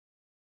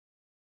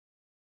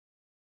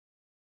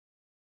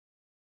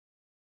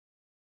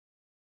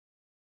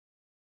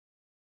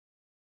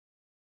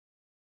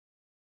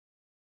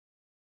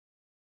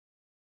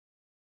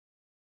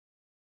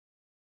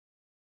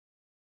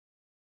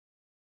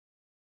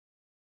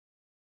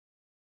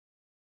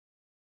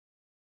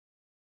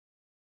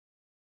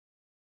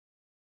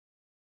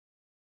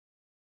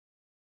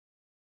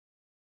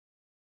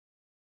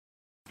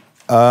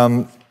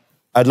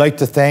I'd like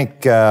to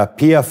thank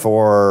Pia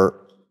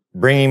for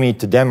bringing me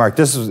to Denmark.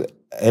 This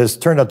has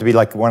turned out to be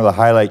like one of the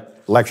highlight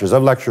lectures.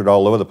 I've lectured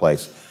all over the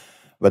place,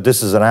 but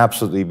this is an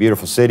absolutely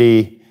beautiful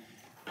city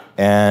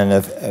and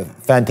a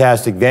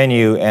fantastic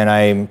venue, and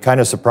I'm kind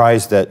of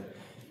surprised that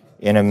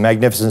in a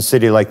magnificent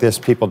city like this,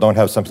 people don't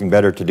have something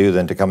better to do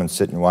than to come and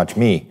sit and watch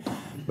me.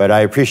 But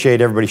I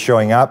appreciate everybody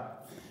showing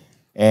up,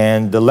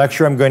 and the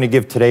lecture I'm going to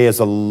give today is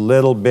a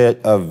little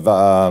bit of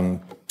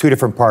two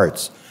different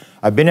parts.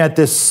 I've been at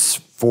this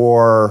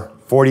for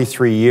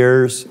 43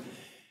 years,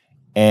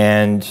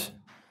 and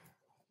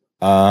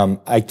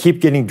I keep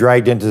getting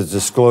dragged into the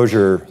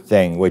disclosure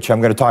thing, which I'm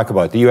going to talk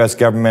about. The U.S.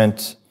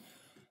 government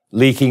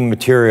leaking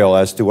material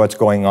as to what's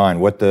going on,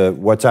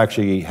 what's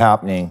actually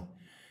happening.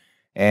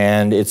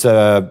 And it's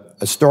a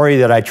story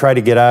that I try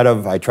to get out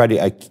of. I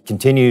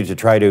continue to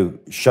try to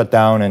shut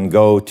down and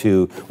go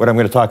to what I'm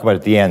going to talk about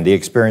at the end, the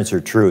experience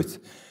or truth.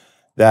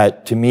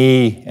 That to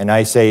me, and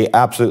I say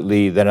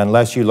absolutely, that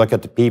unless you look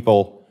at the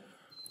people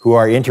who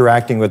are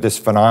interacting with this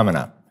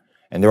phenomena,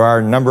 and there are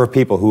a number of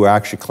people who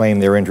actually claim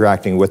they're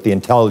interacting with the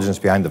intelligence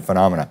behind the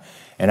phenomena.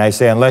 And I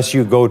say, unless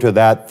you go to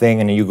that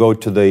thing and you go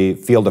to the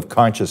field of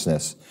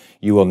consciousness,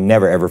 you will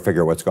never ever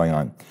figure out what's going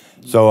on.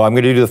 So I'm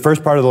going to do the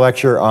first part of the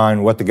lecture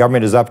on what the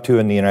government is up to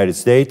in the United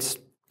States.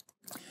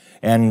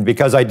 And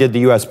because I did the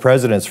US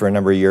presidents for a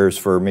number of years,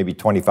 for maybe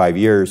 25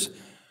 years,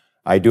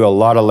 I do a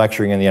lot of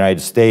lecturing in the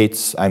United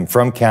States. I'm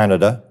from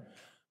Canada,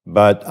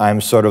 but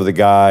I'm sort of the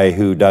guy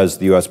who does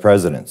the US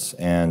presidents.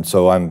 And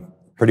so I'm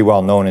pretty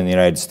well known in the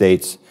United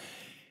States.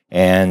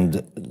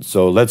 And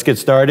so let's get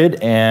started.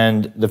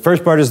 And the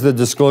first part is the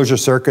disclosure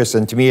circus.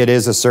 And to me, it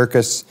is a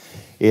circus.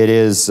 It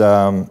is, in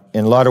a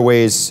lot of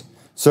ways,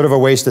 sort of a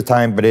waste of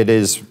time, but it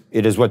is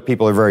what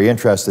people are very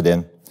interested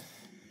in.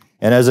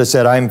 And as I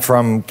said, I'm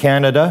from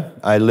Canada.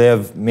 I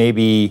live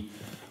maybe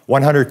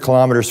 100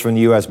 kilometers from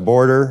the US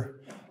border.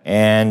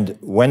 And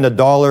when the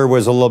dollar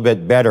was a little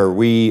bit better,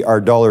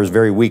 our dollar is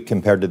very weak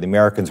compared to the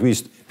Americans.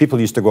 People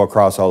used to go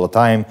across all the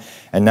time.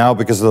 And now,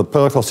 because of the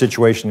political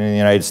situation in the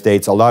United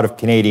States, a lot of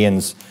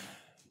Canadians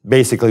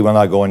basically will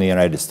not go in the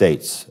United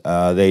States.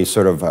 They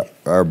sort of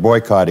are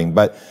boycotting.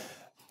 But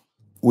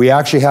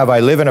I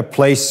live in a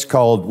place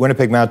called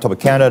Winnipeg, Manitoba,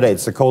 Canada.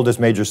 It's the coldest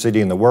major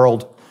city in the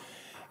world.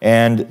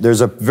 And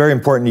there's a very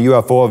important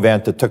UFO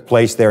event that took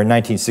place there in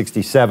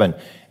 1967.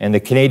 And the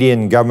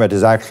Canadian government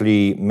has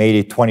actually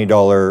made a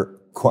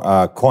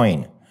 $20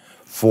 coin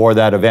for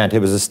that event. It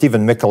was a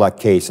Stephen Michalak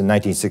case in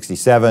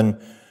 1967,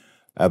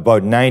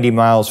 about 90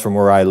 miles from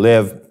where I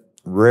live,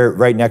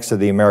 right next to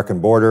the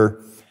American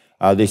border.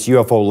 This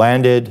UFO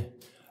landed.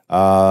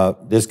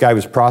 This guy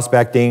was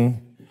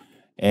prospecting,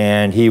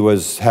 and he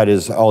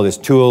had all his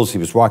tools. He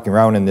was walking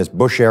around in this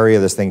bush area.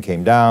 This thing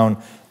came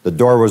down. The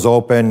door was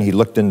open. He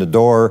looked in the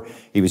door.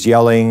 He was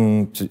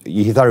yelling.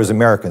 He thought it was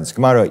Americans.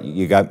 Come out!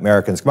 You got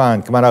Americans.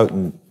 Come on out!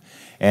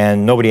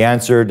 And nobody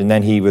answered. And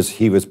then he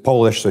was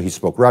Polish, so he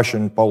spoke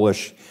Russian,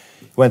 Polish.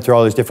 He went through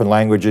all these different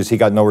languages. He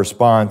got no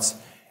response.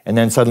 And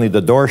then suddenly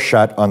the door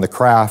shut on the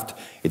craft.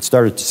 It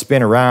started to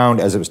spin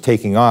around as it was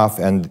taking off,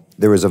 and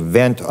there was a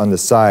vent on the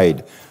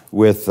side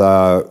with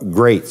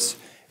grates.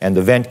 And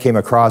the vent came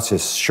across.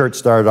 His shirt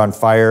started on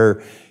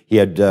fire. He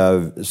had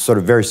sort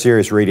of very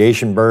serious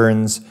radiation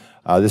burns.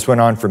 This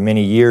went on for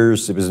many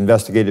years. It was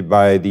investigated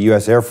by the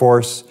US Air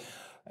Force,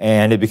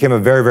 and it became a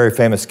very, very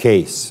famous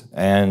case.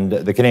 And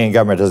the Canadian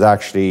government has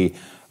actually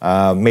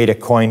made a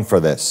coin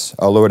for this,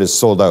 although it is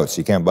sold out, so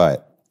you can't buy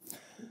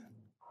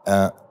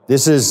it.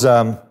 This is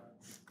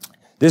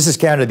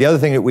Canada. The other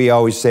thing that we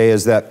always say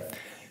is that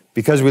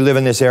because we live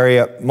in this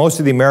area, most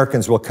of the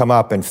Americans will come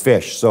up and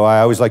fish. So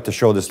I always like to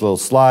show this little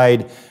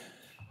slide.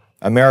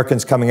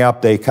 Americans coming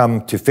up, they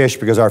come to fish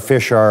because our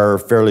fish are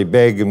fairly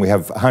big, and we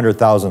have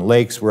 100,000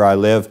 lakes where I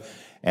live.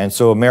 And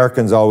so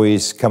Americans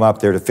always come up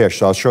there to fish.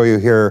 So I'll show you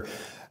here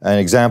an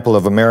example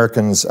of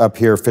Americans up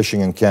here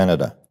fishing in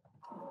Canada.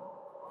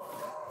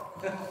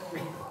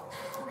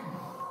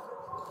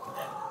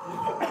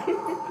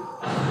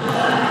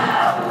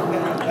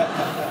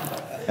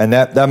 And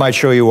that might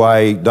show you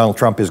why Donald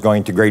Trump is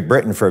going to Great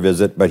Britain for a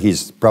visit, but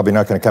he's probably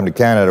not going to come to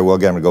Canada. We'll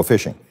get him to go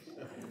fishing.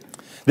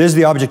 This is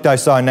the object I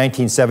saw in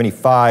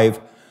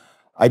 1975.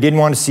 I didn't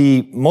want to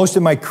see, most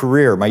of my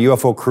career, my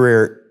UFO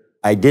career,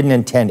 I didn't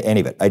intend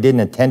any of it. I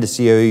didn't intend to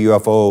see a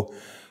UFO.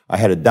 I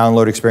had a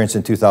download experience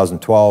in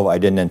 2012. I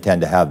didn't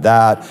intend to have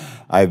that.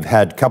 I've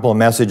had a couple of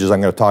messages I'm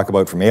going to talk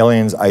about from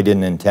aliens. I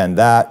didn't intend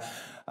that.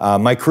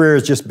 My career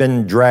has just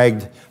been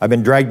dragged. I've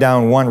been dragged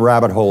down one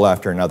rabbit hole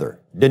after another.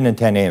 Didn't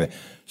intend any of it.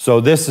 So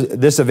this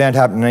event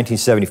happened in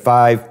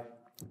 1975.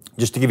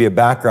 Just to give you a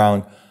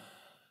background,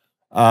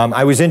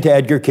 I was into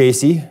Edgar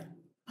Cayce.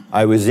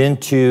 I was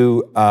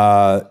into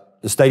the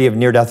study of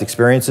near-death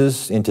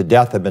experiences, into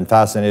death. I've been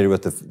fascinated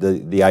with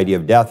the idea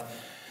of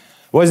death.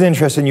 Wasn't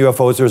interested in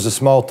UFOs. There was a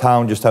small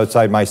town just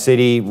outside my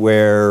city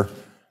where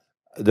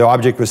the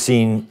object was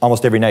seen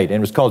almost every night, and it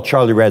was called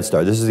Charlie Red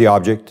Star. This is the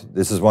object.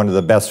 This is one of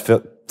the best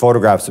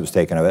photographs that was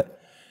taken of it.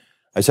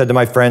 I said to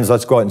my friends,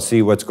 let's go out and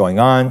see what's going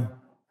on.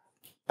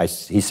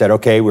 He said,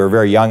 okay, we were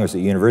very young. I was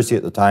at university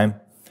at the time.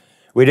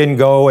 We didn't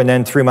go, and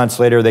then 3 months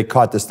later, they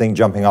caught this thing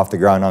jumping off the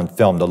ground on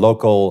film. The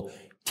local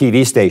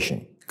TV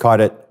station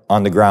caught it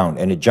on the ground,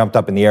 and it jumped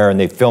up in the air, and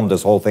they filmed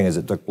this whole thing as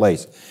it took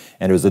place.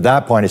 And it was at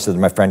that point I said to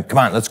my friend, come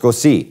on, let's go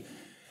see.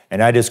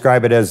 And I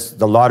describe it as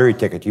the lottery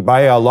ticket. You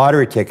buy a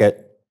lottery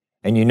ticket,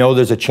 and you know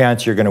there's a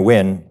chance you're going to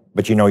win,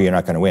 but you know you're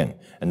not going to win.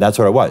 And that's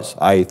what it was.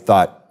 I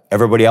thought,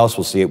 everybody else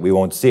will see it, we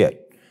won't see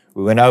it.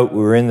 We went out,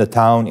 we were in the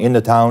town,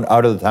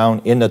 out of the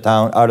town, in the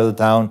town, out of the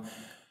town.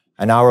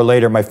 An hour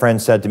later, my friend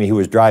said to me, who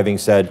was driving,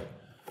 said,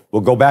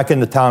 we'll go back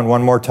into town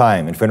one more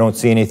time, and if we don't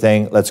see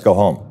anything, let's go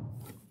home.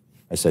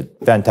 I said,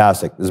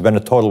 fantastic. This has been a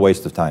total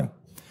waste of time.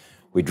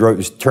 We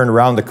turned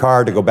around the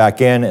car to go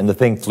back in, and the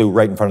thing flew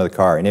right in front of the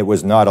car, and it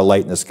was not a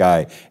light in the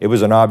sky. It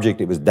was an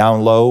object. It was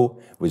down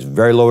low. It was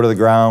very low to the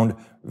ground,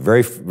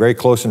 very, very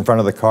close in front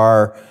of the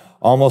car,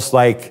 almost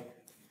like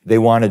they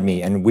wanted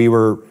me. And we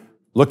were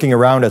looking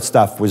around at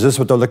stuff. Was this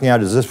what they're looking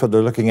at? Is this what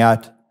they're looking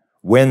at?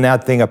 When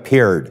that thing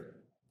appeared,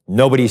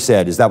 nobody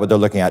said, is that what they're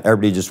looking at?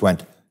 Everybody just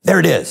went, there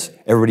it is.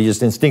 Everybody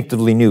just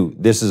instinctively knew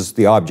this is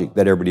the object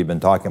that everybody had been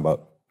talking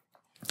about.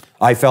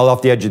 I fell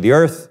off the edge of the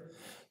earth.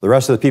 The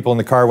rest of the people in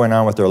the car went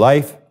on with their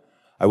life.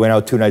 I went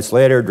out 2 nights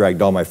later,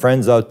 dragged all my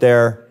friends out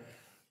there.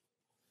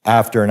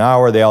 After an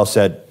hour, they all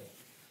said,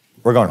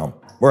 we're going home.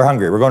 We're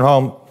hungry. We're going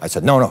home. I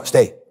said, no,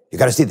 stay. You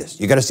got to see this.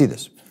 You got to see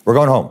this. We're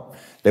going home.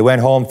 They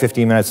went home.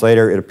 15 minutes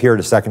later, it appeared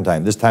a second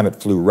time. This time it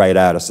flew right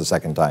at us the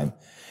second time.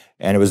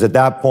 And it was at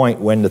that point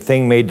when the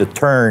thing made the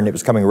turn, it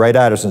was coming right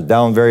at us and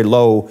down very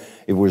low.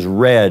 It was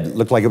red, it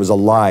looked like it was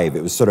alive.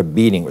 It was sort of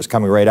beating. It was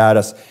coming right at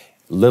us.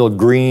 Little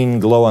green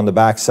glow on the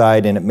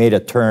backside, and it made a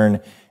turn,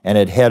 and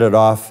it headed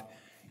off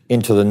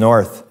into the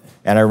north.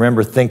 And I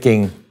remember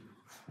thinking,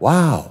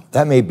 wow,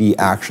 that may be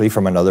actually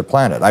from another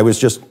planet. I was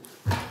just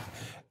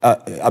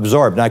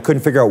absorbed, and I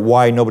couldn't figure out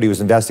why nobody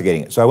was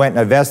investigating it. So I went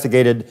and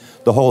investigated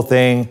the whole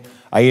thing.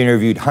 I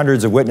interviewed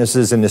hundreds of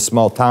witnesses in this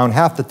small town.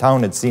 Half the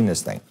town had seen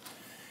this thing.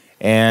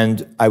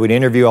 And I would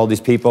interview all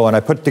these people, and I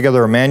put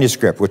together a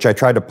manuscript, which I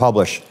tried to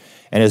publish,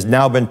 and has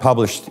now been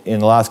published in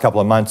the last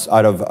couple of months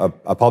out of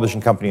a publishing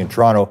company in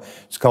Toronto.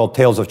 It's called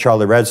Tales of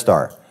Charlie Red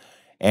Star.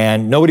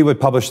 And nobody would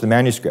publish the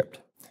manuscript.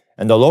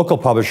 And the local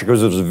publisher,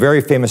 because it was a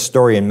very famous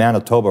story in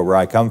Manitoba, where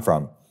I come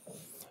from,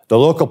 the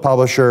local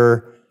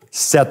publisher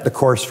set the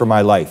course for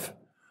my life.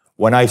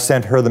 When I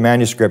sent her the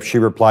manuscript, she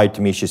replied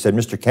to me, she said,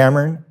 Mr.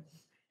 Cameron,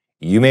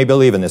 you may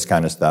believe in this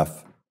kind of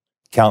stuff.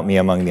 Count me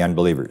among the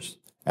unbelievers.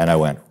 And I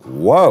went,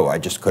 whoa, I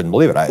just couldn't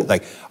believe it.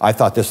 I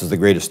thought this was the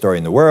greatest story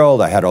in the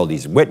world. I had all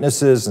these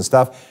witnesses and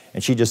stuff.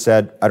 And she just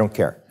said, I don't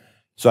care.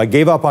 So I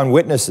gave up on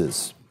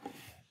witnesses.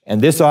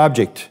 And this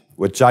object,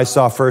 which I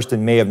saw first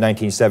in May of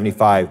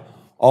 1975,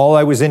 all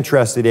I was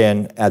interested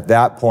in at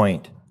that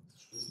point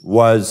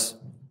was,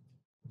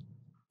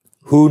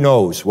 who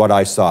knows what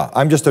I saw?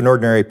 I'm just an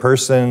ordinary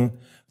person.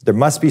 There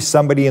must be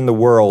somebody in the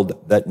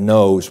world that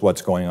knows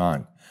what's going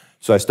on.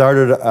 So I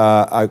started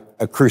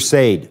a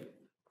crusade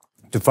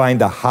to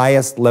find the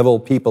highest level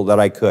people that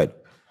I could.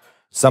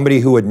 Somebody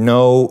who would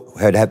know,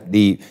 had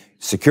the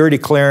security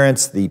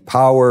clearance, the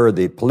power,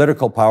 the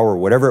political power,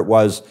 whatever it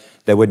was,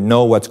 that would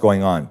know what's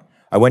going on.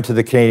 I went to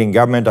the Canadian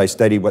government. I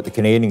studied what the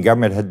Canadian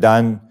government had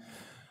done.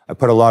 I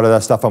put a lot of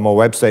that stuff on my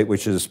website,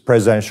 which is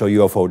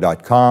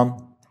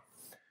presidentialufo.com.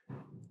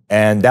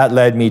 And that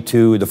led me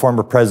to the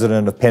former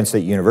president of Penn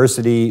State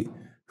University,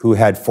 who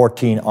had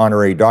 14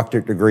 honorary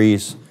doctorate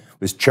degrees,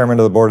 was chairman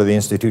of the board of the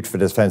Institute for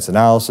Defense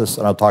Analysis,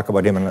 and I'll talk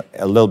about him in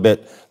a little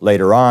bit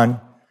later on.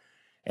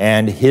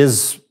 And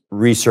his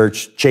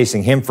research,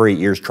 chasing him for 8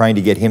 years, trying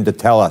to get him to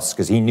tell us,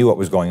 because he knew what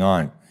was going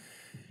on.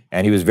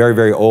 And he was very,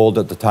 very old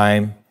at the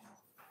time.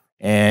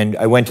 And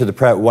I went to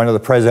one of the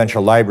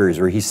presidential libraries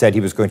where he said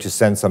he was going to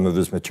send some of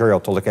his material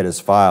to look at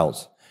his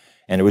files.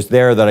 And it was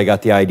there that I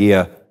got the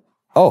idea,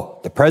 oh,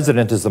 the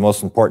president is the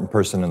most important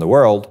person in the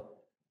world.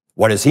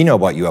 What does he know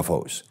about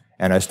UFOs?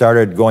 And I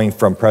started going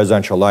from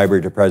presidential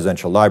library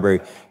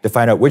to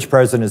find out which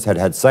presidents had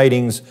had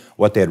sightings,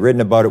 what they had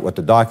written about it, what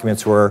the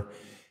documents were.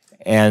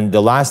 And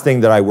the last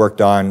thing that I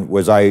worked on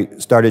was I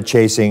started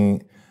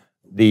chasing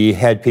the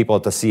head people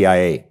at the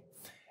CIA.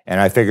 And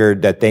I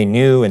figured that they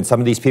knew, and some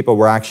of these people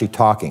were actually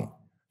talking,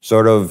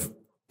 sort of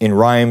in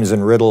rhymes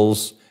and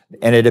riddles,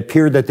 and it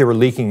appeared that they were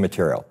leaking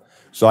material.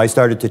 So I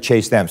started to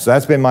chase them. So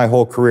that's been my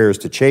whole career, is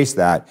to chase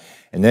that.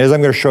 And then, as I'm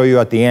going to show you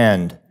at the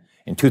end,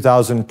 in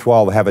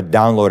 2012, I have a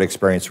download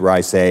experience where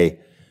I say,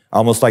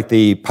 almost like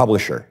the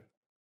publisher,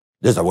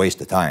 this is a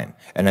waste of time.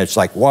 And it's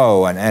like,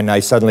 whoa, and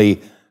I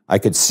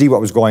could see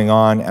what was going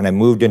on, and I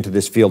moved into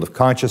this field of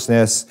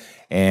consciousness.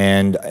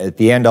 And at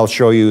the end, I'll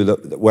show you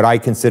what I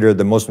consider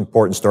the most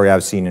important story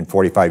I've seen in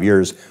 45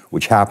 years,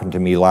 which happened to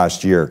me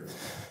last year.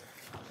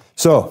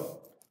 So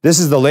this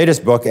is the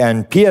latest book,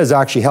 and Pia has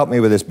actually helped me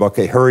with this book.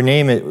 Her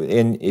name,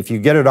 if you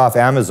get it off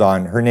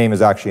Amazon, her name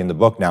is actually in the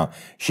book now.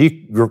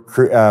 She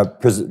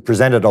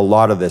presented a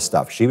lot of this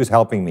stuff. She was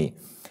helping me.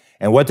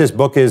 And what this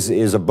book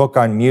is a book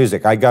on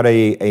music. I got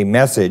a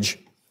message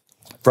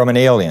from an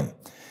alien.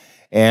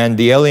 And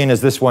the alien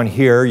is this one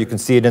here. You can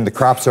see it in the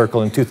crop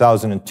circle in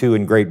 2002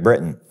 in Great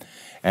Britain.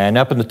 And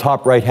up in the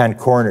top right-hand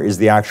corner is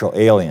the actual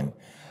alien.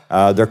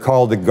 They're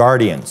called the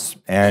Guardians,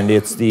 and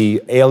it's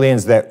the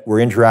aliens that were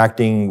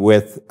interacting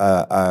with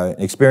an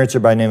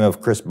experiencer by the name of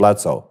Chris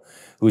Bledsoe,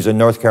 who's in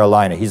North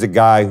Carolina. He's a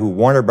guy who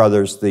Warner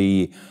Brothers,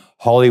 the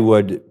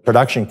Hollywood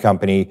production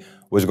company,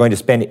 was going to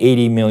spend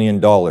 $80 million.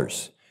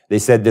 They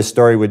said this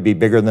story would be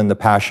bigger than The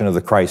Passion of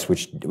the Christ,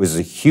 which was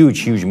a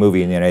huge, huge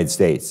movie in the United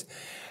States.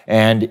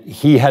 And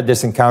he had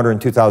this encounter in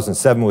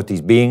 2007 with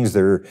these beings.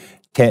 They're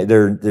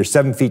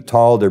 7 feet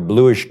tall, they're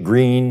bluish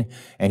green,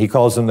 and he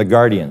calls them the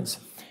Guardians.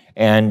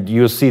 And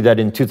you'll see that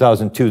in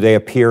 2002, they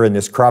appear in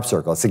this crop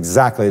circle. It's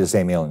exactly the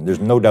same alien. There's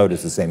no doubt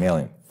it's the same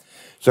alien.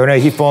 So anyway,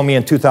 he phoned me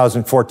in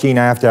 2014.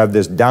 I have to have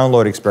this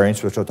download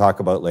experience, which we'll talk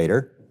about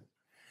later.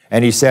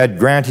 And he said,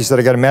 Grant, he said,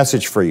 I got a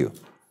message for you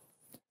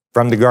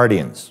from the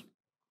Guardians.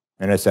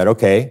 And I said,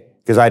 okay,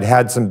 because I'd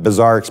had some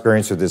bizarre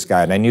experience with this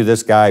guy. And I knew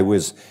this guy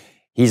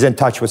he's in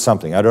touch with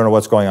something. I don't know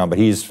what's going on, but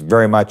he's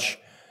very much,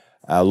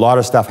 a lot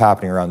of stuff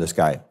happening around this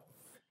guy.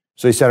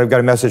 So he said, I've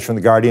got a message from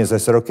the Guardians. I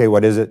said, okay,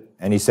 what is it?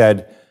 And he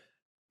said,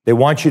 they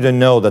want you to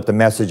know that the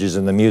message is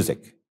in the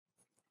music.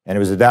 And it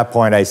was at that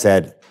point I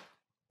said,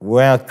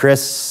 well,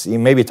 Chris, you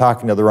may be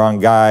talking to the wrong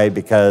guy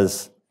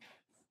because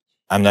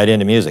I'm not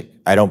into music.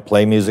 I don't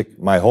play music.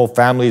 My whole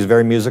family is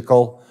very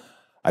musical.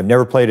 I've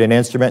never played an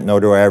instrument,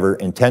 nor do I ever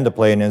intend to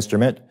play an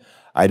instrument.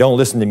 I don't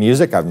listen to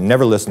music. I've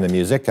never listened to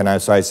music.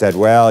 And so I said,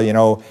 well, you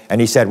know,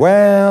 and he said,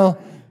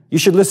 well, you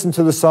should listen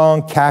to the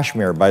song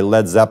Kashmir by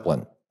Led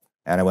Zeppelin.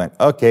 And I went,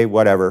 okay,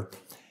 whatever.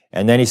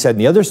 And then he said,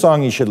 the other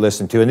song you should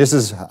listen to, and this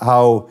is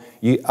how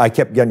I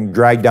kept getting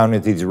dragged down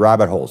into these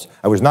rabbit holes.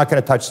 I was not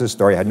going to touch this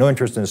story. I had no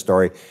interest in the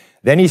story.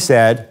 Then he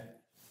said,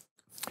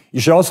 you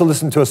should also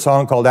listen to a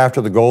song called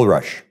After the Gold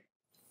Rush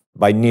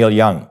by Neil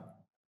Young.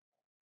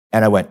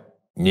 And I went,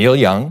 Neil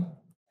Young?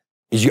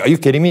 Are you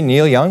kidding me,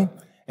 Neil Young?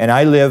 And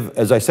I live,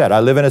 as I said, I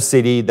live in a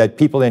city that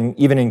people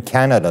even in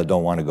Canada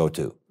don't want to go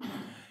to.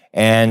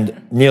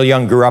 And Neil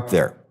Young grew up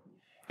there.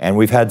 And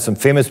we've had some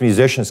famous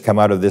musicians come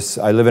out of this.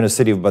 I live in a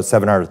city of about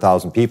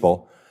 700,000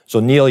 people.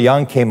 So Neil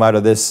Young came out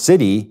of this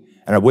city,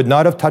 and I would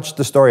not have touched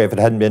the story if it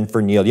hadn't been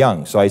for Neil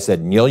Young. So I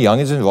said, Neil Young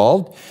is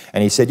involved?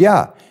 And he said,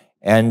 yeah.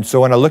 And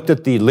so when I looked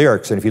at the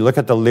lyrics, and if you look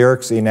at the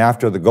lyrics in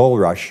After the Gold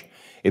Rush,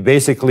 it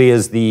basically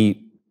is the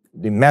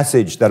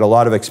message that a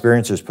lot of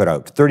experiencers put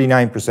out.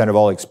 39% of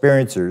all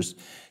experiencers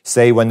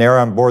say when they're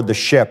on board the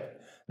ship,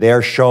 they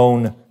are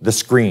shown the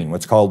screen,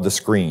 what's called the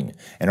screen.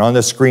 And on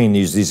the screen,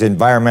 these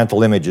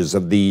environmental images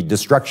of the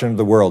destruction of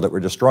the world, that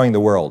we're destroying the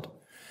world.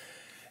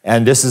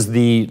 And this is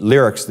the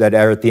lyrics that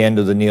are at the end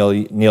of the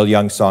Neil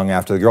Young song,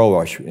 After the Gold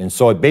Rush. And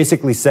so it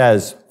basically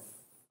says,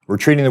 we're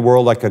treating the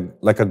world like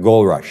a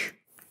gold rush.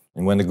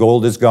 And when the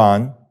gold is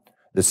gone,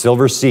 the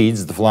silver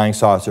seeds, the flying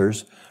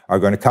saucers, are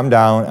going to come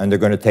down and they're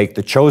going to take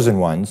the chosen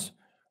ones,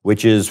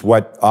 which is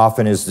what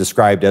often is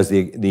described as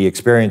the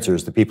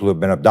experiencers, the people who have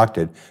been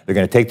abducted. They're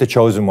going to take the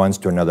chosen ones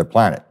to another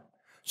planet.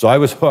 So I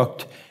was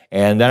hooked,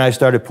 and then I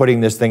started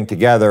putting this thing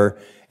together,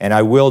 and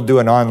I will do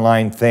an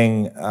online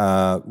thing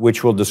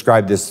which will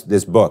describe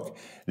this book.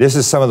 This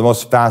is some of the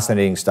most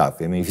fascinating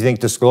stuff. I mean, if you think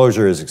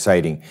disclosure is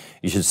exciting,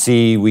 you should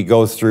see we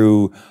go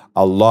through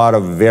a lot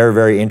of very,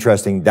 very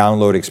interesting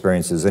download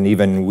experiences, and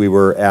even we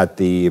were at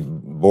the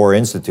Bohr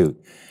Institute.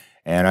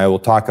 And I will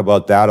talk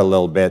about that a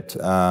little bit,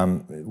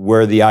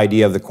 where the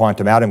idea of the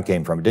quantum atom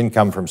came from. It didn't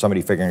come from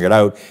somebody figuring it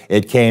out.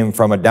 It came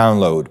from a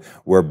download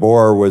where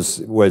Bohr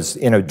was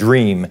in a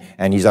dream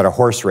and he's at a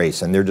horse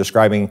race, and they're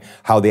describing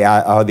how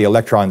the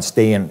electrons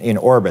stay in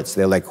orbits.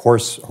 They're like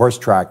horse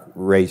track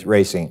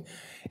racing.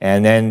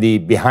 And then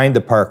Behind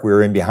the Park, we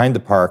were in Behind the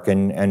Park,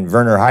 and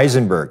Werner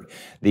Heisenberg,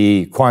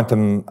 the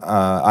quantum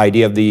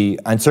idea of the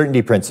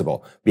uncertainty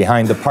principle,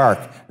 Behind the Park,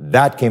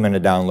 that came in a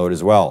download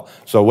as well.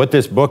 So what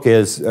this book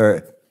is,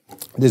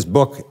 this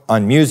book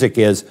on music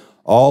is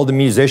all the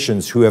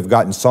musicians who have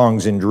gotten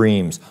songs in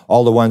dreams,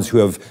 all the ones who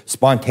have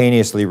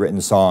spontaneously written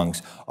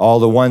songs, all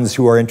the ones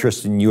who are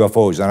interested in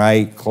UFOs. And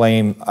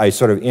I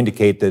sort of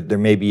indicate that there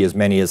may be as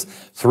many as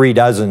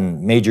 36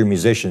 major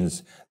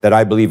musicians that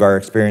I believe are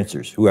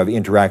experiencers who have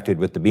interacted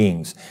with the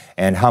beings,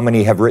 and how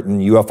many have written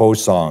UFO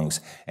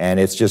songs. And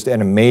it's just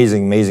an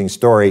amazing, amazing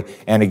story.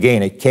 And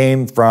again, it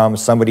came from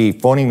somebody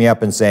phoning me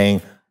up and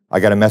saying, I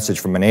got a message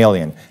from an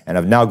alien. And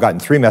I've now gotten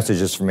 3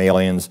 messages from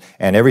aliens,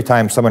 and every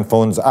time someone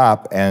phones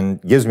up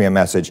and gives me a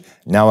message,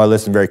 now I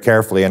listen very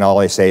carefully, and all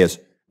I say is,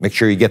 make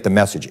sure you get the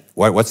message.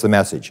 What's the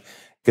message?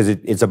 Because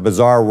it's a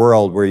bizarre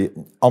world where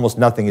almost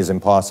nothing is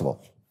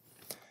impossible.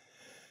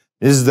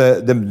 This is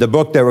the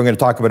book that we're going to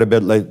talk about a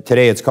bit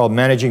today. It's called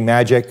Managing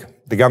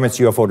Magic, the Government's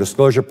UFO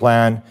Disclosure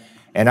Plan.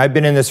 And I've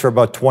been in this for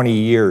about 20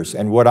 years.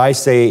 And what I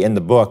say in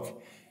the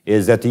book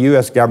is that the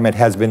U.S. government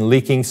has been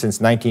leaking since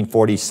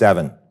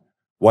 1947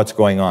 what's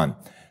going on.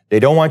 They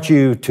don't want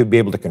you to be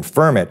able to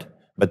confirm it,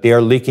 but they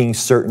are leaking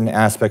certain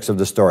aspects of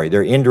the story.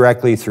 They're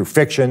indirectly, through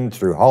fiction,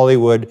 through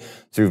Hollywood,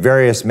 through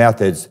various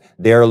methods,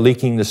 they are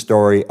leaking the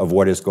story of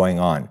what is going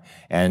on.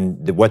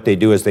 And what they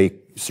do is they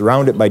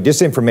surround it by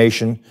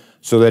disinformation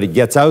so that it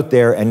gets out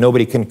there and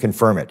nobody can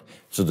confirm it.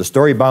 So the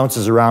story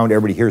bounces around,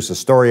 everybody hears the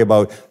story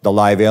about the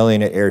live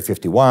alien at Area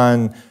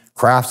 51,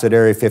 crafts at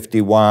Area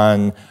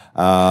 51,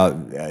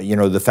 you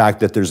know, the fact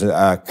that there's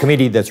a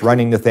committee that's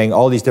running the thing,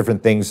 all these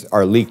different things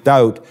are leaked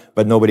out,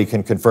 but nobody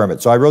can confirm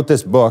it. So I wrote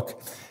this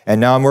book, and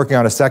now I'm working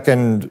on a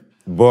second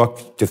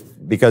book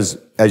because,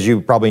 as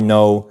you probably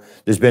know,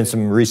 there's been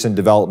some recent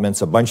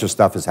developments, a bunch of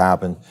stuff has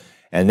happened,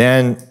 and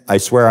then I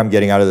swear I'm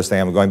getting out of this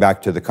thing, I'm going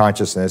back to the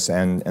consciousness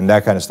and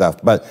that kind of stuff.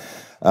 But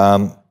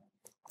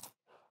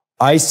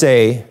I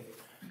say,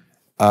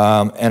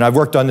 and I've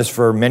worked on this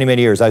for many,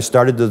 many years. I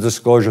started the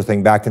disclosure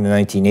thing back in the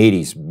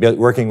 1980s,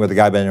 working with a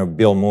guy by the name of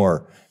Bill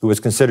Moore, who was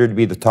considered to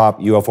be the top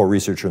UFO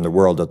researcher in the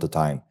world at the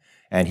time.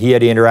 And he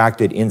had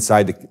interacted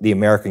inside the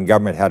American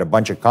government, had a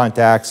bunch of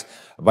contacts,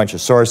 a bunch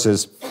of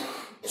sources.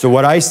 So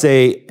what I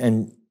say,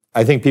 and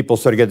I think people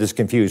sort of get this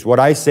confused, what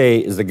I say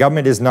is the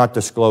government is not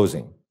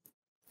disclosing.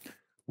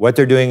 What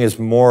they're doing is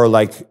more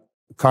like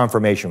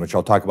confirmation, which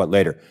I'll talk about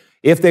later.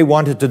 If they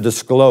wanted to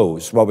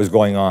disclose what was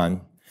going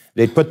on,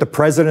 they'd put the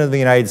President of the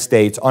United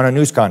States on a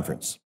news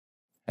conference,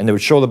 and they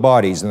would show the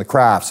bodies and the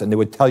crafts, and they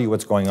would tell you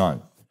what's going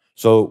on.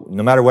 So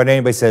no matter what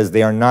anybody says,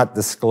 they are not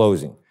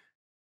disclosing.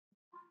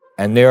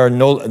 And they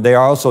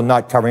are also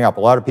not covering up.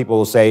 A lot of people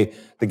will say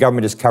the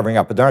government is covering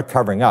up, but they're not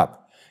covering up.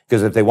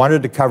 Because if they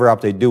wanted to cover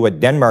up, they'd do what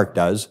Denmark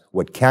does,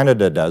 what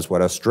Canada does,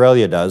 what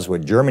Australia does,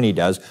 what Germany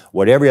does,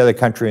 what every other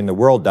country in the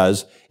world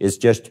does, is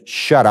just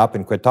shut up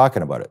and quit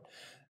talking about it.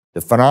 The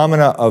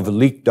phenomena of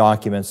leaked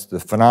documents, the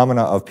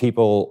phenomena of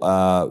people,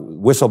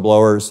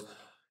 whistleblowers,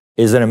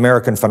 is an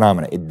American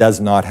phenomenon. It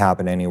does not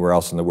happen anywhere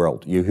else in the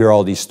world. You hear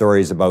all these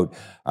stories about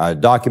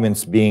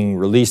documents being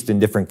released in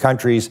different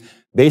countries.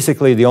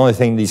 Basically, the only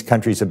thing these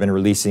countries have been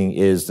releasing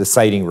is the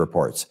sighting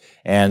reports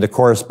and the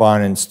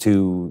correspondence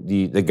to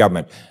the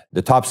government.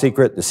 The top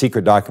secret, the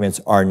secret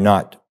documents are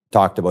not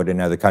talked about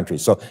in other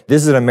countries. So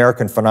this is an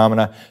American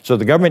phenomena. So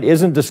the government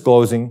isn't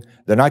disclosing,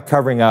 they're not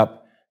covering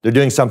up, they're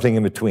doing something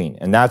in between.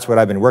 And that's what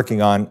I've been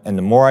working on. And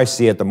the more I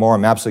see it, the more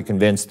I'm absolutely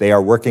convinced they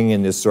are working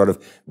in this sort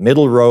of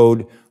middle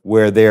road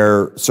where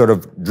they're sort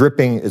of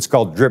dripping. It's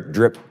called drip,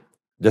 drip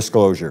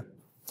disclosure.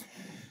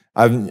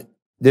 The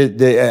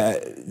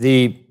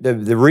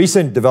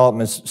recent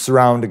developments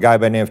surround a guy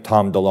by the name of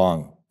Tom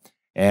DeLonge.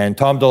 And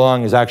Tom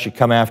DeLonge has actually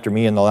come after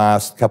me in the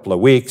last couple of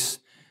weeks.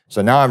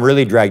 So now I'm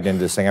really dragged into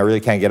this thing. I really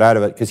can't get out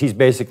of it because he's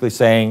basically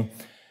saying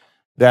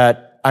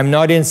that I'm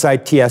not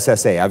inside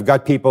TSSA. I've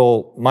got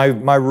people, my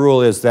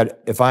rule is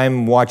that if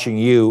I'm watching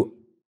you,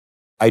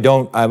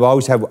 I'm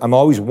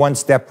always one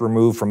step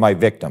removed from my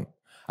victim.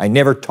 I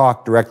never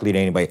talk directly to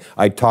anybody.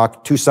 I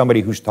talk to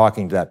somebody who's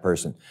talking to that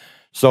person.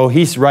 So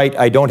he's right,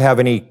 I don't have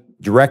any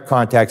direct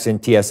contacts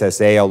in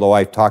TSSA, although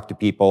I've talked to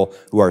people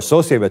who are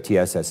associated with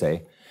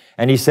TSSA.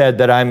 And he said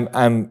that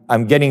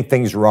I'm getting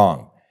things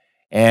wrong.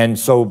 And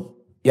so,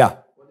 yeah.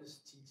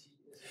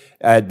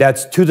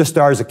 That's To the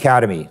Stars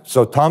Academy.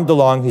 So Tom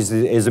DeLonge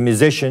is a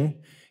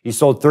musician. He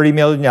sold 30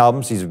 million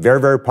albums. He's a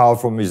very, very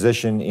powerful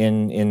musician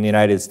in the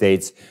United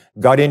States.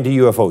 Got into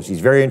UFOs. He's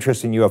very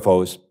interested in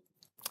UFOs.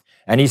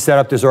 And he set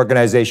up this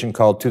organization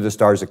called To the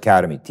Stars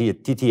Academy,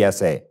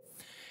 TTSA.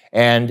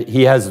 And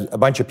he has a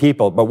bunch of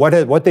people. But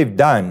what they've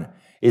done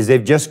is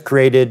they've just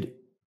created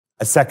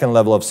a second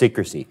level of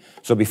secrecy.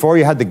 So before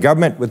you had the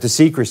government with the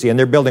secrecy, and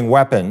they're building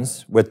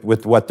weapons with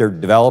what they're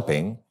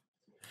developing,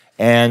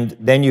 and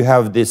then you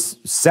have this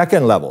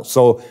second level.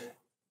 So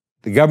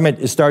the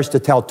government starts to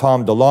tell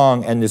Tom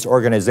DeLonge and this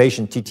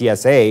organization,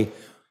 TTSA,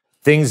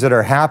 things that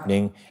are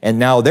happening, and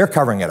now they're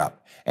covering it up.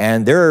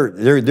 And they're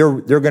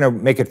going to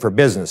make it for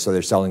business. So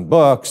they're selling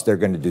books, they're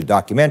going to do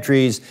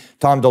documentaries.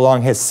 Tom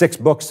DeLonge has 6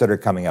 books that are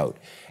coming out.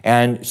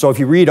 And so if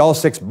you read all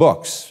 6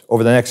 books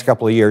over the next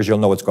couple of years, you'll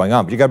know what's going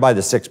on. But you got to buy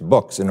the 6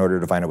 books in order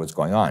to find out what's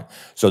going on.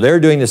 So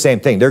they're doing the same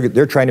thing.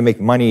 They're trying to make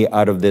money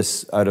out of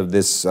this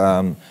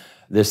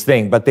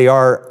thing. But they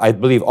are, I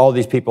believe all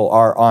these people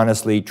are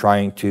honestly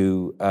trying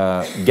to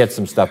get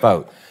some stuff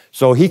out.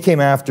 So he came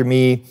after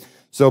me.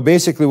 So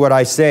basically what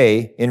I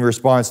say in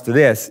response to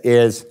this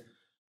is,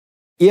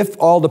 if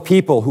all the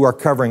people who are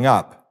covering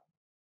up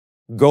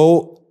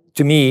go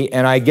to me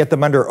and I get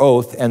them under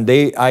oath and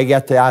I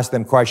get to ask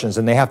them questions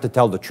and they have to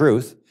tell the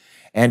truth,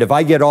 and if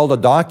I get all the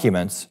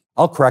documents,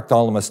 I'll correct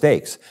all the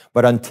mistakes.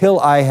 But until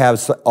I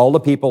have all the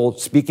people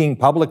speaking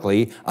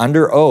publicly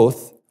under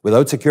oath,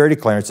 without security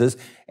clearances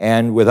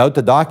and without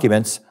the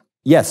documents,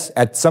 yes,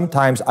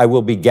 sometimes I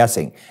will be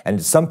guessing,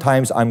 and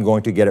sometimes I'm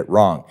going to get it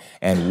wrong.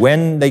 And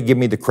when they give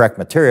me the correct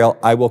material,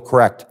 I will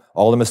correct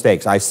all the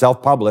mistakes. I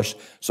self-publish,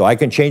 so I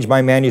can change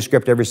my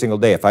manuscript every single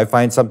day. If I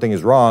find something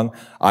is wrong,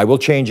 I will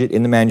change it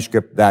in the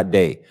manuscript that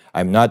day.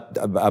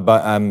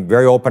 I'm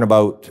very open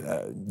about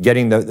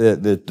getting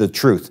the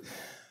truth.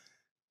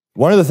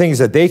 One of the things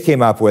that they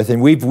came up with, and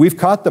we've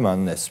caught them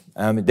on this,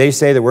 they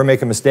say that we're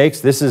making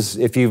mistakes. This is,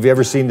 if you've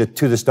ever seen the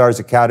To the Stars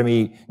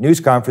Academy news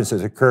conference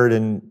that occurred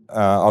in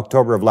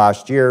October of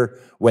last year,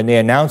 when they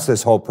announced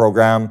this whole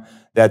program,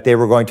 that they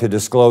were going to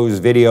disclose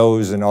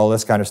videos and all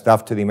this kind of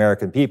stuff to the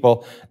American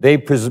people,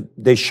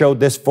 they showed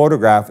this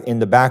photograph in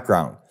the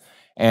background.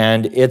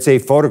 And it's a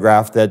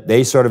photograph that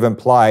they sort of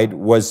implied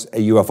was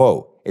a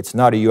UFO. It's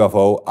not a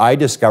UFO. I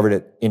discovered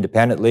it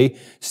independently.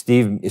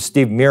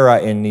 Steve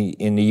Mira in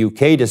the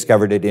UK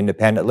discovered it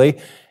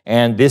independently.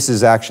 And this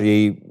is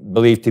actually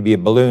believed to be a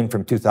balloon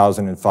from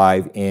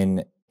 2005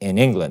 in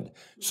England.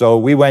 So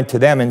we went to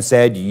them and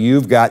said,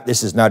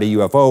 this is not a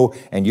UFO,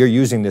 and you're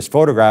using this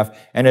photograph.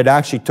 And it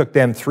actually took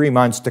them 3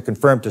 months to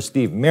confirm to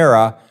Steve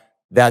Mira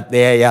that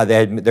they're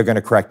going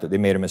to correct it. They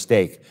made a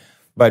mistake.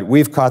 But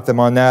we've caught them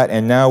on that,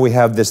 and now we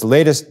have this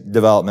latest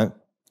development.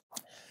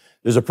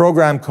 There's a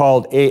program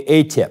called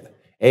AATIP,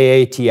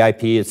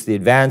 AATIP. It's the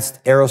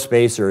Advanced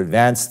Aerospace or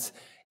Advanced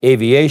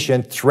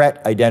Aviation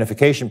Threat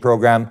Identification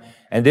Program.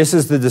 And this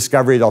is the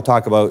discovery that I'll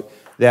talk about,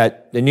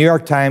 that the New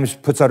York Times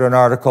puts out an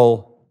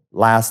article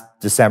last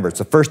December. It's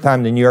the first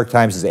time the New York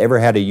Times has ever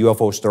had a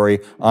UFO story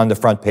on the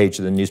front page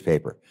of the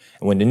newspaper.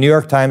 And when the New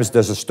York Times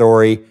does a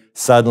story,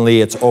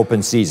 suddenly it's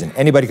open season.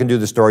 Anybody can do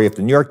the story. If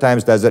the New York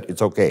Times does it,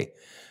 it's okay.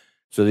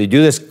 So they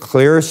do this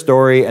clear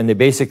story, and they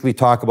basically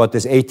talk about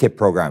this ATIP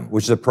program,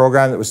 which is a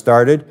program that was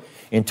started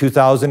in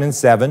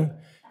 2007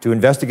 to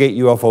investigate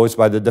UFOs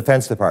by the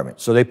Defense Department.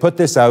 So they put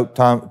this out,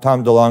 Tom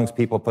DeLonge's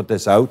people put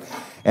this out,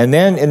 and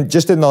then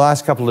just in the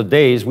last couple of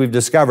days, we've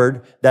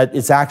discovered that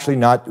it's actually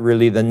not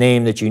really the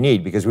name that you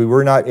need, because we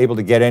were not able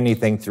to get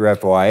anything through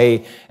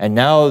FOIA, and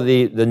now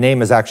the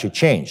name has actually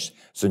changed.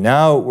 So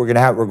now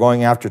we're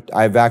going after,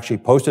 I've actually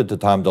posted to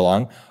Tom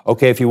DeLonge,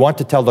 okay, if you want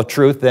to tell the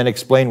truth, then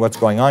explain what's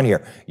going on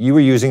here. You were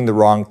using the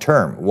wrong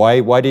term.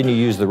 Why didn't you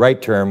use the right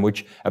term,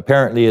 which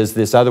apparently is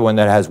this other one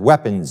that has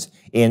weapons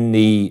in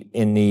the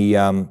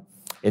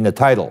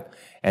title?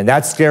 And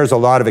that scares a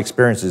lot of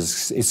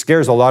experiences. It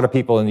scares a lot of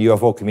people in the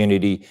UFO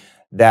community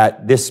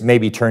that this may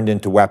be turned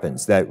into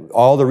weapons, that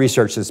all the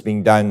research that's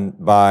being done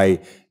by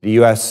the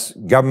US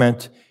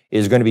government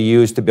is going to be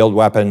used to build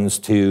weapons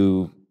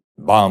to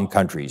bomb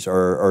countries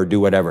or do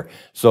whatever.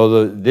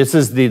 So this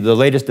is the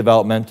latest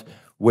development,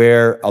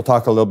 where I'll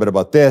talk a little bit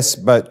about this,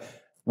 but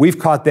we've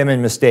caught them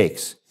in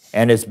mistakes.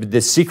 And it's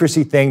this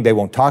secrecy thing. They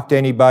won't talk to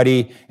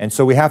anybody. And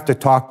so we have to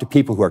talk to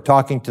people who are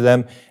talking to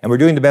them. And we're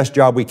doing the best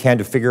job we can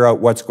to figure out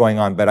what's going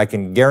on. But I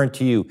can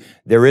guarantee you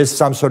there is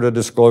some sort of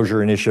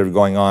disclosure initiative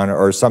going on,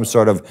 or some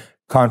sort of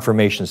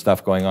confirmation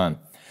stuff going on.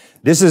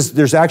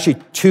 There's actually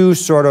two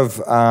sort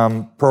of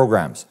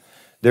programs.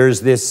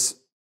 There's this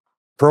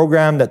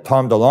program that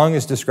Tom DeLonge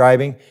is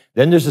describing.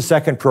 Then there's a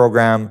second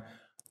program,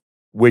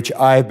 which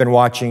I've been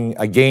watching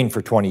again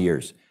for 20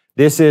 years.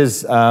 This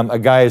is a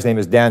guy, his name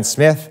is Dan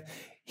Smith.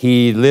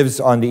 He lives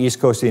on the East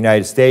Coast of the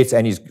United States,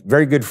 and he's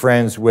very good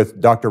friends with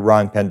Dr.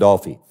 Ron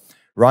Pandolfi.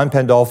 Ron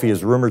Pandolfi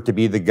is rumored to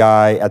be the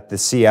guy at the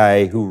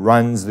CIA who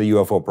runs the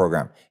UFO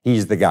program.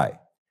 He's the guy.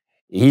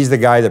 He's the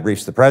guy that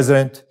briefs the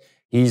president.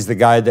 He's the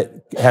guy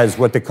that has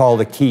what they call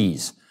the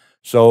keys.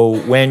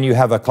 So when you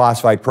have a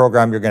classified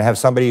program, you're going to have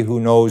somebody who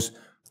knows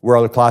where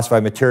all the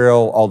classified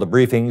material, all the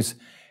briefings.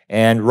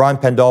 And Ron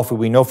Pandolfi,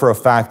 we know for a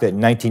fact that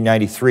in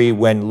 1993,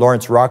 when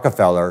Lawrence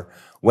Rockefeller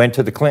went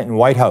to the Clinton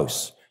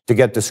Whitehouse to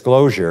get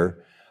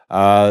disclosure,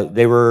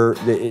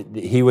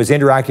 he was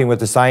interacting with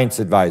the science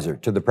advisor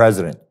to the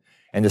president.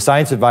 And the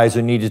science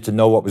advisor needed to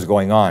know what was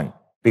going on,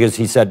 because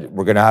he said,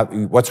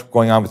 what's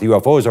going on with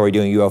UFOs? Are we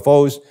doing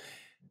UFOs?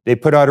 They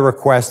put out a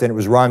request, and it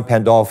was Ron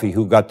Pandolfi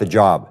who got the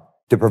job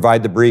to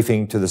provide the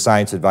briefing to the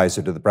science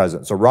advisor to the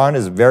president. So Ron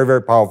is a very,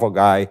 very powerful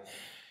guy.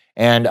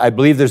 And I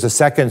believe there's a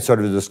second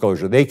sort of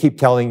disclosure. They keep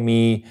telling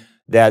me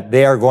that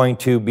they are going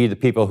to be the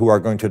people who are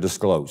going to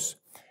disclose.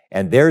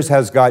 And theirs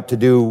has got to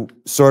do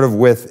sort of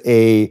with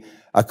a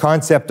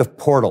concept of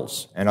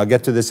portals. And I'll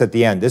get to this at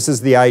the end. This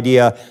is the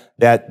idea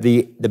that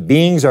the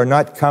beings are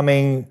not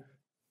coming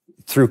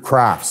through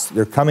crafts.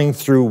 They're coming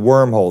through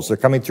wormholes. They're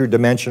coming through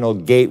dimensional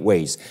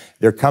gateways.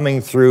 They're coming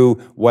through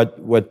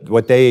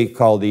what they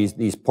call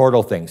these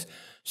portal things.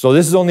 So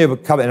this is only a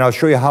couple, and I'll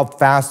show you how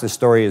fast the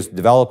story is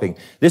developing.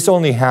 This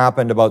only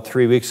happened about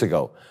 3 weeks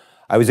ago.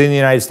 I was in the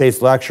United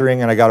States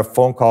lecturing, and I got a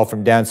phone call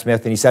from Dan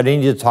Smith, and he said, I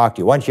need to talk to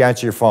you. Why don't you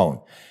answer your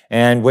phone?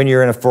 And when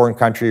you're in a foreign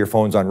country, your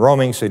phone's on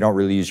roaming, so you don't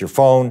really use your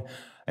phone.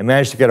 I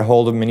managed to get a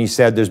hold of him, and he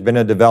said there's been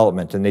a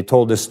development, and they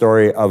told this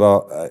story of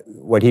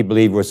what he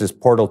believed was this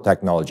portal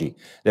technology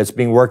that's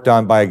being worked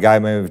on by a guy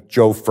named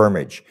Joe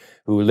Firmage,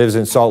 who lives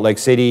in Salt Lake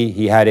City.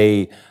 He had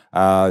a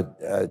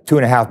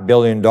 $2.5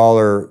 billion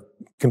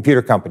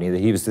computer company that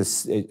he was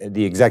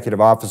the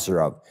executive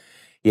officer of.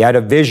 He had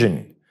a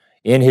vision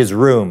in his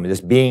room. This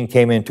being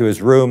came into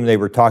his room. They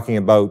were talking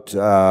about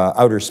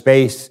outer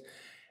space,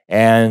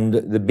 and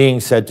the being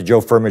said to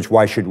Joe Firmage,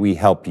 why should we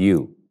help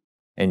you?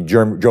 And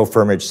Joe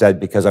Firmage said,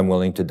 because I'm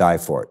willing to die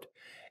for it.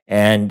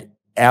 And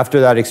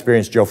after that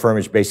experience, Joe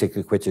Firmage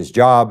basically quits his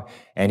job,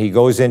 and he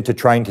goes into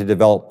trying to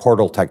develop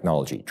portal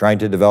technology, trying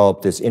to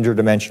develop this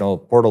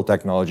interdimensional portal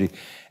technology.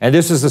 And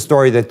this is the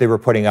story that they were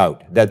putting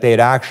out, that they had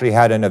actually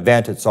had an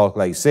event at Salt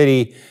Lake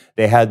City.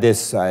 They had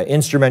this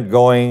instrument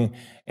going,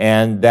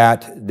 and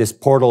that this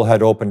portal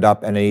had opened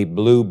up and a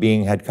blue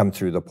being had come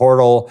through the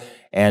portal,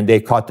 and they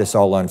caught this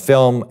all on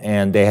film,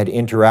 and they had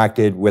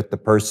interacted with the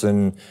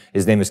person,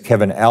 his name is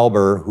Kevin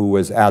Alber, who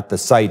was at the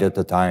site at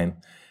the time,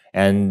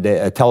 and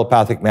a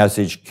telepathic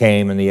message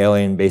came, and the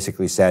alien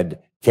basically said,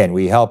 "Can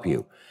we help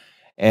you?"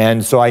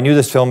 And so I knew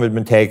this film had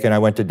been taken. I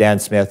went to Dan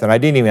Smith, and I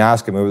didn't even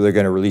ask him whether they're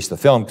going to release the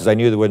film, because I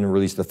knew they wouldn't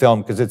release the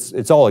film, because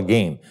it's all a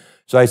game.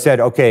 So I said,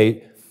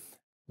 "Okay,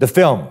 the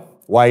film,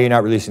 why are you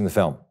not releasing the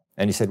film?"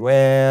 And he said,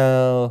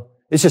 "Well,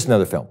 it's just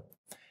another film.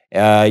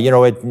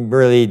 It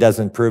really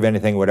doesn't prove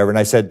anything, whatever." And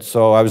I said,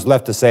 so I was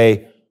left to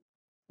say,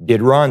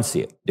 did Ron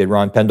see it? Did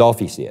Ron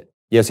Pandolfi see it?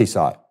 Yes, he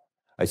saw it.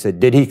 I said,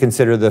 did he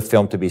consider the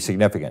film to be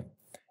significant?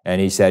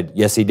 And he said,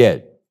 yes, he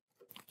did.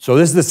 So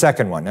this is the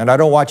second one, and I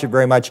don't watch it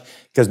very much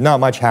because not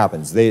much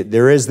happens.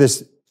 There is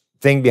this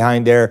thing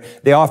behind there.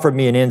 They offered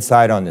me an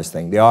insight on this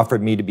thing. They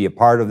offered me to be a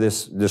part of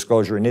this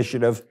disclosure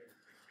initiative.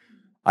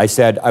 I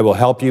said, I will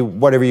help you,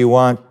 whatever you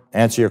want,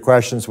 answer your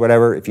questions,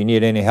 whatever. If you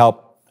need any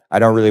help, I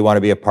don't really want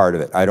to be a part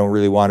of it. I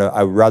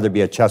would rather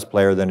be a chess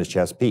player than a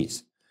chess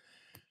piece.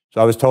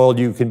 So I was told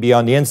you can be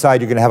on the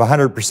inside, you're going to have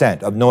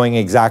 100% of knowing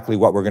exactly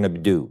what we're going to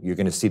do. You're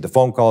going to see the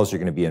phone calls, you're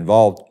going to be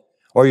involved,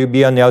 or you'll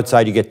be on the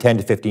outside, you get 10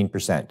 to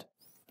 15%.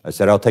 I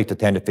said, I'll take the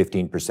 10 to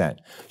 15%.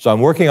 So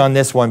I'm working on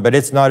this one, but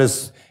it's not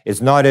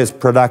as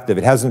productive.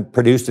 It hasn't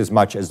produced as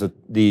much as the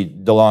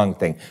DeLong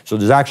thing. So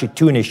there's actually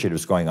two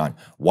initiatives going on.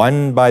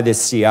 One by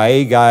this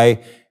CIA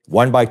guy,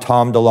 one by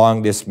Tom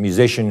DeLong, this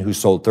musician who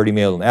sold 30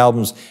 million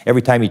albums.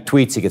 Every time he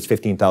tweets, he gets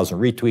 15,000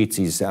 retweets.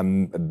 He's a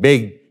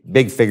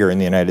big figure in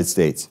the United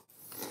States.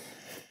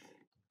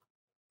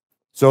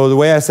 So the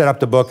way I set up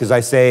the book is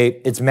I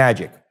say it's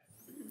magic.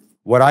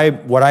 What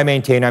I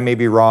maintain, I may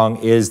be wrong,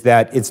 is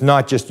that it's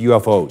not just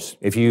UFOs.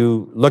 If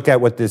you look at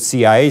what the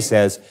CIA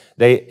says,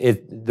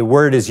 the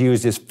word is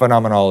used as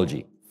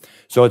phenomenology.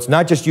 So it's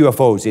not just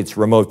UFOs, it's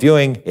remote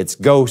viewing, it's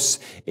ghosts,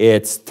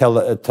 it's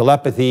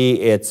telepathy,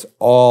 it's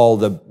all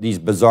these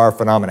bizarre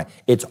phenomena.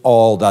 It's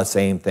all the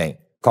same thing,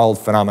 called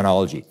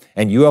phenomenology.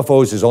 And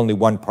UFOs is only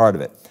one part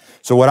of it.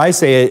 So what I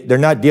say, they're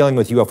not dealing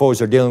with UFOs,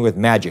 they're dealing with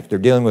magic. They're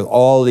dealing with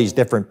all these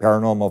different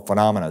paranormal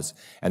phenomena,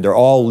 and they're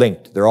all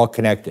linked, they're all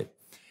connected.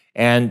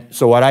 And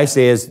so what I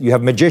say is you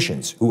have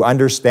magicians who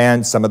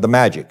understand some of the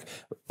magic,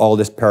 all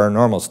this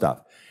paranormal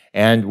stuff.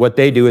 And what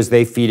they do is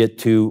they feed it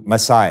to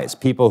messiahs,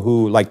 people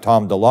who, like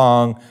Tom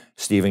DeLong,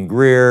 Stephen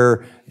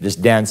Greer, this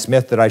Dan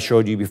Smith that I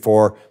showed you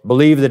before,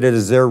 believe that it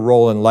is their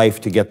role in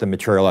life to get the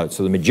material out.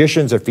 So the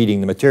magicians are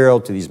feeding the material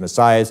to these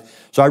messiahs.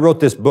 So I wrote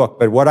this book,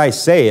 but what I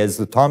say is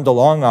the Tom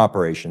DeLong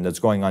operation that's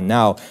going on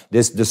now,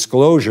 this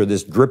disclosure,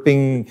 this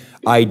dripping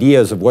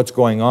ideas of what's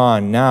going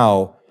on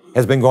now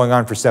has been going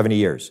on for 70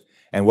 years.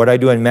 And what I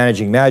do in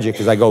Managing Magic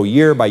is I go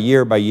year by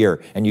year by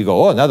year, and you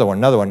go, oh, another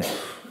one.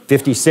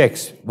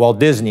 56, Walt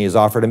Disney has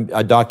offered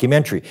a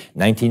documentary.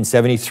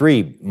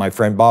 1973, my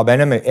friend Bob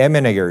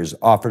Emenegger has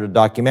offered a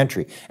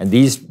documentary. And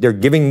they're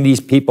giving these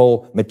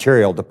people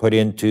material to put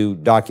into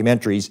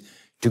documentaries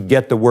to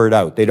get the word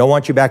out. They don't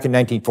want you back in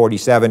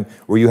 1947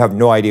 where you have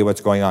no idea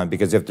what's going on,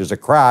 because if there's a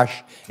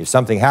crash, if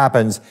something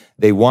happens,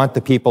 they want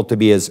the people to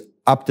be as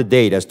up to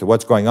date as to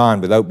what's going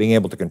on without being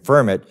able to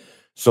confirm it,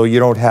 so you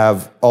don't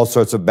have all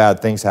sorts of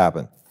bad things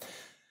happen.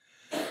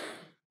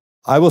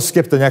 I will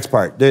skip the next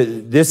part.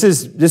 This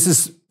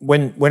is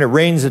when it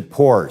rains, it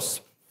pours.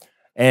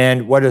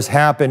 And what has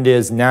happened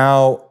is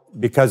now,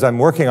 because I'm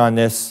working on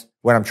this,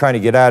 when I'm trying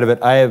to get out of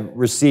it, I have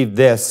received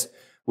this,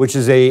 which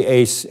is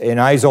an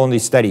eyes-only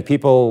study.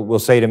 People will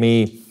say to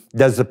me,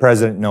 does the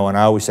president know? And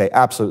I always say,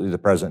 absolutely, the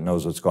president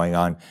knows what's going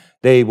on.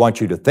 They want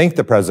you to think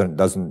the president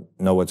doesn't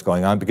know what's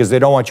going on because they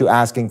don't want you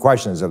asking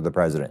questions of the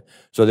president.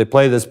 So they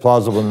play this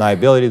plausible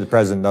deniability, the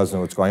president doesn't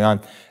know what's going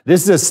on.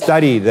 This is a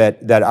study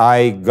that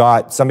I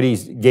got, somebody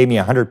gave me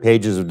 100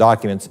 pages of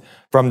documents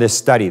from this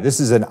study. This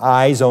is an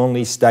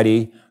eyes-only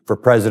study for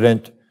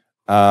President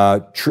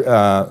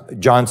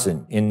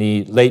Johnson in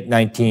the late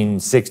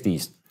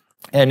 1960s.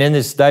 And in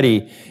this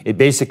study, it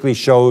basically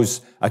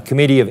shows a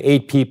committee of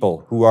 8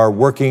 people who are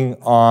working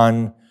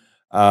on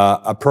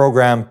a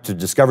program to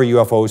discover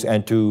UFOs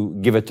and to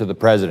give it to the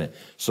president.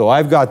 So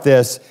I've got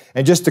this,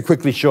 and just to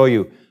quickly show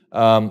you,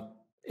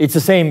 it's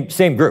the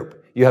same group.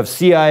 You have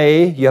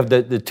CIA, you have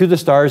the To the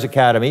Stars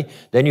Academy,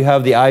 then you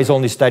have the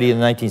Eyes-Only study in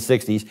the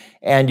 1960s,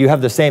 and you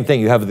have the same thing.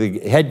 You have the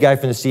head guy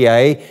from the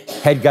CIA,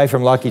 head guy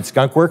from Lockheed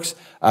Skunk Works,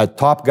 a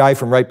top guy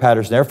from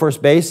Wright-Patterson Air Force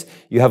Base,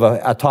 you have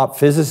a top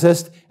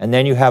physicist, and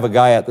then you have a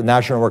guy at the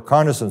National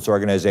Reconnaissance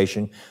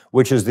Organization,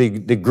 which is the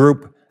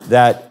group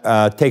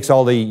that takes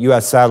all the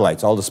U.S.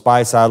 satellites, all the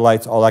spy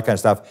satellites, all that kind of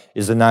stuff,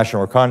 is the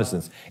National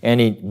Reconnaissance.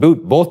 And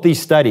both these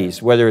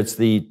studies, whether it's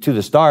the To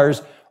the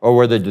Stars or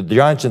whether the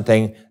Johnson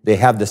thing, they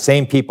have the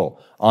same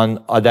people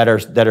on that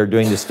are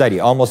doing the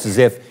study, almost as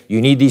if you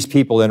need these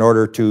people in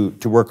order to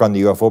work on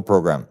the UFO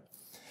program.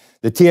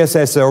 The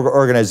TSS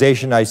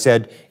organization, I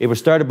said, it was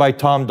started by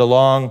Tom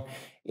DeLong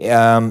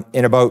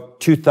in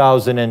about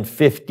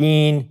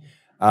 2015.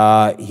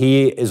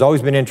 He has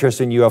always been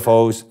interested in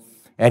UFOs,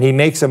 and he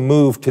makes a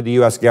move to the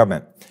U.S.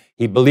 government.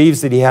 He believes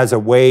that he has a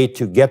way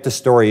to get the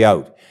story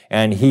out.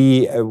 And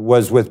he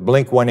was with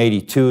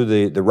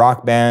Blink-182, the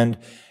rock band,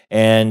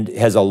 and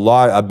has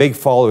a big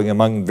following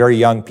among very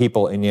young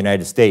people in the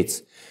United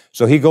States.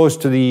 So he goes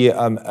to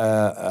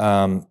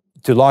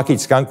to Lockheed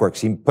Skunk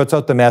Works. He puts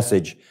out the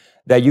message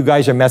that you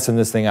guys are messing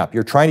this thing up.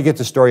 You're trying to get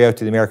the story out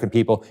to the American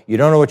people. You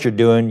don't know what you're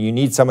doing. You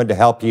need someone to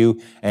help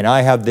you. And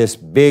I have this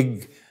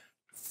big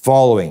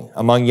following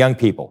among young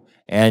people.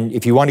 And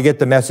if you want to get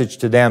the message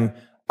to them,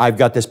 I've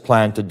got this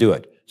plan to do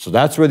it. So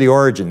that's where the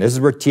origin, this is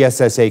where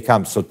TSSA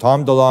comes. So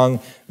Tom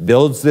DeLonge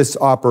builds this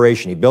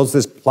operation. He builds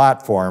this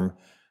platform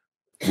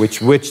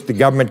which the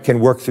government can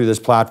work through this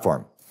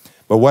platform.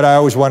 But what I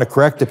always want to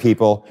correct to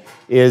people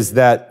is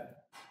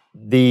that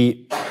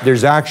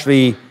there's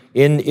actually,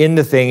 in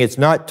the thing, it's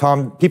not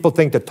Tom, people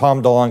think that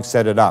Tom DeLonge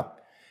set it up.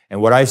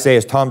 And what I say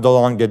is Tom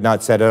DeLonge did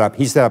not set it up.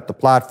 He set up the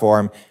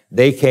platform.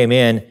 They came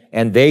in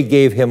and they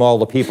gave him all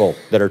the people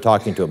that are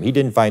talking to him. He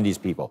didn't find these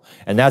people.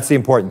 And that's the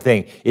important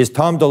thing. Is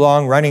Tom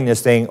DeLonge running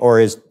this thing,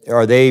 or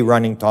are they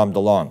running Tom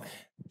DeLonge?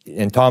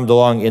 And Tom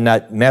DeLonge, in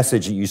that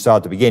message that you saw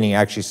at the beginning,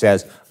 actually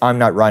says, I'm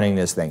not running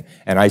this thing.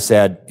 And I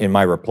said in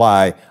my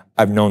reply,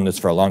 I've known this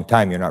for a long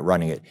time, you're not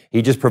running it.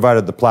 He just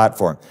provided the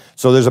platform.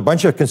 So there's a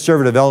bunch of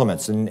conservative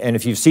elements. And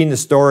if you've seen the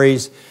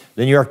stories,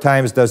 the New York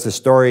Times does the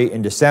story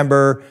in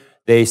December.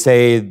 They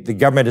say the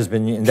government has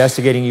been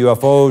investigating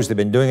UFOs. They've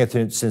been doing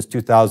it since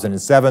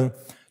 2007.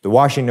 The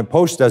Washington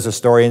Post does a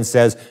story and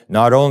says,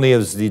 not only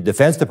has the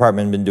Defense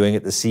Department been doing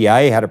it, the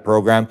CIA had a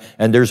program,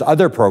 and there's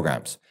other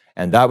programs.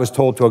 And that was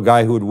told to a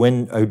guy who'd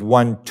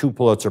won 2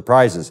 Pulitzer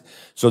Prizes.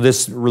 So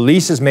this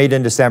release is made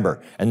in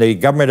December, and the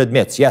government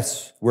admits,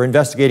 yes, we're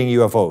investigating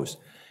UFOs.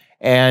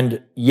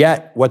 And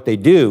yet what they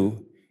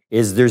do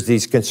is there's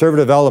these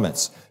conservative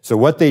elements. So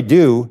what they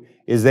do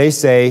is they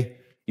say,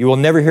 you will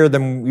never hear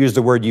them use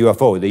the word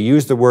UFO. They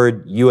use the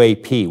word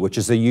UAP, which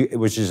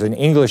is an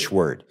English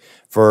word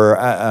for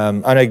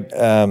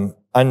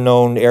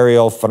unknown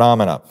aerial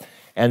phenomena.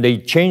 And they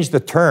change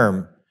the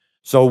term.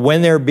 So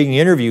when they're being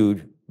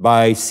interviewed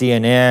by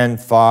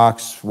CNN,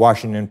 Fox,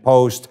 Washington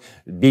Post,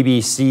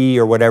 BBC,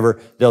 or whatever,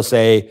 they'll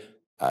say,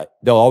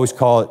 they'll always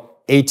call it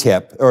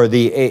ATIP, or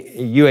the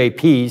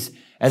UAPs,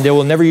 and they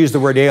will never use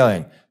the word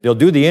alien. They'll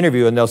do the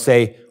interview and they'll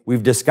say,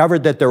 we've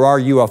discovered that there are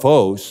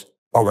UFOs,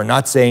 but we're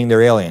not saying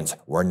they're aliens.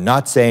 We're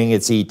not saying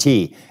it's ET.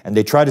 And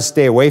they try to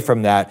stay away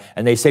from that,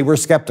 and they say, we're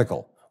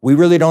skeptical. We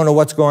really don't know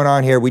what's going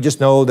on here. We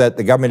just know that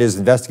the government is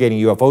investigating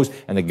UFOs,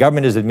 and the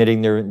government is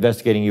admitting they're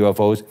investigating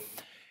UFOs.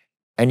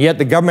 And yet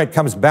the government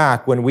comes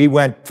back, when we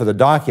went for the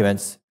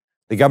documents,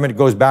 the government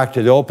goes back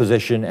to the old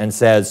position and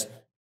says,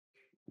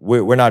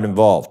 we're not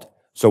involved.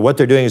 So what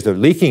they're doing is they're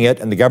leaking it,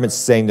 and the government's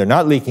saying they're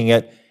not leaking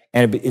it,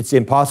 and it's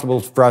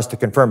impossible for us to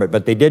confirm it.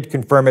 But they did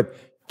confirm it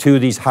to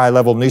these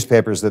high-level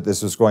newspapers that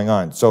this was going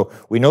on. So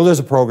we know there's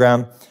a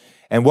program,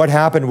 and what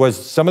happened was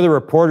some of the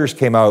reporters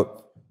came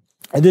out,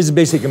 and this is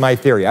basically my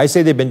theory. I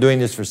say they've been doing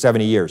this for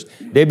 70 years.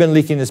 They've been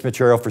leaking this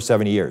material for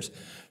 70 years.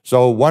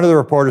 So one of the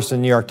reporters in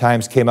the New York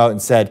Times came out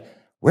and said,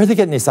 where are they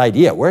getting this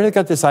idea? Where they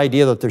got this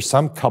idea that there's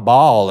some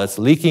cabal that's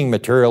leaking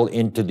material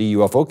into the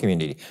UFO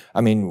community?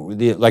 I mean,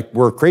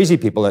 we're crazy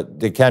people that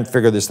they can't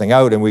figure this thing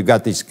out, and we've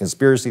got these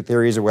conspiracy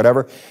theories or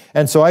whatever.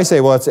 And so I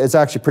say, well, it's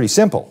actually pretty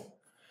simple.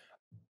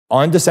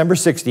 On December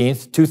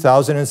 16th,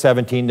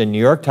 2017, the New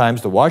York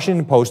Times, the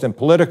Washington Post, and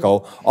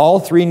Politico,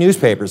 all 3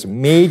 newspapers,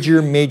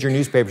 major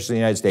newspapers in the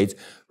United States,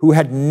 who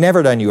had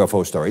never done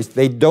UFO stories.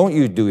 They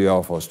don't do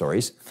UFO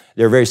stories.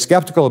 They're very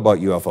skeptical about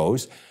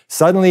UFOs.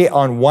 Suddenly,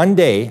 on one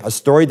day, a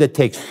story that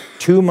takes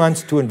 2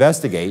 months to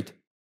investigate,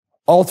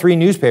 all 3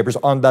 newspapers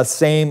on the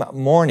same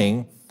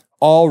morning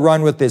all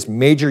run with this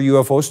major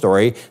UFO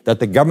story that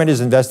the government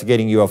is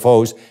investigating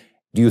UFOs.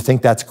 Do you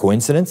think that's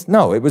coincidence?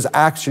 No, it was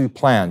actually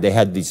planned. They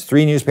had these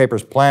 3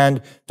 newspapers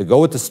planned to go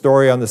with the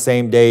story on the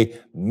same day,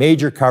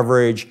 major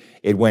coverage.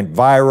 It went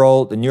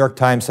viral. The New York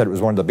Times said it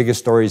was one of the biggest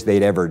stories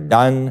they'd ever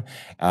done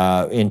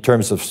in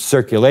terms of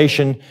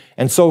circulation.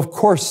 And so, of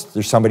course,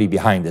 there's somebody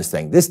behind this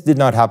thing. This did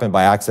not happen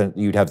by accident.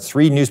 You'd have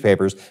 3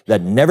 newspapers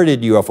that never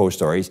did UFO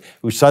stories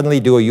who suddenly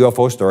do a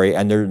UFO story,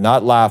 and they're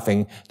not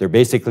laughing. They're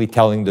basically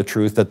telling the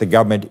truth that the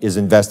government is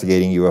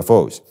investigating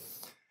UFOs.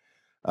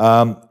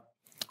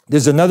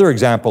 There's another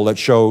example that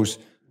shows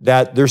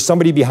that there's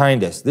somebody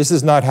behind this. This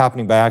is not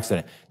happening by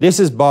accident.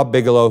 This is Bob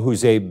Bigelow,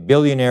 who's a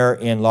billionaire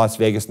in Las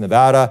Vegas,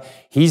 Nevada.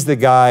 He's the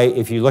guy,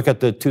 if you look at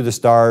the To the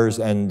Stars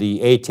and the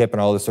ATIP and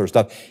all this sort of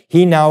stuff,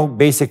 he now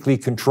basically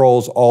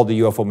controls all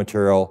the UFO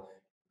material.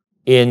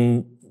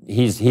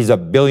 He's a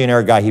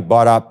billionaire guy. He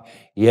bought up,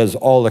 he has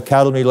all the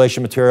cattle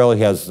mutilation material.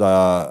 He has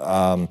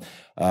a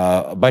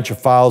bunch of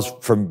files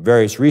from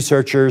various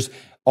researchers,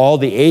 all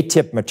the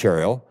ATIP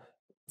material,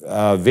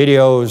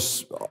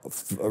 videos,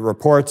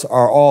 reports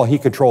are all, he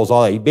controls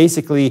all that. He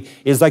basically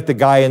is like the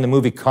guy in the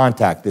movie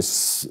Contact,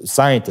 this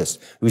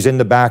scientist who's in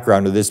the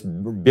background, or this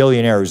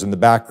billionaire who's in the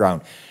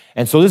background.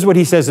 And so this is what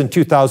he says in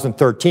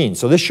 2013.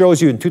 So this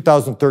shows you in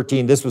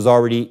 2013, this was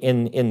already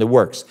in the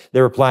works.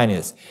 They were planning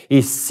this.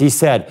 He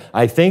said,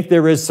 I think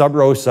there is, sub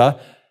rosa,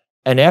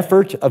 an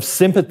effort of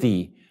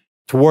sympathy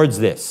towards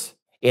this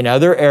in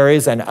other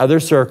areas and other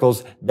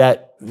circles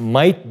that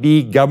might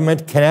be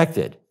government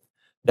connected,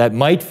 that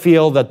might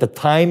feel that the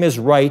time is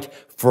right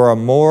for a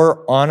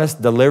more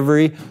honest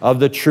delivery of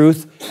the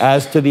truth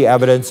as to the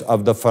evidence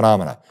of the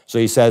phenomena. So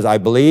he says, I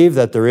believe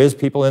that there is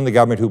people in the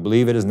government who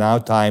believe it is now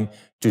time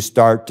to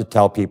start to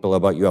tell people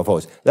about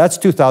UFOs. That's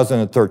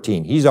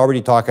 2013. He's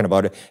already talking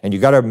about it. And you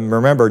got to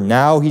remember,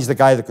 now he's the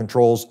guy that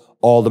controls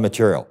all the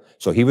material.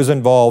 So he was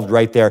involved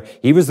right there.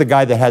 He was the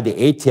guy that had the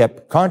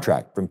ATIP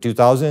contract from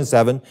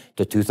 2007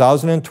 to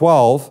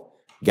 2012,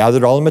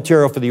 gathered all the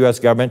material for the U.S.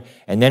 government.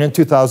 And then in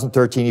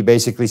 2013, he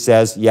basically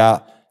says, yeah,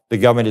 the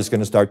government is going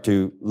to start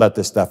to let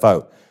this stuff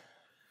out.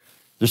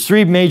 There's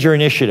three major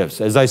initiatives.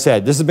 As I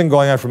said, this has been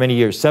going on for many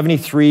years.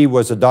 73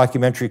 was a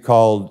documentary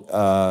called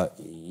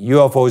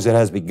UFOs That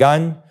Has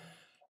Begun.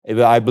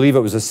 I believe it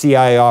was a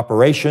CIA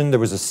operation. There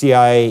was a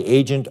CIA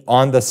agent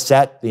on the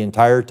set the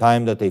entire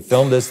time that they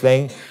filmed this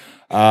thing.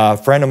 A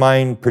friend of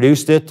mine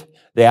produced it.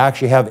 They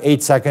actually have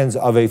 8 seconds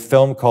of a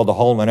film called the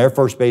Holloman Air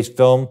Force Base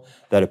film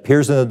that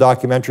appears in the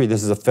documentary.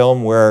 This is a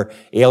film where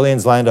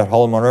aliens land at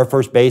Holloman Air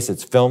Force Base.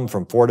 It's filmed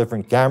from 4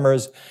 different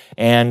cameras,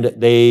 and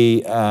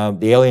the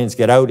aliens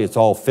get out. It's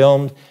all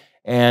filmed.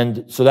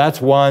 And so that's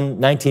one.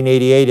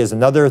 1988 is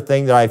another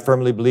thing that I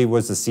firmly believe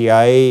was the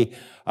CIA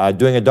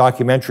doing a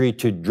documentary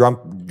to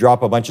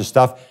drop a bunch of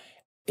stuff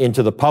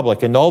into the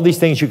public. And all these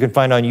things you can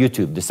find on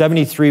YouTube. The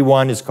 73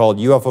 one is called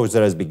UFOs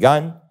That Has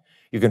Begun.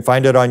 You can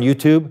find it on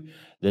YouTube.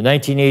 The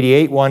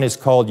 1988 one is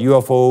called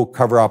UFO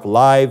Cover-Up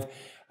Live.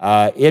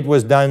 It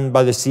was done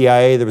by the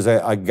CIA. There was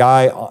a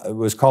guy, it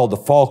was called the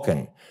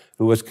Falcon,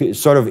 who was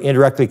sort of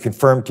indirectly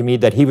confirmed to me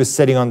that he was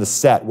sitting on the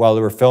set while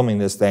they were filming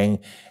this thing,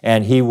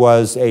 and he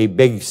was a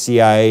big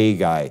CIA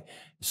guy.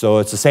 So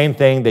it's the same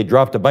thing. They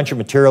dropped a bunch of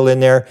material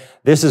in there.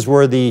 This is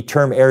where the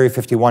term Area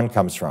 51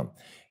 comes from.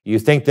 You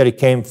think that it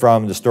came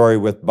from the story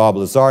with Bob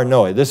Lazar?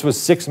 No, this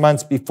was 6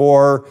 months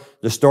before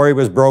the story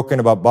was broken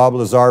about Bob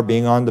Lazar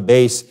being on the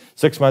base.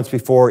 6 months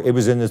before, it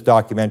was in this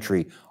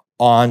documentary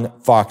on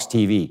Fox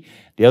TV.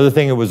 The other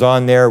thing that was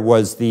on there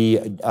was the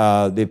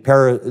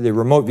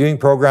remote viewing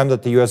program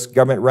that the U.S.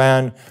 government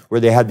ran, where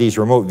they had these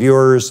remote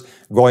viewers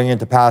going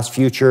into past,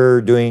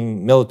 future,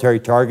 doing military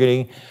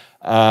targeting.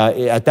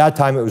 At that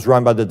time, it was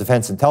run by the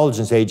Defense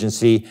Intelligence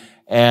Agency.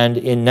 And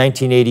in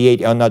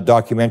 1988, on that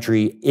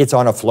documentary, it's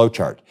on a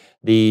flowchart.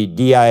 The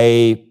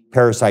DIA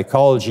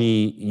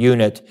parapsychology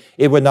unit,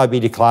 it would not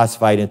be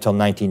declassified until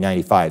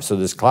 1995. So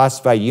this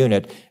classified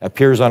unit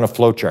appears on a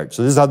flowchart.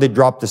 So this is how they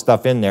dropped the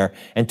stuff in there.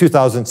 And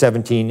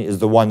 2017 is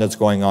the one that's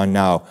going on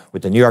now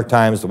with the New York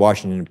Times, the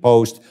Washington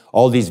Post,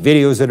 all these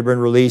videos that have been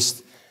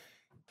released.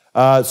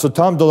 So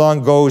Tom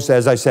DeLonge goes,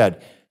 as I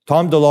said,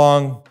 Tom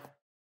DeLonge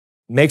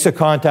makes a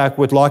contact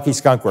with Lockheed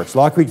Skunk Works.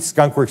 Lockheed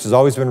Skunk Works has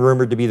always been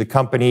rumored to be the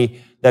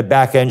company that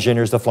back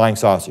engineers the flying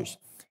saucers.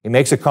 He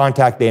makes a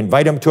contact. They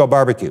invite him to a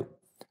barbecue.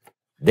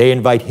 They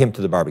invite him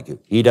to the barbecue.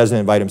 He doesn't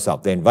invite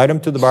himself. They invite him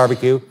to the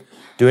barbecue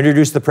to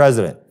introduce the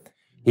president.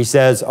 He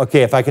says,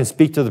 okay, if I can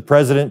speak to the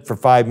president for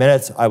 5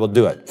 minutes, I will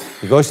do it.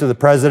 He goes to the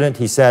president.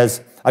 He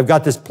says, I've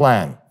got this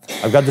plan.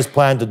 I've got this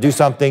plan to do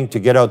something to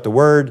get out the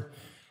word.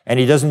 And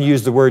he doesn't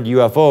use the word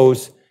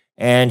UFOs.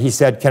 And he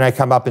said, can I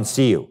come up and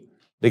see you?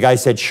 The guy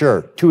said,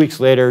 sure. 2 weeks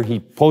later, he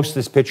posts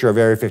this picture of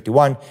Area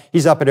 51.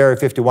 He's up at Area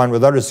 51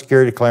 without a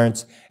security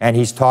clearance, and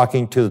he's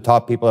talking to the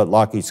top people at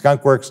Lockheed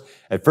Skunk Works.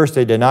 At first,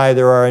 they deny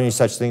there are any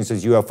such things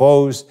as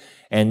UFOs,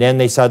 and then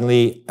they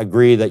suddenly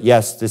agree that,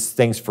 yes, this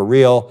thing's for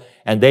real,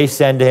 and they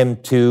send him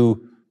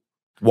to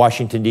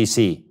Washington,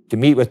 D.C. to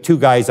meet with 2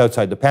 guys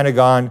outside the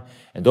Pentagon,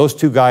 and those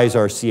 2 guys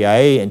are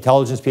CIA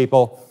intelligence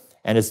people,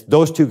 and it's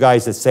those 2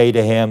 guys that say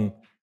to him,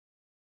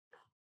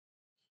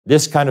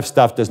 this kind of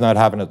stuff does not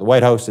happen at the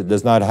White House. It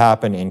does not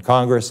happen in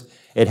Congress.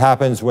 It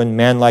happens when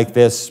men like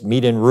this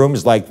meet in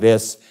rooms like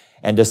this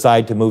and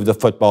decide to move the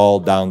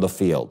football down the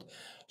field.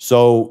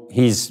 So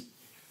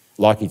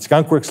Lockheed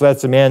Skunk Works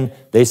lets him in.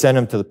 They send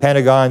him to the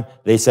Pentagon.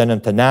 They send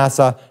him to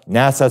NASA.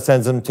 NASA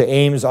sends him to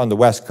Ames on the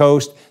West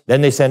Coast.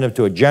 Then they send him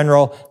to a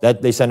general.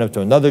 They send him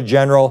to another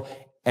general.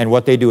 And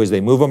what they do is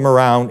they move him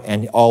around,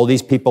 and all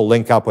these people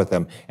link up with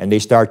him, and they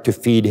start to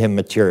feed him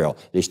material.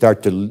 They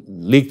start to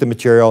leak the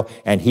material,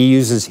 and he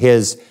uses he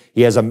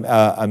has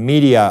a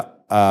media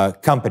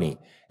company,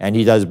 and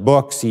he does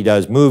books, he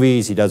does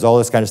movies, he does all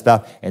this kind of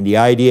stuff, and the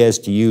idea is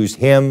to use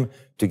him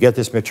to get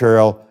this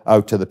material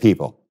out to the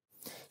people.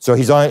 So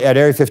he's at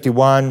Area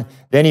 51,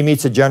 then he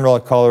meets a general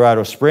at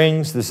Colorado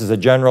Springs. This is a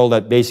general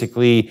that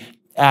basically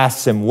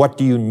asks him, what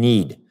do you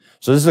need?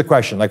 So this is a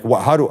question, like,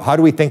 how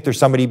do we think there's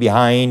somebody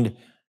behind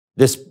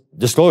this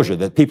disclosure,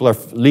 that people are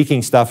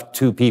leaking stuff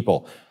to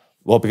people?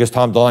 Well, because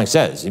Tom DeLonge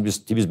says, he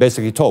was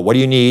basically told, what do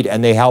you need?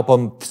 And they help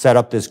him set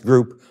up this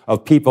group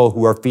of people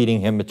who are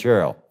feeding him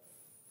material.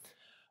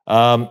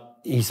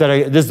 He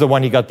said, this is the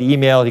one, he got the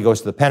email, he goes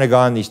to the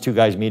Pentagon, these 2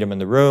 guys meet him in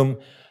the room.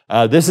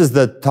 This is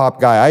the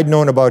top guy. I'd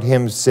known about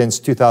him since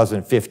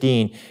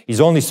 2015. He's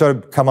only sort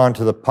of come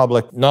onto the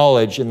public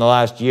knowledge in the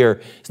last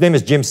year. His name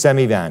is Jim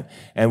Semivan.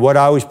 And what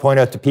I always point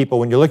out to people,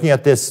 when you're looking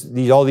at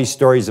all these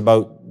stories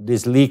about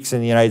these leaks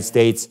in the United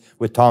States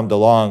with Tom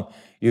DeLonge,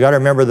 you got to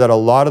remember that a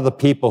lot of the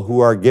people who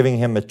are giving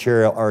him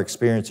material are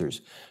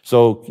experiencers.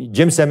 So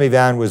Jim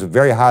Semivan was a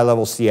very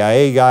high-level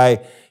CIA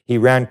guy. He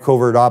ran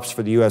covert ops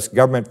for the U.S.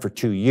 government for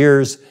 2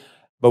 years.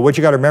 But what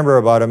you got to remember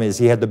about him is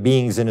he had the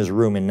beings in his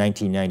room in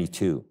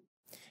 1992.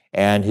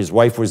 And his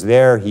wife was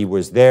there, he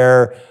was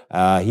there.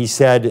 He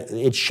said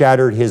it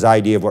shattered his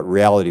idea of what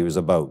reality was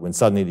about when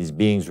suddenly these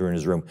beings were in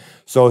his room.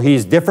 So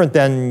he's different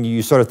than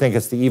you sort of think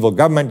it's the evil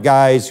government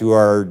guys who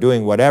are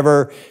doing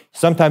whatever.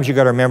 Sometimes you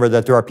got to remember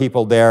that there are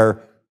people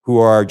there who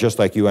are just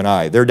like you and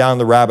I. They're down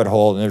the rabbit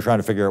hole and they're trying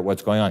to figure out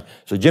what's going on.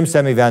 So Jim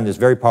Semivan, this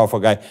very powerful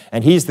guy,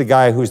 and he's the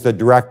guy who's the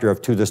director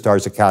of To the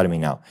Stars Academy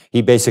now.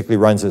 He basically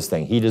runs this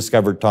thing. He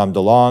discovered Tom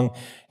DeLonge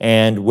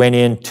and went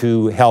in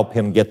to help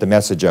him get the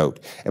message out.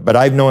 But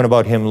I've known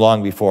about him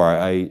long before.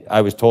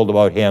 I was told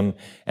about him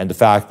and the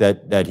fact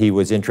that he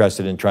was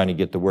interested in trying to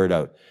get the word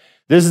out.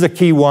 This is a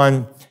key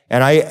one,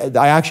 and I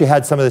actually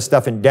had some of this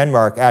stuff in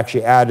Denmark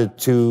actually added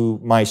to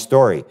my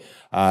story.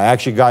 I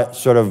actually got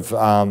sort of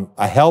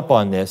a help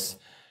on this.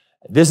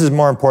 This is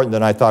more important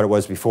than I thought it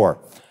was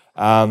before.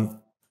 Tom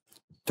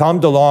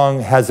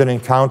DeLonge has an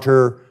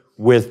encounter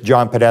with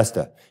John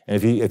Podesta.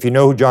 And if you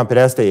know who John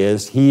Podesta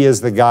is, he is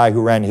the guy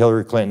who ran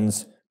Hillary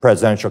Clinton's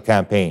presidential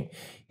campaign.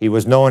 He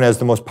was known as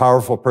the most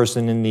powerful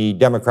person in the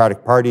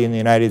Democratic Party in the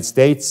United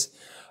States.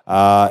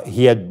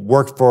 He had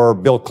worked for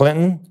Bill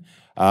Clinton.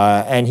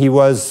 And he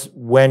was,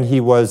 when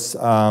he was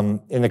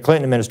in the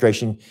Clinton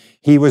administration,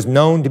 he was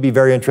known to be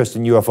very interested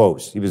in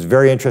UFOs. He was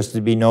very interested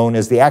to be known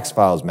as the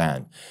X-Files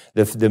man.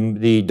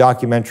 The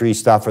documentary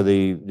stuff or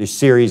the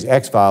series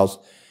X-Files,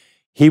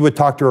 he would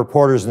talk to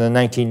reporters in the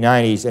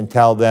 1990s and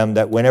tell them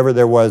that whenever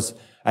there was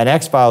an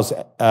X-Files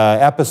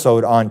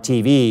episode on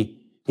TV,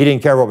 he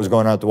didn't care what was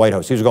going on at the White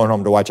House. He was going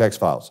home to watch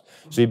X-Files.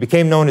 So he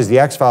became known as the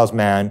X-Files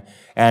man.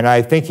 And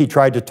I think he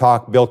tried to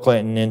talk Bill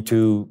Clinton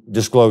into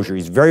disclosure.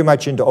 He's very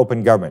much into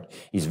open government.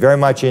 He's very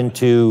much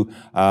into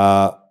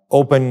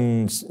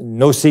open,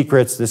 no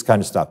secrets, this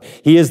kind of stuff.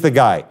 He is the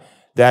guy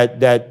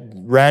that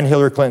ran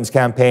Hillary Clinton's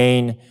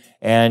campaign,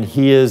 and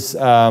he is,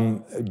 so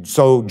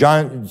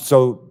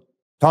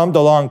Tom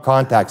DeLonge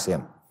contacts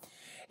him.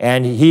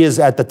 And he is,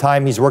 at the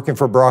time, he's working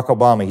for Barack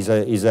Obama.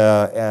 He's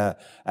a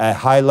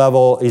high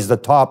level, he's the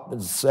top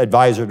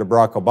advisor to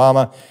Barack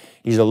Obama.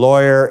 He's a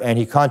lawyer, and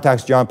he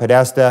contacts John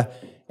Podesta,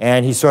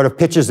 and he sort of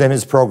pitches him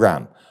his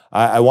program.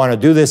 I want to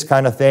do this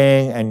kind of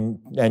thing,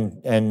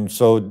 and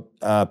so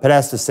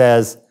Podesta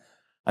says,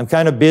 I'm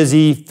kind of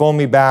busy, phone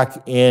me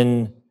back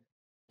in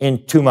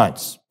 2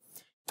 months.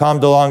 Tom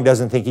DeLonge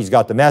doesn't think he's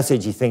got the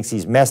message, he thinks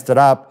he's messed it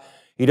up.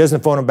 He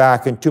doesn't phone him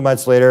back, and 2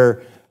 months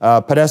later,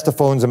 Podesta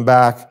phones him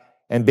back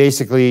and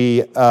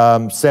basically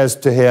says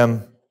to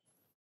him,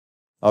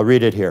 I'll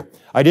read it here.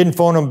 I didn't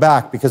phone him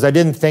back because I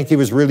didn't think he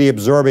was really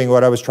absorbing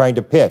what I was trying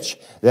to pitch.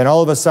 Then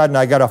all of a sudden,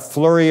 I got a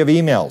flurry of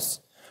emails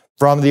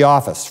from the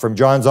office, from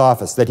John's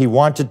office, that he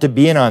wanted to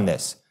be in on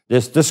this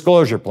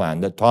disclosure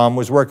plan that Tom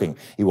was working.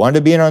 He wanted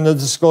to be in on the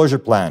disclosure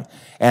plan.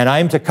 And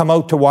I'm to come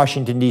out to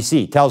Washington,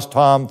 D.C. Tells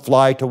Tom,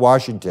 fly to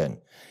Washington.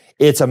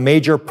 It's a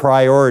major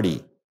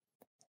priority.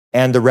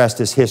 And the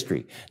rest is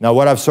history. Now,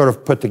 what I've sort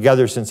of put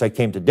together since I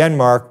came to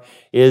Denmark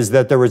is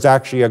that there was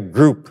actually a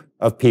group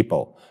of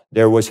people.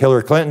 There was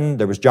Hillary Clinton,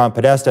 there was John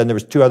Podesta, and there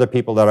was 2 other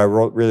people that I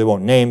really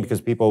won't name because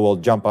people will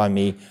jump on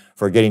me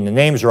for getting the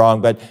names wrong,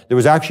 but there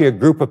was actually a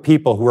group of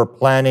people who were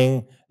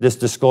planning this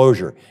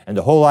disclosure. And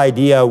the whole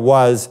idea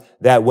was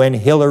that when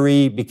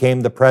Hillary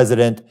became the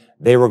president,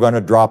 they were going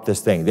to drop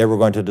this thing. They were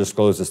going to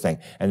disclose this thing.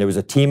 And there was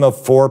a team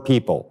of 4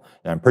 people.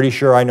 And I'm pretty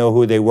sure I know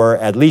who they were,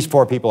 at least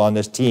 4 people on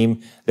this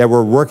team that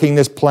were working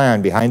this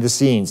plan behind the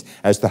scenes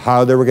as to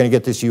how they were going to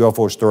get this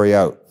UFO story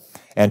out.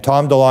 And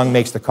Tom DeLonge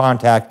makes the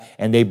contact,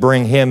 and they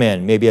bring him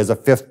in, maybe as a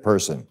 5th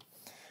person.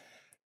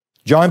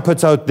 John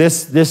puts out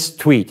this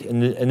tweet,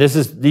 and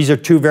these are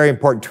 2 very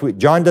important tweets.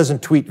 John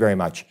doesn't tweet very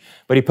much,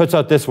 but he puts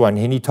out this one,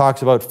 and he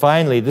talks about,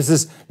 finally, this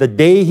is the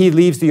day he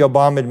leaves the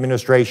Obama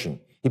administration.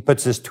 He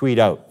puts this tweet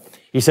out.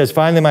 He says,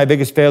 finally, my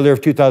biggest failure of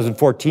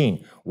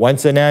 2014,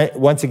 once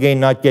again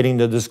not getting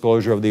the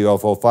disclosure of the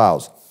UFO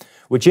files,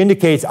 which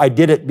indicates I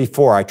did it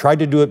before. I tried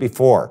to do it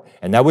before,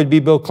 and that would be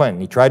Bill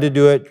Clinton. He tried to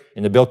do it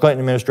in the Bill Clinton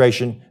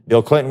administration.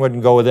 Bill Clinton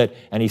wouldn't go with it,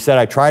 and he said,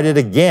 I tried it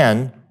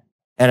again,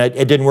 and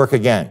it didn't work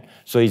again.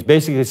 So he's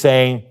basically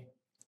saying,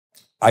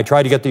 I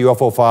tried to get the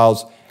UFO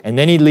files, and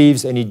then he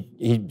leaves, and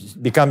he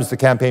becomes the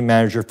campaign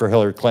manager for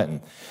Hillary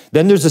Clinton.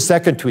 Then there's a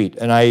second tweet,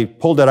 and I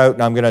pulled it out,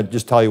 and I'm going to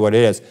just tell you what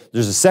it is.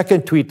 There's a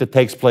second tweet that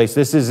takes place.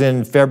 This is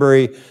in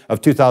February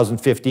of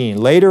 2015.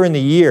 Later in the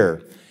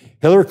year,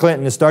 Hillary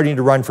Clinton is starting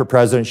to run for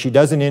president. She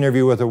does an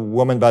interview with a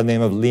woman by the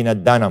name of Lena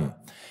Dunham.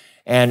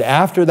 And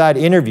after that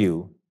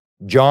interview,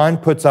 John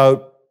puts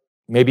out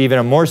maybe even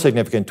a more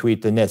significant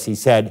tweet than this. He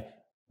said,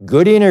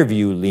 good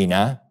interview,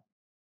 Lena.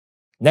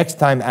 Next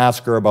time,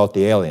 ask her about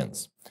the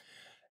aliens.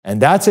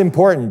 And that's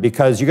important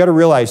because you got to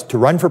realize to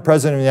run for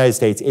president of the United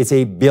States, it's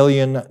a $1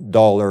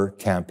 billion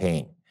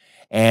campaign.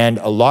 And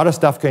a lot of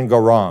stuff can go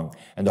wrong.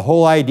 And the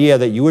whole idea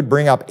that you would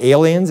bring up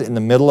aliens in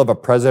the middle of a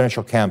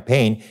presidential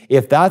campaign,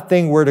 if that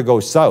thing were to go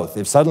south,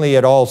 if suddenly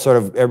it all sort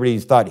of, everybody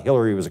thought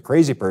Hillary was a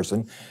crazy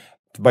person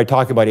by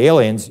talking about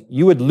aliens,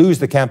 you would lose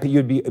the campaign.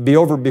 You'd be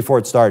over before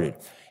it started.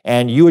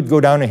 And you would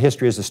go down in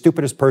history as the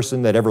stupidest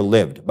person that ever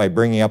lived by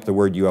bringing up the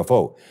word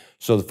UFO.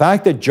 So the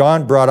fact that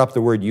John brought up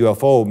the word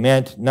UFO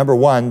meant, number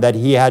one, that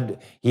he had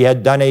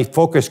done a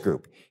focus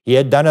group. He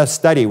had done a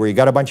study where he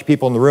got a bunch of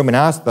people in the room and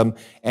asked them,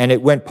 and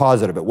it went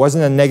positive. It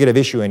wasn't a negative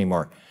issue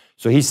anymore.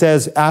 So he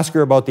says, ask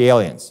her about the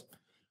aliens.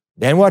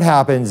 Then what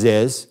happens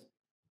is,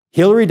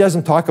 Hillary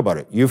doesn't talk about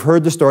it. You've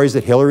heard the stories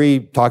that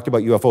Hillary talked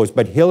about UFOs,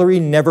 but Hillary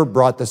never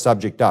brought the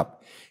subject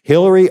up.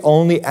 Hillary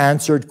only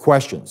answered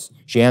questions.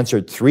 She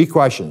answered 3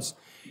 questions.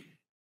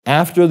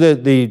 After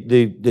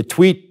the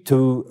tweet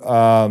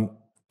to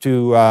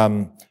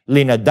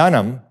Lena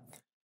Dunham,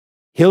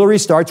 Hillary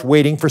starts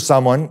waiting for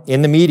someone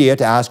in the media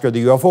to ask her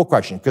the UFO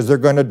question because they're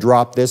going to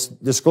drop this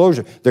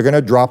disclosure. They're going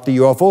to drop the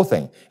UFO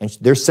thing, and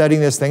they're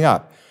setting this thing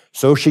up.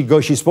 So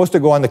she's supposed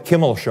to go on the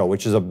Kimmel Show,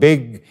 which is a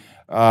big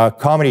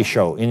comedy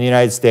show in the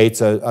United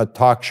States, a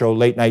talk show,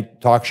 late night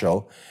talk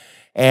show.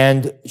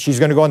 And she's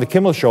going to go on the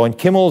Kimmel Show, and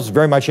Kimmel's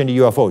very much into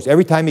UFOs.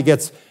 Every time he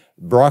gets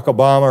Barack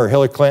Obama or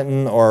Hillary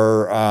Clinton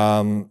or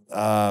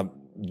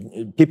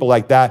people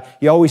like that,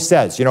 he always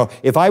says, you know,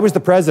 if I was the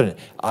president,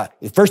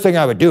 the first thing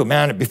I would do,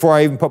 man, before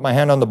I even put my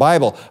hand on the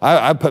Bible,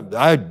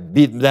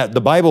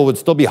 the Bible would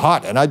still be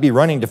hot, and I'd be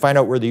running to find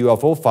out where the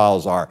UFO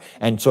files are.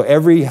 And so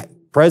every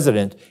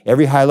president,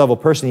 every high-level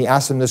person, he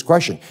asked him this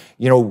question.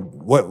 You know,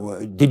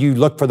 what did you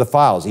look for the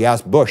files? He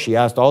asked Bush. He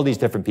asked all these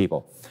different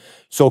people.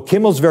 So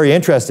Kimmel's very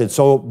interested.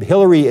 So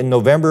Hillary, in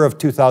November of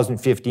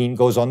 2015,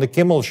 goes on the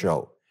Kimmel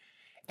Show.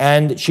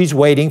 And she's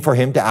waiting for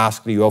him to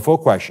ask the UFO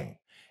question.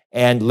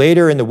 And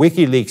later in the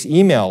WikiLeaks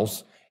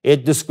emails,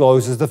 it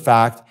discloses the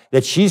fact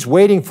that she's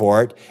waiting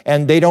for it,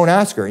 and they don't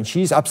ask her, and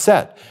she's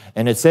upset.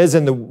 And it says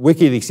in the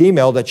WikiLeaks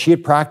email that she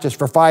had practiced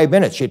for 5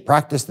 minutes. She had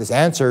practiced this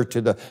answer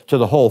to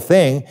the whole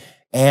thing,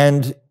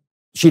 and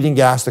she didn't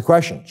get asked the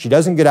question. She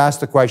doesn't get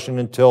asked the question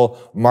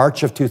until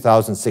March of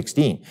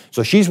 2016.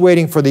 So she's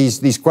waiting for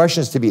these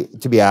questions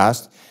to be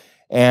asked.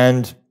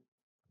 And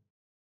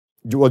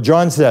well,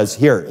 John says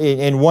here,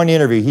 in one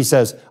interview, he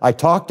says, I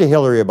talked to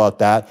Hillary about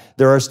that.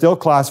 There are still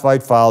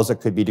classified files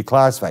that could be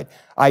declassified.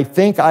 I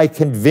think I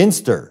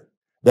convinced her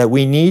that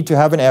we need to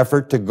have an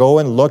effort to go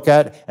and look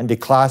at and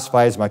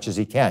declassify as much as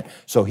he can.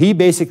 So he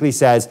basically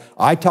says,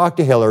 I talked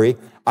to Hillary.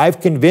 I've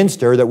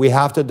convinced her that we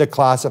have to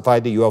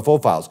declassify the UFO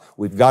files.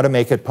 We've got to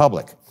make it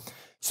public.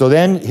 So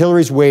then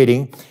Hillary's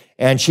waiting,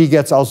 and she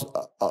gets,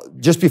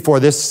 just before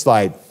this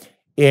slide,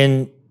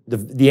 in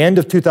the end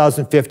of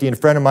 2015, a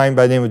friend of mine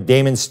by the name of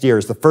Damon Steer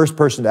is the first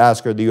person to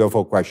ask her the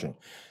UFO question.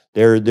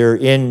 They're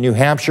in New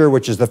Hampshire,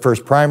 which is the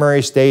first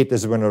primary state.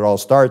 This is when it all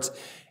starts.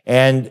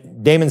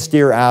 And Damon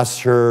Steer asks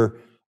her,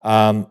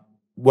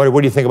 what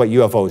do you think about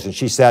UFOs? And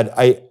she said,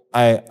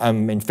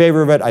 I'm in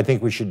favor of it. I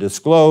think we should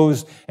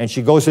disclose. And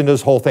she goes into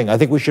this whole thing. I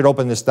think we should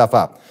open this stuff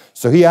up.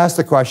 So he asked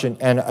the question,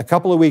 and a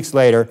couple of weeks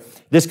later,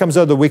 this comes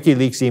out of the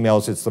WikiLeaks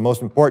emails. It's the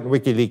most important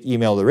WikiLeaks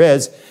email there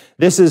is.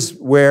 This is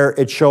where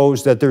it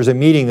shows that there's a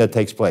meeting that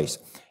takes place.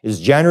 It's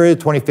January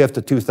 25th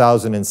of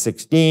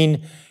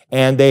 2016,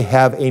 and they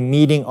have a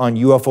meeting on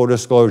UFO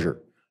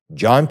disclosure.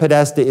 John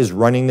Podesta is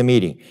running the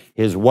meeting.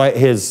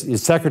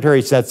 His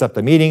secretary sets up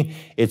the meeting.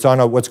 It's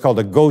on what's called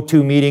a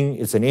go-to meeting.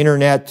 It's an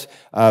internet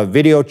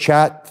video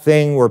chat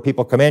thing where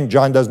people come in.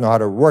 John doesn't know how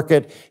to work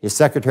it. His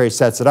secretary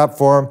sets it up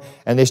for him,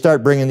 and they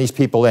start bringing these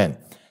people in.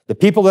 The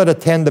people that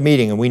attend the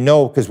meeting, and we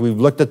know because we've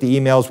looked at the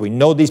emails, we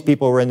know these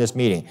people were in this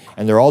meeting,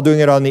 and they're all doing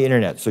it on the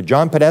internet. So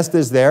John Podesta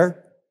is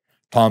there.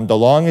 Tom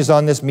DeLonge is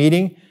on this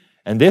meeting,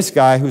 and this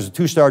guy, who's a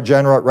 2-star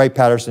general at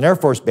Wright-Patterson Air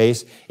Force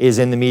Base, is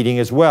in the meeting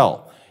as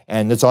well.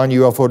 And it's on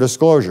UFO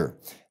disclosure.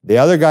 The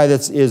other guy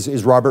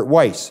is Robert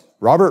Weiss.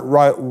 Robert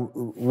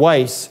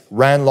Weiss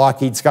ran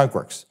Lockheed Skunk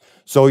Works.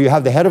 So you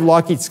have the head of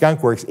Lockheed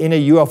Skunk Works in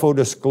a UFO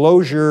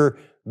disclosure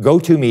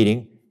go-to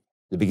meeting,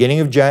 the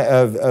beginning of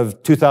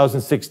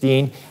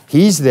 2016.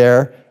 He's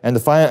there,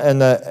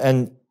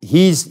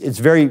 it's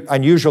very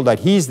unusual that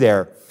he's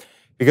there,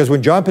 because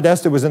when John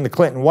Podesta was in the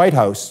Clinton White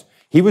House,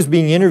 he was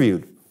being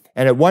interviewed.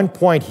 And at one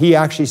point, he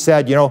actually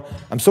said, you know,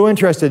 I'm so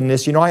interested in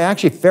this, you know, I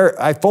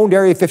phoned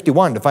Area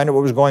 51 to find out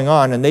what was going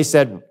on, and they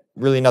said,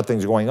 really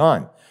nothing's going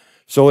on.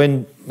 So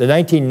in the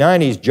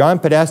 1990s, John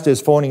Podesta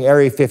is phoning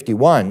Area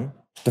 51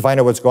 to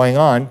find out what's going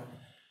on.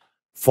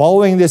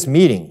 Following this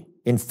meeting,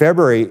 in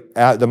February,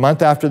 the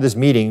month after this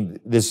meeting,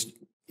 this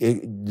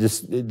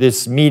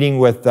meeting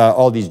with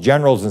all these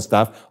generals and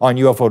stuff on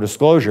UFO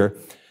disclosure,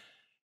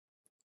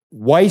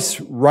 Weiss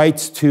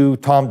writes to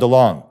Tom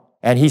DeLonge,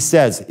 and he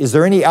says, is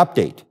there any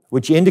update?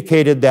 Which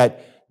indicated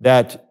that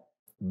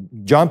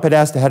John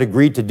Podesta had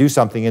agreed to do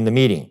something in the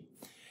meeting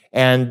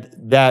and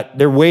that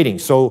they're waiting.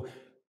 So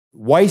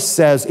Weiss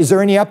says, is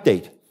there any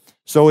update?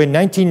 So in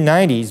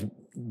 1990s,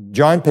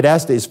 John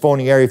Podesta is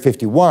phoning Area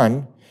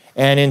 51,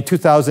 And in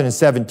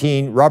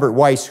 2017, Robert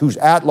Weiss, who's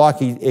at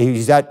Lockheed,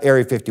 he's at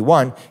Area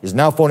 51, is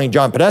now phoning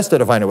John Podesta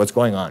to find out what's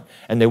going on.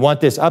 And they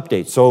want this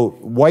update. So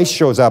Weiss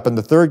shows up, and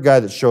the third guy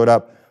that showed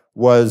up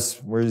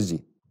was, where is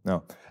he?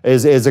 No,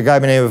 is a guy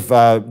by the name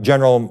of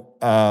General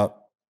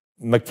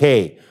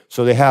McKay.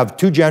 So they have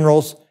two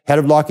generals, head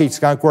of Lockheed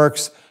Skunk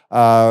Works,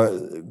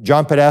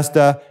 John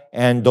Podesta,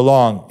 and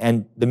DeLong.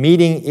 And the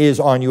meeting is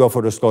on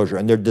UFO disclosure,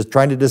 and they're just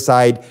trying to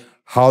decide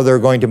how they're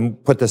going to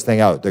put this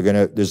thing out.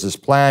 There's this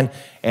plan,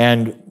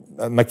 and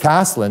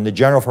McCaslin, the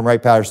general from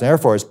Wright-Patterson Air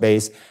Force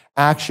Base,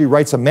 actually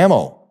writes a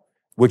memo,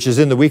 which is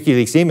in the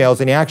WikiLeaks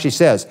emails, and he actually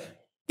says,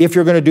 if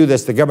you're going to do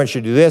this, the government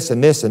should do this,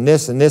 and this, and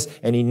this, and this,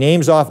 and he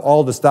names off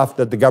all the stuff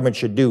that the government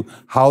should do,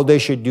 how they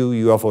should do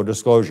UFO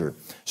disclosure.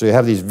 So you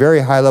have these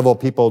very high-level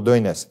people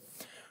doing this.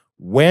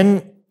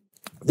 When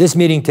this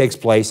meeting takes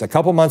place, a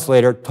couple months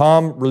later,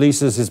 Tom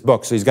releases his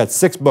book. So he's got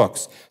 6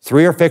 books.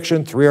 3 are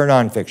fiction, 3 are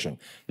nonfiction.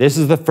 This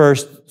is the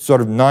first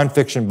sort of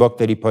nonfiction book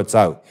that he puts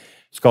out.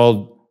 It's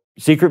called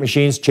Secret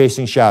Machines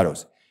Chasing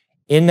Shadows.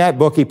 In that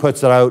book, he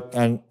puts it out,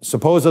 and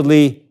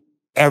supposedly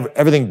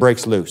everything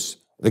breaks loose.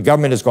 The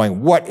government is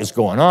going, what is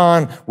going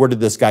on? Where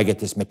did this guy get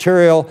this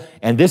material?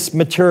 And this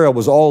material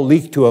was all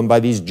leaked to him by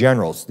these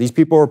generals. These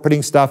people were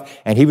putting stuff,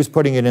 and he was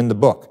putting it in the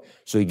book.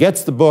 So he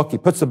gets the book, he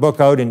puts the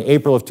book out in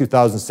April of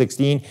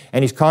 2016,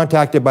 and he's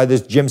contacted by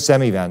this Jim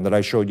Semivan that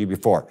I showed you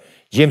before.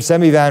 Jim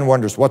Semivan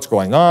wonders what's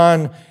going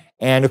on,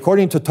 and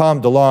according to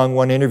Tom DeLong,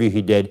 one interview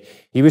he did,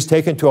 he was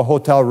taken to a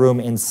hotel room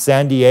in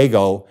San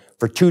Diego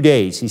for 2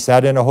 days. He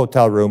sat in a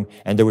hotel room,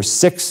 and there were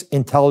 6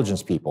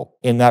 intelligence people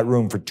in that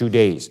room for 2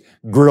 days,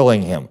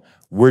 grilling him.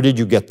 Where did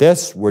you get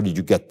this? Where did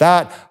you get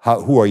that?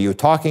 Who are you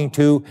talking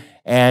to?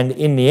 And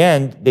in the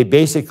end, they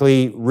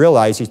basically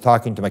realize he's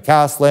talking to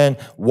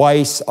McCaslin,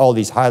 Weiss, all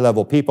these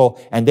high-level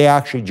people, and they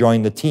actually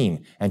joined the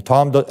team. And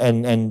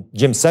and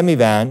Jim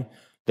Semivan,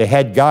 the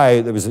head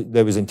guy that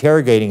was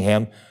interrogating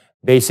him,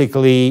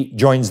 basically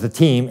joins the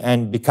team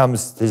and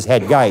becomes his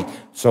head guy.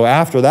 So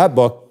after that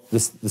book,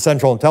 the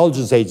Central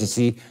Intelligence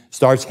Agency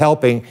starts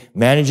helping,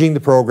 managing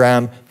the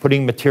program,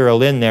 putting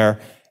material in there,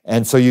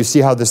 and so you see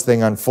how this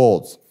thing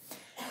unfolds.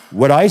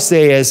 What I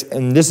say is,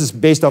 and this is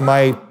based on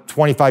my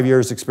 25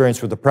 years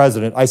experience with the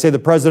president, I say the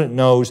president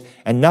knows,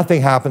 and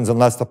nothing happens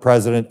unless the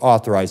president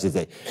authorizes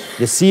it.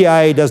 The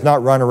CIA does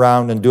not run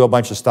around and do a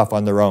bunch of stuff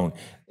on their own.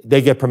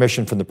 They get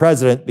permission from the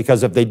president,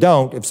 because if they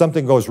don't, if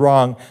something goes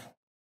wrong,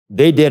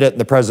 they did it and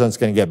the president's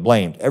going to get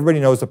blamed. Everybody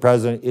knows the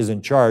president is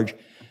in charge.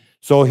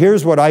 So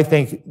here's what I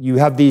think. You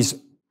have these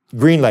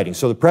green lightings.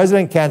 So the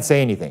president can't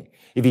say anything.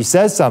 If he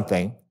says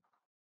something,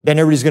 then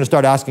everybody's going to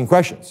start asking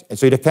questions. And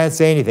so he can't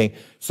say anything.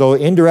 So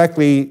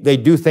indirectly, they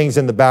do things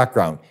in the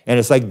background. And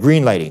it's like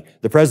green lighting.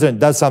 The president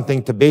does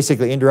something to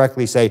basically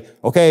indirectly say,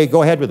 okay,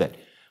 go ahead with it.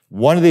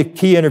 One of the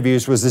key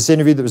interviews was this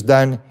interview that was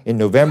done in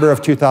November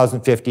of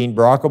 2015.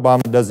 Barack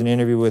Obama does an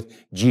interview with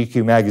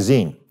GQ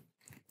magazine.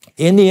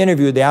 In the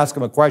interview, they ask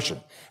him a question.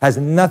 Has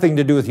nothing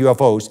to do with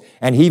UFOs,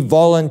 and he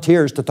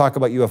volunteers to talk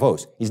about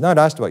UFOs. He's not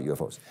asked about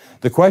UFOs.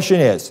 The question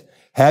is,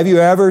 have you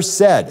ever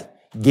said,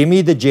 give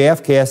me the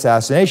JFK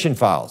assassination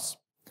files?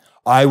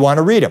 I want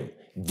to read them.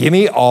 Give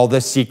me all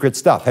the secret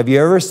stuff. Have you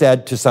ever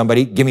said to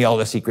somebody, give me all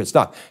the secret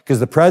stuff? Because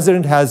the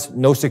president has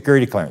no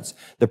security clearance.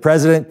 The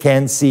president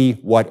can see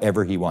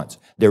whatever he wants.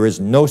 There is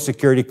no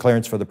security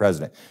clearance for the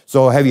president.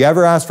 So have you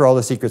ever asked for all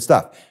the secret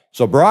stuff?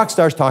 So Barack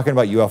starts talking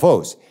about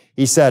UFOs.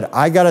 He said,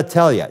 I got to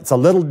tell you, it's a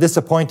little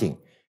disappointing.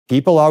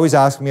 People always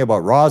ask me about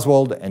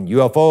Roswell and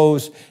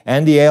UFOs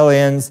and the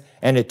aliens,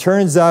 and it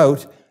turns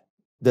out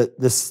that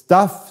the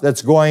stuff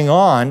that's going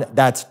on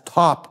that's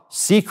top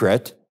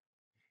secret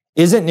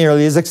isn't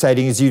nearly as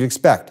exciting as you'd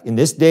expect. In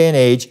this day and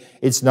age,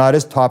 it's not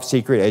as top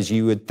secret as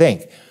you would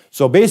think.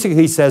 So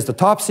basically, he says the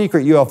top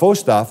secret UFO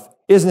stuff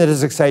isn't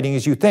as exciting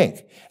as you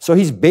think. So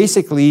he's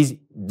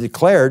basically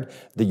declared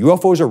the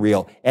UFOs are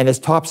real and it's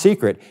top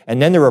secret.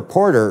 And then the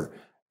reporter,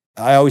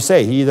 I always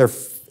say, he either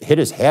hit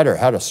his head or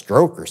had a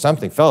stroke or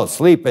something, fell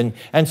asleep.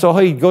 And so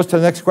he goes to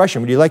the next question.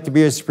 Would you like to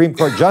be a Supreme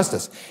Court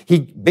justice?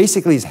 He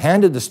basically is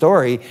handed the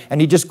story, and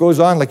he just goes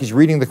on like he's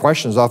reading the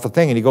questions off a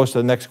thing, and he goes to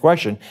the next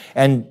question,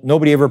 and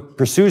nobody ever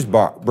pursues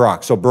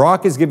Barack. So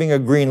Barack is giving a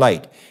green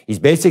light. He's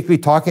basically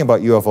talking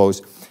about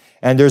UFOs,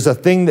 and there's a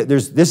thing that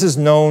this is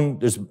known,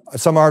 there's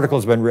some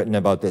articles have been written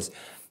about this,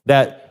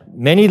 that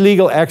many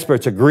legal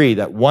experts agree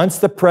that once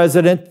the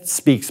president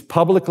speaks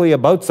publicly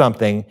about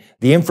something,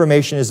 the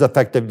information is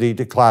effectively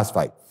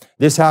declassified.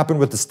 This happened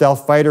with the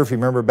stealth fighter. If you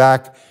remember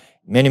back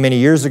many, many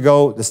years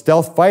ago, the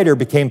stealth fighter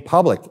became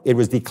public. It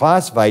was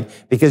declassified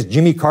because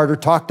Jimmy Carter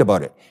talked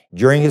about it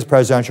during his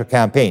presidential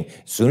campaign.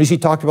 As soon as he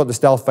talked about the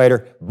stealth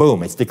fighter,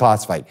 boom, it's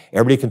declassified.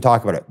 Everybody can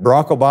talk about it.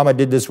 Barack Obama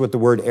did this with the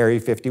word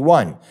Area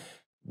 51.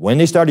 When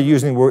they started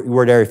using the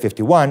word Area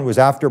 51 was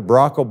after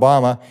Barack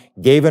Obama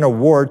gave an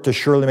award to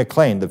Shirley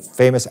MacLaine, the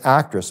famous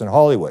actress in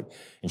Hollywood.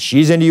 And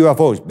she's into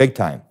UFOs big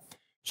time.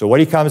 So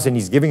what he comes and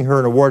he's giving her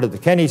an award at the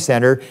Kennedy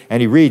Center,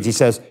 and he reads, he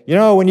says, you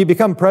know, when you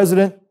become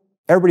president,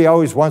 everybody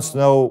always wants to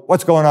know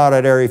what's going on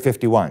at Area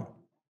 51.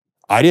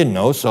 I didn't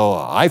know, so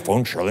I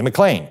phoned Shirley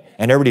MacLaine.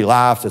 And everybody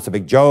laughs. It's a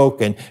big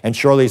joke. And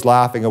Shirley's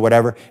laughing or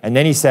whatever. And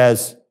then he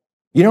says,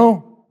 you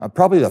know, I'm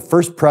probably the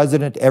first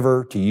president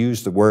ever to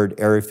use the word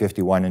Area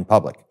 51 in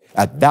public.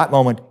 At that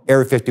moment,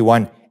 Area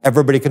 51,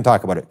 everybody can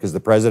talk about it because the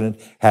president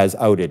has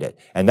outed it.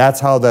 And that's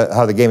how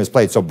the game is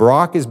played. So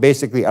Barack is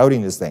basically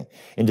outing this thing.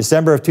 In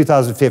December of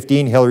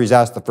 2015, Hillary's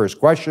asked the first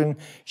question.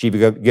 She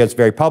gets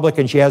very public,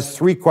 and she has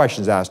 3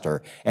 questions asked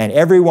her. And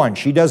every one,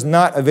 she does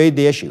not evade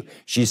the issue.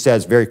 She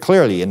says very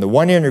clearly, in the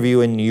one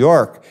interview in New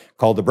York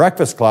called The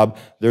Breakfast Club,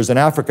 there's an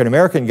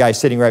African-American guy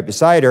sitting right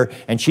beside her,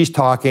 and she's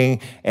talking,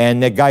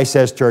 and the guy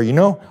says to her, you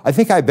know, I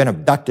think I've been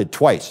abducted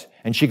twice.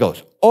 And she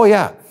goes, oh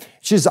yeah.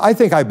 She says, I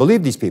think I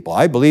believe these people.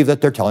 I believe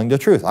that they're telling the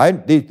truth.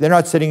 They're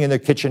not sitting in their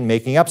kitchen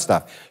making up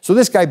stuff. So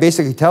this guy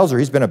basically tells her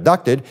he's been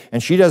abducted,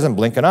 and she doesn't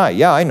blink an eye.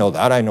 Yeah, I know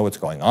that. I know what's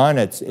going on.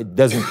 It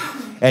doesn't,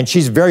 and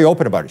she's very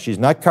open about it. She's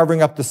not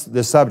covering up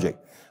this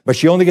subject. But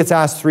she only gets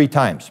asked 3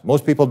 times.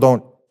 Most people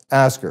don't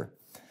ask her.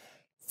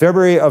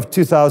 February of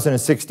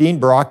 2016,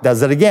 Barack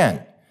does it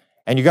again.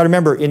 And you got to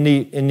remember, in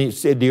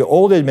the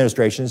old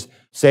administrations,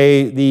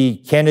 say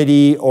the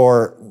Kennedy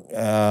or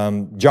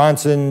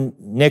Johnson,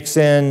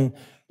 Nixon,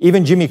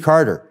 even Jimmy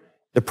Carter,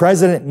 the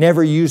president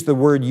never used the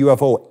word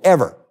UFO,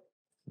 ever.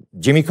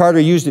 Jimmy Carter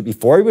used it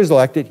before he was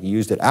elected. He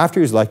used it after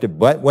he was elected.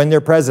 But when they're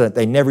president,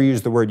 they never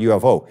use the word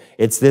UFO.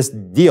 It's this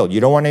deal.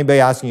 You don't want anybody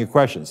asking you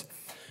questions.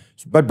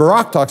 But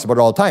Barack talks about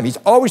it all the time. He's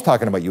always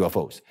talking about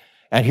UFOs.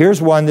 And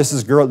here's one. This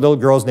is little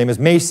girl's name is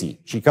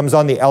Macy. She comes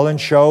on the Ellen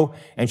show,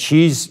 and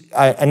she's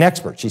an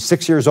expert. She's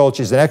 6 years old.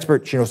 She's an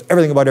expert. She knows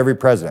everything about every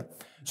president.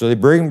 So they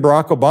bring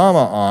Barack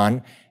Obama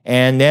on,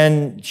 and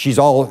then she's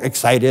all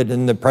excited,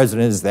 and the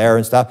president is there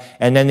and stuff.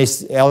 And then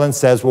Ellen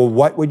says, well,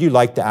 what would you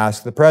like to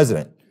ask the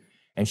president?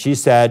 And she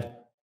said,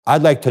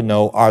 I'd like to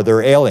know, are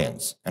there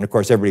aliens? And of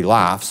course, everybody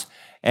laughs.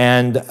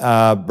 And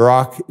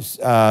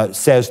Barack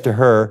says to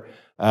her,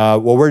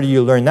 well, where do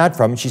you learn that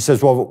from? And she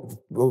says,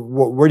 well,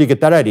 where do you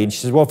get that idea? And she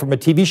says, well, from a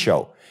TV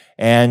show,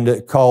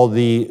 and called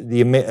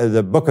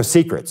the Book of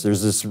Secrets.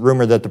 There's this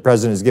rumor that the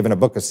president is given a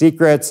Book of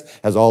Secrets,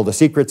 has all the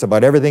secrets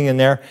about everything in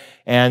there.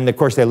 And of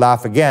course, they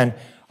laugh again.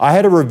 I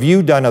had a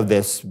review done of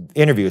this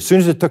interview. As soon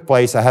as it took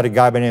place, I had a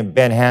guy by the name of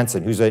Ben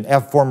Hansen, who's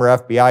a former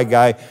FBI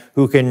guy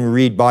who can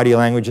read body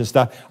language and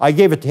stuff. I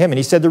gave it to him, and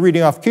he said they're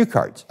reading off cue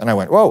cards. And I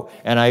went, whoa.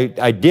 And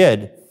I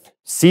did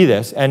see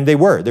this, and they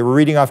were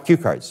reading off cue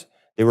cards.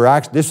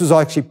 This was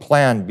actually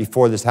planned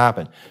before this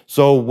happened.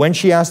 So when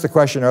she asked the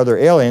question, are there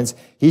aliens?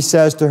 He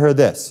says to her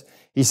this.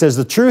 He says,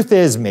 the truth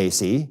is,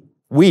 Macy,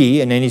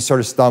 and then he sort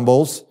of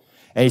stumbles,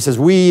 and he says,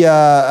 we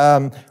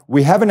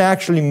haven't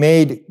actually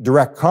made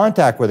direct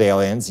contact with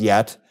aliens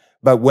yet,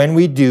 but when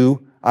we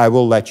do, I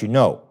will let you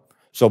know.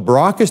 So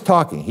Barack is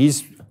talking.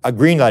 He's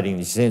green-lighting.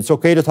 He's saying it's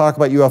okay to talk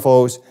about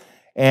UFOs.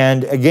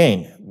 And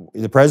again,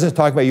 the president's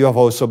talking about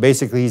UFOs, so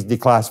basically he's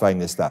declassifying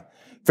this stuff.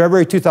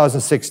 February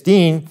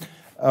 2016,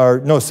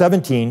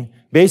 17,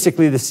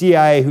 basically the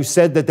CIA, who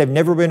said that they've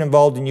never been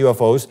involved in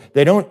UFOs,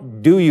 they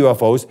don't do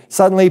UFOs,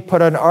 suddenly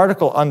put an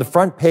article on the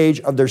front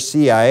page of their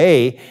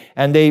CIA,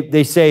 and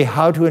they say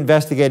how to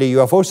investigate a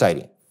UFO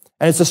sighting.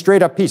 And it's a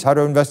straight up piece, how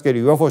to investigate a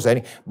UFO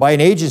sighting, by an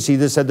agency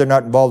that said they're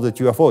not involved with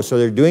UFOs. So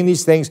they're doing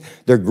these things,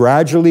 they're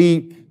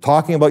gradually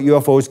talking about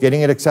UFOs,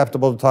 getting it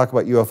acceptable to talk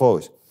about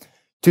UFOs.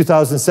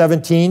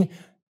 2017,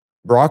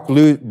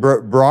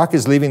 Barack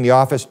is leaving the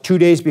office 2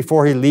 days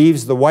before he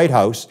leaves the White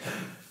House.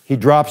 He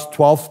drops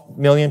 12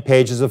 million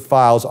pages of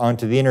files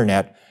onto the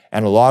internet,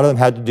 and a lot of them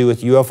had to do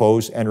with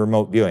UFOs and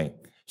remote viewing.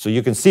 So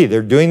you can see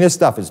they're doing this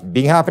stuff. It's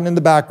being happening in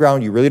the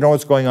background. You really don't know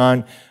what's going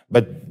on,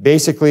 but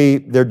basically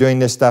they're doing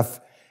this stuff.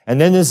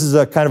 And then this is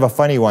a kind of a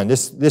funny one.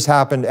 This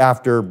happened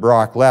after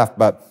Barack left,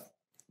 but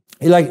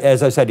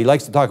as I said, he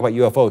likes to talk about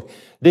UFOs.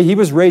 He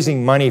was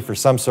raising money for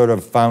some sort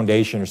of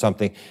foundation or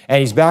something,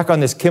 and he's back on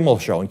this Kimmel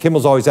show, and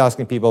Kimmel's always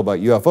asking people about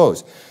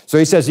UFOs. So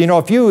he says, you know,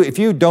 if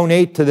you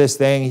donate to this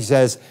thing, he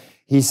says,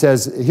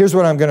 here's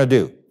what I'm going to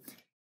do.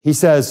 He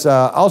says,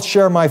 I'll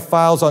share my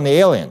files on the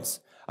aliens.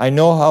 I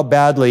know how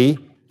badly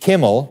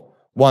Kimmel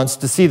wants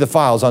to see the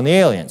files on the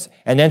aliens.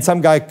 And then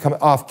some guy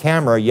off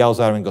camera yells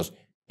at him and goes,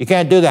 you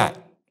can't do that.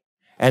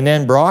 And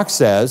then Barack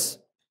says,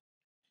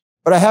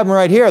 but I have them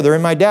right here. They're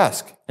in my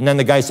desk. And then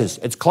the guy says,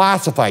 it's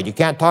classified. You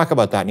can't talk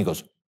about that. And he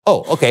goes,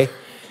 oh, okay.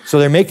 So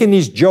they're making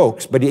these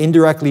jokes, but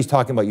indirectly he's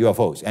talking about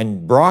UFOs.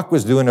 And Barack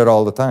was doing it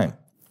all the time.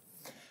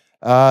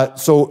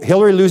 So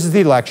Hillary loses the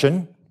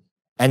election.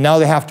 And now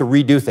they have to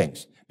redo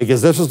things,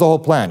 because this was the whole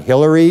plan.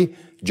 Hillary,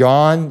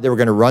 John, they were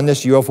going to run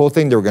this UFO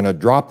thing. They were going to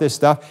drop this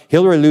stuff.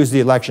 Hillary loses the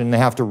election, and they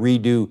have to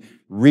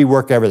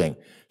rework everything.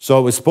 So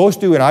it was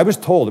supposed to, and I was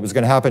told it was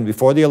going to happen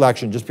before the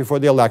election, just before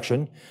the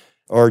election,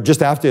 or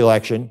just after the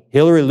election.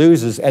 Hillary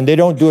loses, and they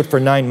don't do it for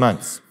 9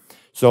 months.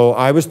 So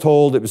I was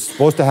told it was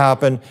supposed to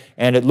happen,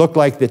 and it looked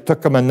like it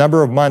took them a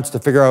number of months to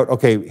figure out,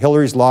 okay,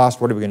 Hillary's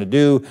lost, what are we going to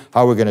do?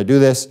 How are we going to do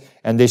this?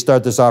 And they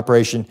start this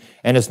operation.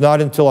 And it's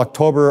not until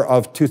October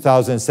of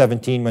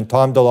 2017 when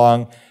Tom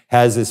DeLonge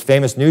has this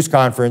famous news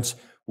conference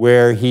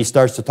where he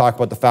starts to talk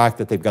about the fact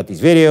that they've got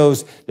these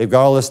videos, they've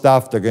got all this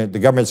stuff, the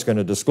government's going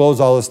to disclose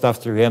all this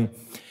stuff through him.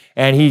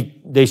 And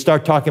they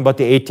start talking about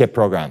the ATIP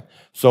program.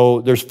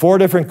 So there's 4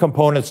 different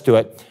components to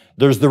it.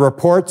 There's the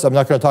reports. I'm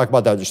not going to talk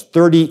about that. There's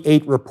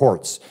 38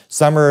 reports.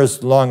 Some are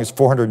as long as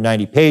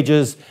 490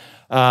 pages.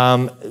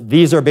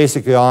 These are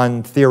basically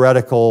on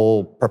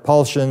theoretical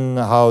propulsion,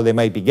 how they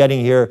might be getting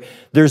here.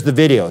 There's the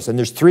videos, and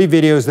there's 3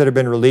 videos that have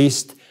been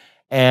released,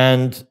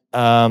 and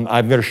I'm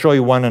going to show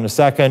you one in a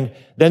second.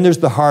 Then there's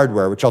the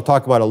hardware, which I'll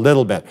talk about a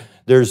little bit.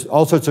 There's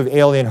all sorts of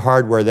alien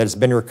hardware that has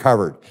been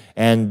recovered,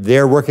 and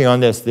they're working on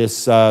this.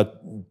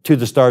 To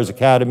the Stars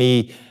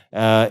Academy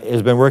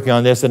has been working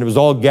on this, and it was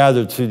all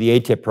gathered through the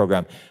ATIP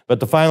program. But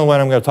the final one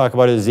I'm going to talk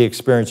about is the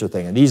experiencer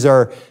thing. And these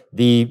are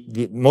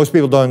most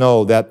people don't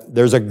know that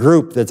there's a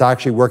group that's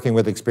actually working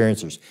with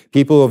experiencers,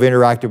 people who have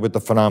interacted with the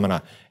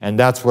phenomena. And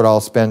that's what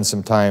I'll spend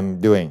some time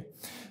doing.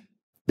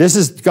 This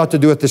has got to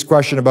do with this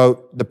question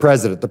about the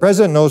president. The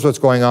president knows what's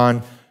going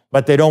on,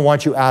 but they don't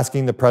want you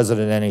asking the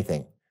president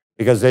anything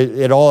because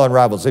it all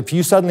unravels. If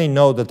you suddenly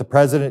know that the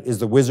president is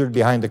the wizard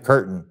behind the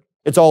curtain,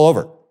 it's all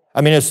over. I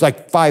mean, it's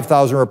like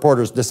 5,000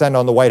 reporters descend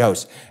on the White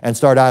House and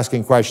start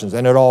asking questions,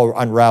 and it all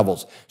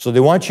unravels. So they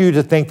want you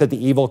to think that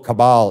the evil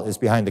cabal is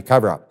behind the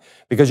cover-up,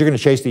 because you're going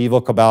to chase the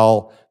evil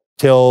cabal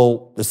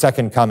till the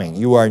second coming.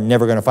 You are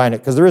never going to find it,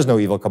 because there is no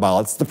evil cabal.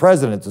 It's the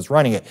president that's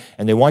running it,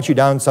 and they want you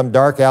down some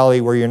dark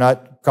alley where you're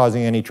not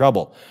causing any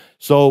trouble.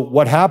 So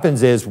what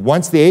happens is,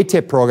 once the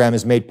ATIP program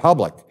is made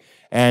public,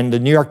 and the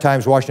New York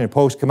Times, Washington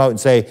Post come out and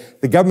say,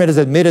 the government has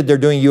admitted they're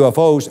doing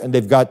UFOs, and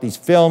they've got these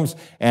films,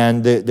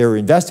 and they're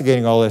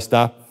investigating all this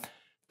stuff.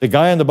 The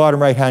guy on the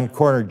bottom right-hand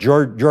corner,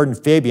 Jordan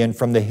Fabian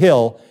from The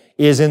Hill,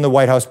 is in the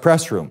White House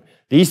press room.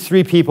 These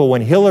 3 people,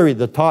 when Hillary,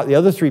 the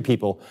other 3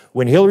 people,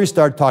 when Hillary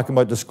started talking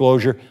about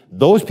disclosure,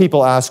 those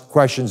people asked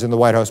questions in the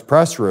White House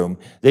press room.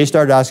 They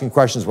started asking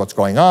questions, what's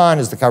going on?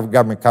 Is the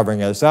government covering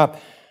this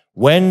up?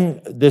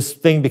 When this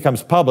thing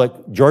becomes public,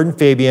 Jordan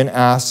Fabian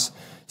asks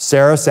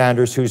Sarah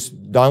Sanders, who's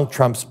Donald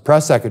Trump's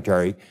press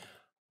secretary,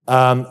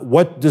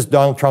 what does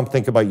Donald Trump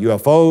think about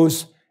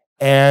UFOs?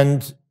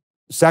 And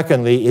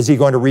secondly, is he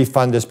going to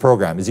refund this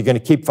program? Is he going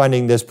to keep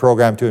funding this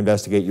program to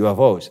investigate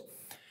UFOs?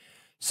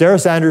 Sarah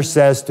Sanders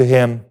says to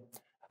him,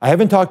 I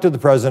haven't talked to the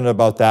president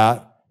about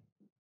that.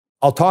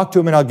 I'll talk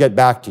to him and I'll get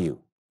back to you.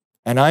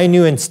 And I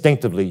knew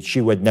instinctively she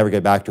would never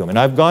get back to him. And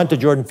I've gone to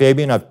Jordan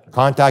Fabian, I've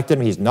contacted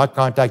him, he's not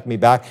contacted me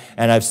back,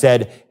 and I've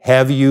said,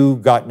 have you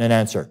gotten an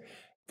answer?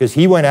 Because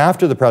he went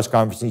after the press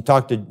conference and he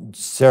talked to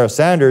Sarah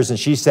Sanders, and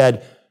she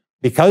said,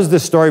 because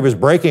this story was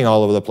breaking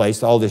all over the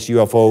place, all this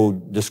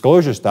UFO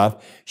disclosure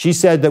stuff, she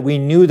said that we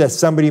knew that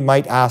somebody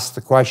might ask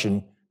the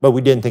question, but we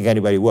didn't think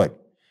anybody would.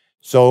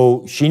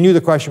 So she knew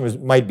the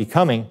question might be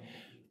coming.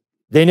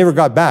 They never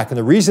got back. And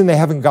the reason they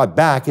haven't got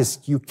back is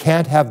you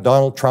can't have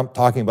Donald Trump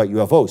talking about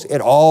UFOs. It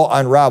all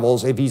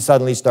unravels if he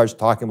suddenly starts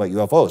talking about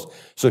UFOs.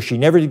 So she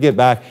never did get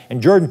back.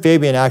 And Jordan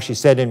Fabian actually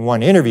said in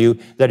one interview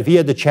that if he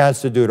had the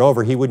chance to do it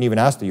over, he wouldn't even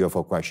ask the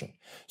UFO question.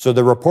 So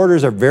the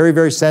reporters are very,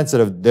 very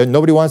sensitive.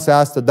 Nobody wants to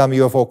ask the dumb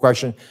UFO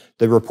question.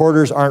 The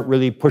reporters aren't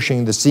really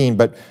pushing the scene,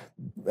 but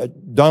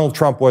Donald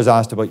Trump was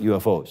asked about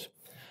UFOs.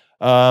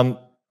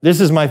 This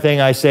is my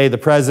thing. I say the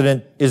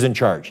president is in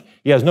charge.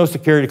 He has no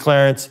security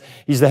clearance.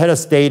 He's the head of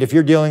state. If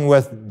you're dealing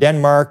with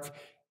Denmark,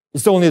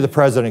 it's only the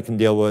president can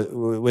deal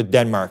with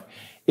Denmark.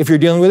 If you're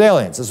dealing with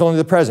aliens, it's only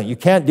the president. You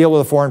can't deal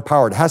with a foreign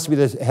power. It has to be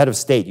the head of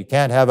state. You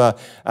can't have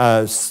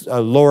a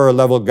lower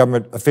level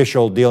government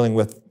official dealing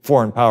with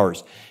foreign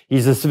powers.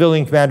 He's the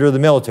civilian commander of the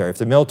military. If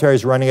the military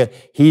is running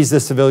it, he's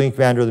the civilian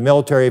commander of the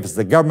military. If it's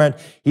the government,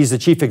 he's the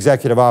chief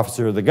executive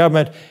officer of the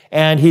government,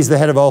 and he's the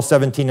head of all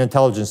 17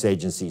 intelligence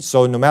agencies.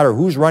 So no matter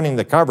who's running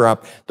the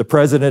cover-up, the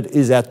president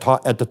is at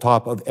the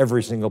top of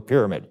every single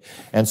pyramid.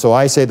 And so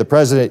I say the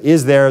president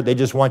is there. They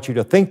just want you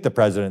to think the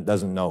president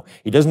doesn't know.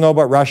 He doesn't know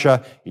about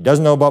Russia. He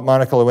doesn't know about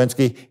Monica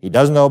Lewinsky. He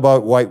doesn't know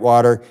about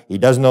Whitewater. He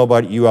doesn't know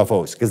about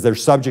UFOs, because they're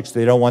subjects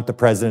they don't want the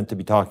president to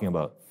be talking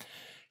about.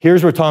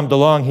 Here's where Tom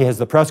DeLonge, he has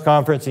the press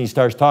conference and he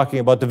starts talking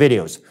about the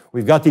videos.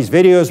 We've got these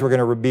videos. We're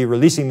going to be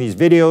releasing these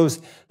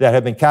videos that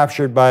have been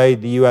captured by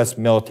the U.S.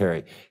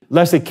 military.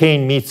 Leslie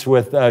Kean meets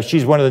with,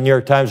 she's one of the New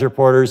York Times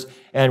reporters,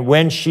 and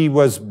when she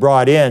was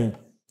brought in,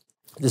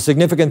 the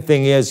significant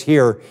thing is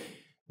here,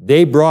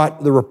 they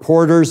brought the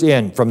reporters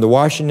in from the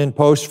Washington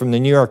Post, from the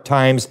New York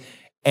Times,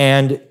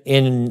 and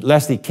in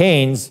Leslie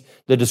Kean's,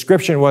 the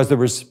description was there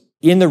was,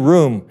 in the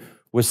room,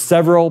 was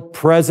several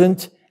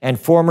present and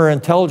former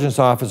intelligence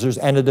officers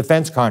and a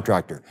defense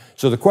contractor.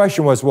 So the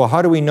question was, well,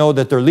 how do we know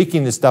that they're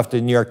leaking this stuff to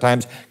the New York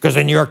Times? Because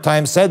the New York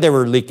Times said they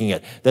were leaking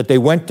it, that they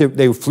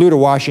flew to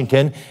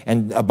Washington,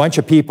 and a bunch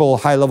of people,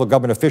 high-level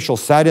government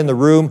officials, sat in the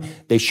room.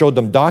 They showed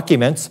them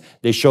documents,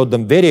 they showed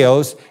them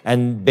videos,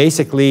 and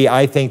basically,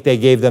 I think they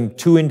gave them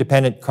 2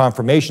 independent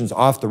confirmations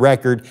off the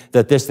record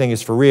that this thing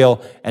is for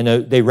real, and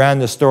they ran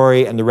the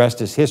story, and the rest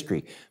is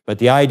history. But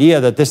the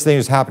idea that this thing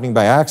is happening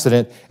by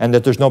accident and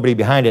that there's nobody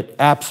behind it,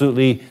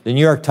 absolutely, the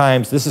New York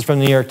Times, this is from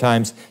the New York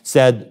Times,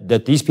 said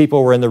that these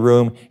people were in the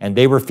room and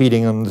they were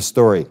feeding them the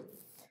story.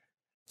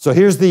 So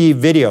here's the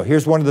video.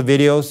 Here's one of the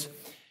videos.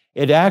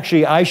 It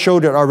actually, I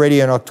showed it already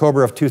in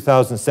October of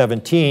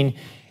 2017.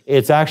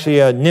 It's actually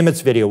a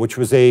Nimitz video, which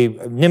was a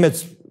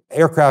Nimitz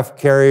aircraft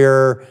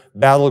carrier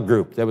battle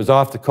group that was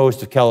off the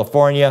coast of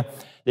California.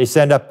 They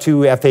send up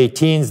 2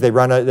 F-18s.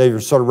 They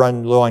sort of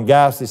run low on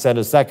gas. They send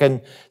a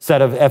second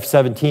set of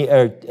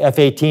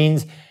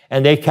F-18s,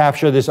 and they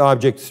capture this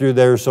object through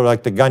their sort of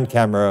like the gun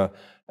camera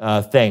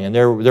thing, and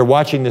they're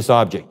watching this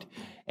object.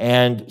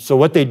 And so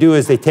what they do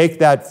is they take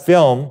that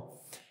film,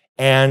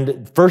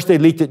 and first they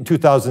leaked it in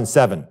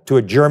 2007 to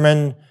a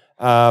German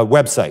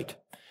website.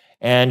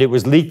 And it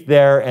was leaked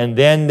there, and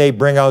then they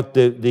bring out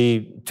To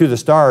the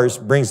Stars,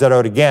 brings that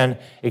out again,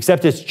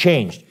 except it's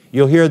changed.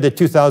 You'll hear the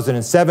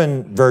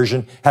 2007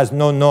 version has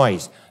no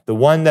noise. The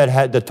one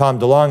that Tom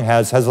DeLonge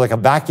has like a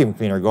vacuum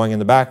cleaner going in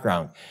the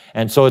background.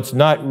 And so it's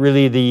not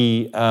really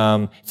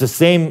it's the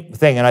same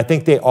thing. And I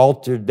think they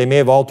may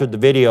have altered the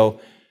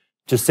video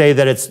to say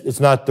that it's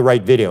not the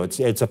right video.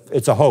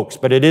 It's a hoax,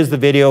 but it is the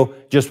video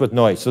just with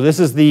noise. So this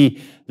is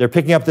they're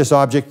picking up this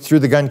object through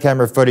the gun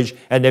camera footage,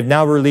 and they've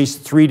now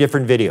released 3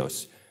 different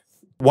videos.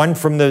 One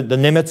from the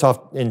Nimitz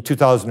in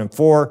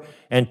 2004,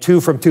 and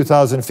 2 from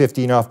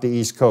 2015 off the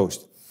East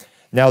Coast.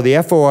 Now the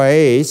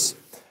FOIAs,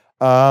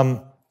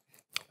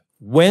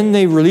 when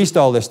they released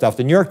all this stuff,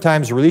 the New York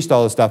Times released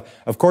all this stuff,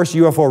 of course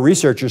UFO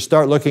researchers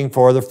start looking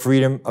for the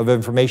Freedom of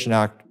Information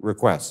Act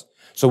requests.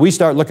 So we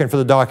start looking for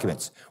the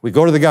documents. We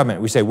go to the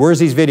government, we say, where's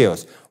these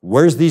videos?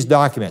 Where's these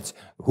documents?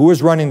 Who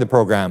is running the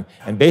program?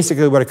 And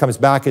basically what it comes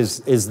back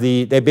is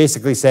they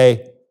basically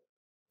say,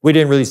 we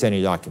didn't release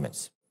any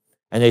documents.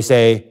 And they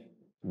say,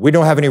 we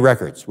don't have any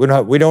records. We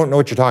don't know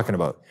what you're talking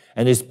about.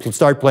 And they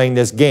start playing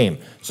this game.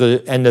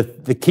 So, and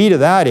the key to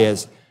that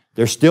is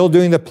they're still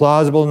doing the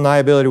plausible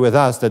deniability with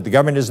us, that the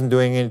government isn't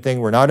doing anything,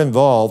 we're not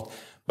involved,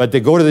 but they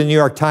go to the New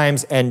York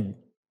Times and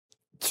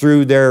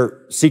through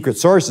their secret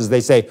sources, they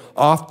say,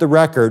 off the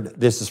record,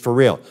 this is for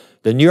real.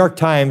 The New York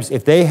Times,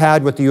 if they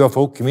had what the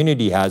UFO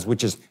community has,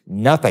 which is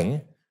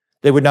nothing,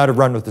 they would not have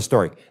run with the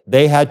story.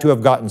 They had to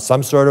have gotten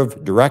some sort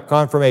of direct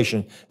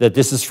confirmation that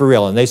this is for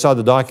real, and they saw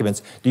the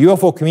documents. The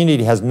UFO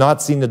community has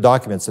not seen the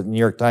documents that the New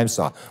York Times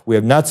saw. We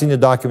have not seen the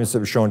documents that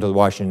were shown to the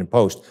Washington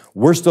Post.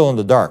 We're still in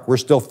the dark. We're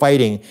still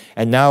fighting,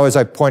 and now, as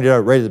I pointed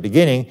out right at the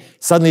beginning,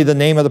 suddenly the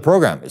name of the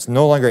program, it's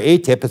no longer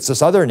ATIP, it's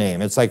this other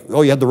name. It's like,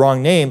 oh, you had the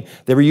wrong name.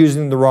 They were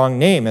using the wrong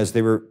name as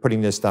they were putting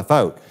this stuff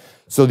out.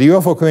 So the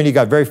UFO community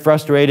got very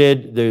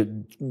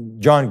frustrated.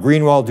 John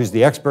Greenwald, who's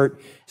the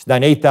expert, he's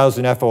done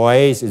 8,000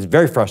 FOIAs, is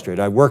very frustrated.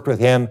 I worked with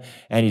him,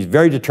 and he's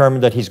very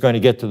determined that he's going to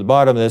get to the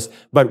bottom of this,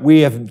 but we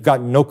have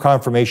gotten no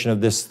confirmation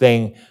of this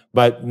thing,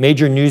 but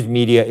major news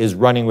media is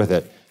running with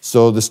it.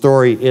 So the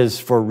story is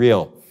for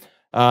real.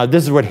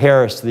 This is what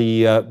Harris at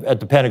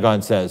the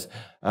Pentagon says.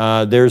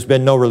 There's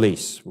been no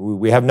release.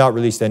 We have not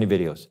released any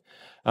videos.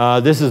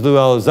 This is Lou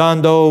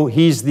Elizondo.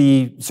 He's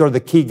sort of the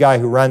key guy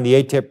who ran the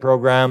ATIP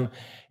program.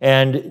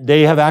 And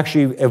they have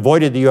actually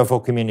avoided the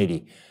UFO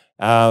community.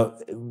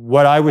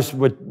 What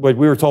we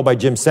were told by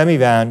Jim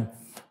Semivan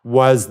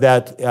was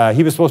that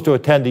he was supposed to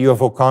attend the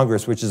UFO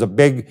Congress, which is a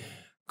big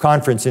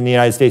conference in the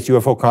United States,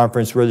 UFO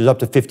conference, where there's up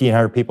to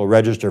 1,500 people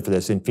registered for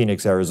this in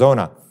Phoenix,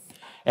 Arizona.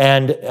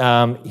 And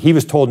he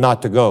was told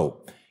not to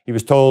go. He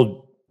was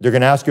told, they're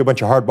going to ask you a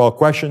bunch of hardball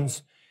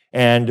questions,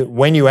 and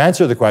when you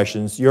answer the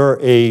questions, you're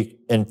an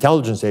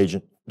intelligence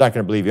agent. Not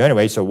going to believe you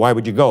anyway, so why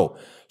would you go?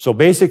 So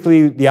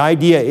basically, the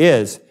idea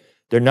is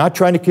they're not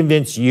trying to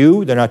convince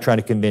you, they're not trying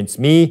to convince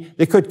me.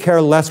 They could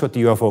care less what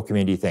the UFO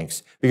community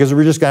thinks, because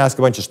we're just going to ask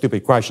a bunch of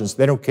stupid questions.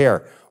 They don't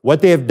care.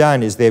 What they have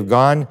done is they've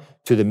gone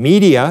to the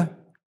media,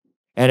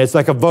 and it's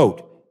like a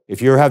vote.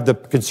 If you have the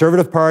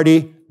conservative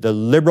party, the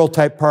liberal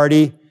type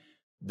party,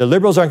 the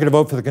liberals aren't going to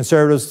vote for the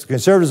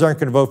conservatives aren't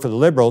going to vote for the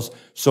liberals.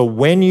 So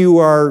when you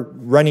are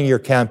running your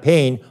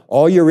campaign,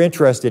 all you're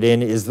interested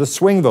in is the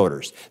swing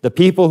voters, the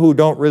people who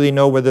don't really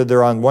know whether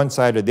they're on one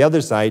side or the other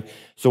side.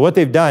 So what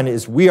they've done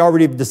is we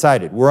already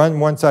decided we're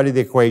on one side of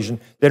the equation.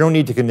 They don't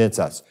need to convince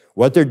us.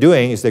 What they're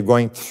doing is they're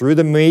going through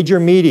the major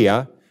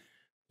media,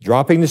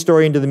 dropping the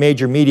story into the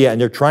major media, and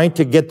they're trying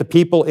to get the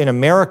people in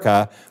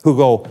America who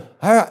go,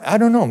 I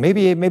don't know,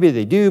 maybe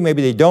they do,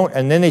 maybe they don't.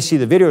 And then they see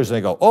the videos and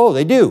they go, oh,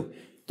 they do.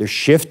 They're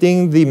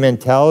shifting the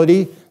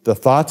mentality, the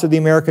thoughts of the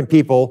American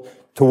people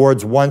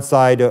towards one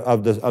side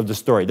of the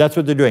story. That's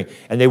what they're doing.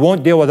 And they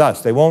won't deal with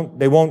us. They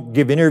won't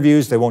give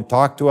interviews. They won't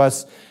talk to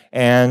us.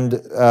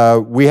 And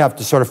we have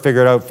to sort of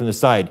figure it out from the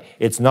side.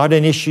 It's not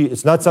an issue.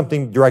 It's not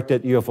something directed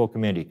at the UFO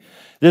community.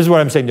 This is what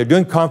I'm saying. They're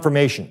doing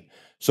confirmation.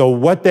 So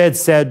what they had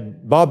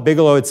said, Bob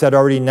Bigelow had said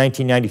already in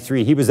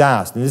 1993, he was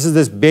asked, and this is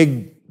this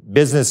big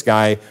business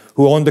guy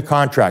who owned the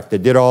contract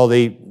that did all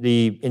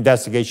the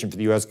investigation for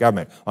the U.S.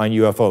 government on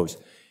UFOs.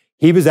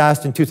 He was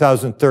asked in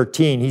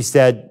 2013,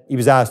 he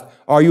was asked,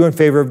 are you in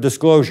favor of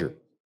disclosure?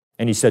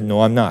 And he said,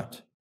 no, I'm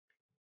not.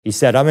 He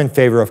said, I'm in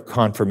favor of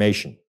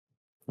confirmation.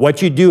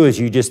 What you do is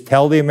you just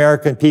tell the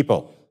American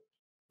people,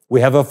 we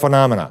have a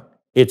phenomena,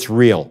 it's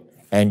real,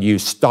 and you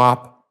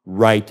stop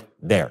right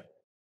there.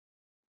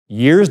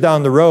 Years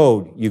down the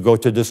road, you go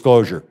to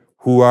disclosure.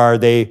 Who are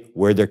they,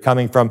 where they're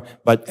coming from?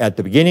 But at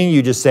the beginning,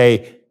 you just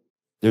say,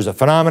 there's a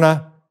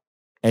phenomena,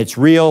 and it's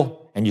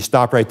real, and you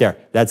stop right there.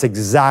 That's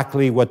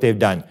exactly what they've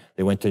done.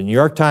 They went to the New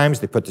York Times,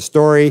 they put the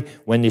story.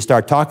 When they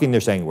start talking,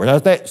 they're saying,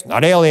 it's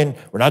not alien,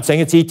 we're not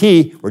saying it's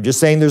ET, we're just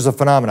saying there's a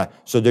phenomena.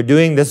 So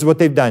this is what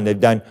they've done. They've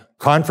done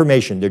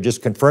confirmation. They're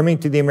just confirming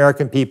to the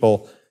American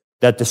people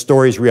that the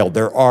story is real.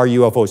 There are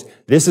UFOs.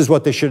 This is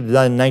what they should have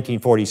done in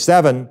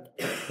 1947.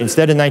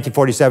 Instead, in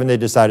 1947, they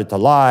decided to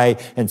lie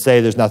and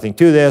say there's nothing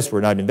to this, we're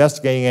not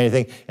investigating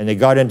anything, and they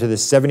got into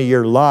this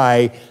 70-year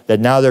lie that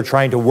now they're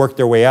trying to work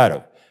their way out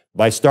of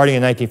by starting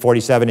in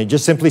 1947 and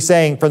just simply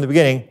saying from the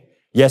beginning,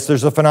 yes,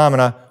 there's a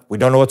phenomena, we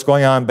don't know what's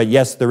going on, but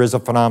yes, there is a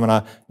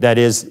phenomena that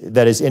is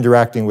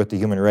interacting with the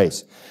human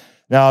race.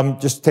 Now, I'm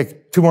just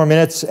take 2 more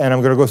minutes, and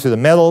I'm going to go through the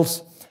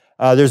metals.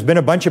 There's been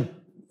a bunch of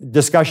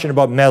discussion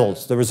about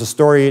metals. There was a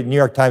story, New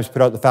York Times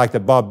put out the fact that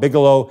Bob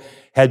Bigelow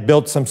had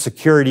built some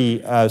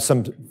security,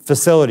 some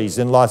facilities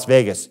in Las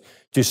Vegas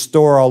to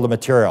store all the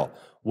material.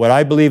 What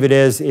I believe it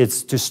is,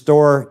 it's to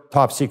store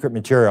top secret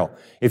material.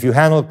 If you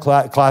handle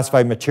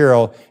classified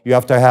material, you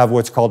have to have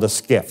what's called a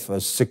SCIF,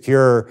 a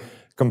secure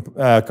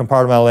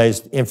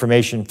compartmentalized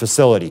information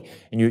facility,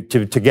 and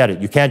to get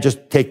it. You can't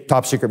just take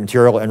top secret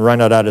material and run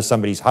it out of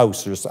somebody's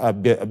house or a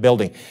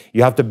building.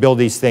 You have to build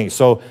these things.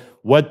 So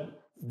what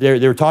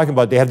they were talking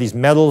about, they have these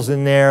metals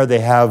in there, they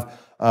have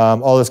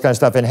all this kind of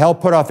stuff. And Hal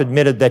Puthoff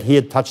admitted that he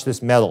had touched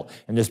this metal,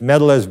 and this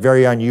metal is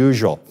very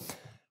unusual.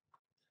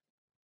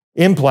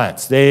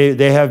 Implants,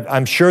 they have,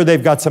 I'm sure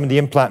they've got some of the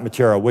implant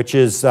material, which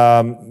is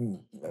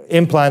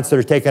implants that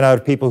are taken out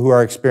of people who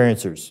are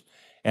experiencers.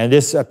 And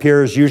this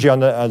appears usually on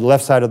the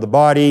left side of the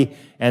body,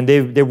 and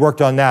they've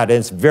worked on that, and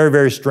it's very,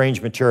 very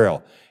strange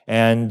material.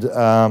 And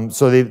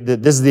so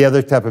this is the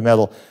other type of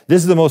metal.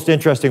 This is the most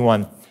interesting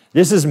one.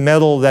 This is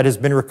metal that has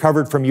been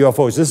recovered from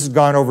UFOs. This has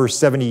gone over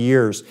 70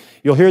 years.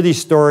 You'll hear these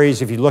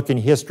stories if you look in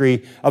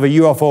history of a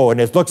UFO,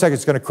 and it looks like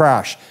it's going to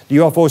crash. The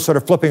UFO is sort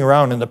of flipping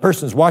around, and the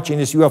person's watching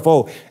this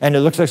UFO, and it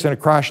looks like it's going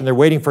to crash, and they're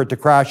waiting for it to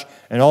crash,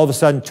 and all of a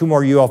sudden 2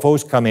 more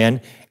UFOs come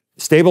in,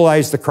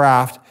 stabilize the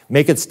craft,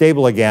 make it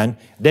stable again,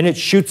 then it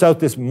shoots out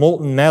this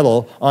molten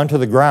metal onto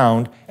the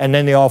ground, and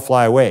then they all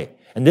fly away.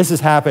 And this has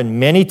happened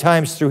many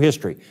times through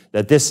history,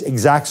 that this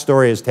exact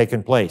story has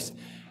taken place.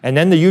 And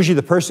then usually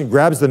the person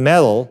grabs the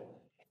metal,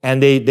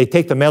 and they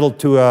take the metal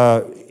to,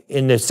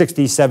 in the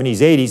 60s, 70s,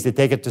 80s, they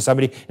take it to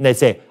somebody, and they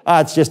say,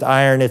 it's just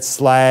iron, it's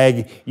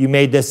slag, you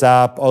made this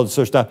up, all this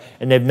sort of stuff.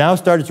 And they've now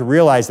started to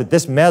realize that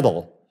this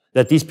metal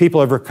that these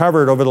people have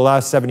recovered over the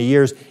last 70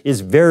 years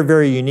is very,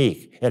 very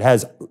unique. It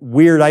has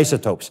weird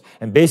isotopes.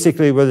 And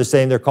basically what they're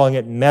saying, they're calling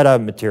it meta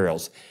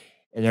materials.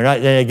 And they're not,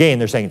 and again,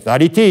 they're saying it's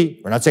not ET,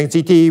 we're not saying it's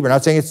ET, we're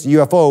not saying it's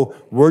UFO,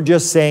 we're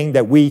just saying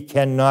that we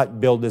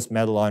cannot build this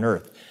metal on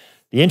Earth.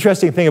 The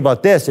interesting thing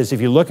about this is if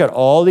you look at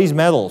all these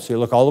metals, you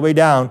look all the way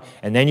down,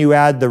 and then you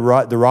add the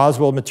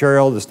Roswell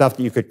material, the stuff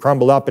that you could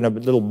crumble up in a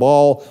little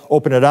ball,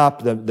 open it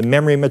up, the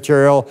memory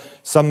material,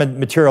 some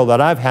material that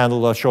I've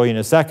handled, I'll show you in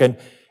a second,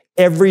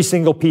 every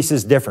single piece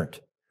is different,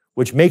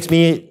 which makes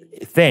me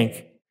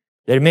think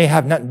that it may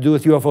have nothing to do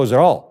with UFOs at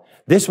all.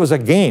 This was a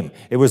game.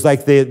 It was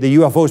like the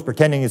UFOs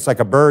pretending it's like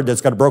a bird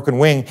that's got a broken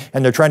wing,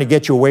 and they're trying to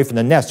get you away from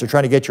the nest. They're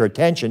trying to get your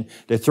attention.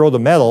 They throw the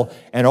metal,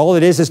 and all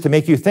it is to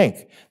make you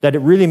think that it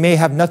really may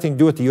have nothing to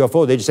do with the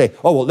UFO. They just say,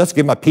 oh, well, let's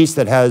give them a piece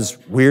that has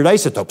weird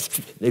isotopes.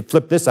 They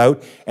flip this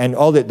out, and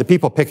all the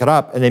people pick it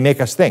up, and they make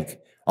us think,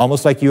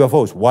 almost like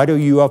UFOs. Why do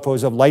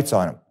UFOs have lights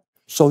on them?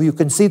 So you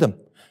can see them.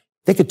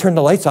 They could turn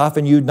the lights off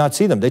and you'd not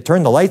see them. They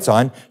turn the lights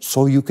on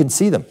so you can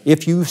see them.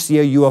 If you see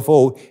a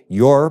UFO,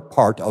 you're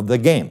part of the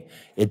game.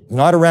 It's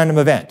not a random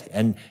event.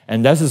 And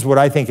this is what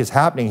I think is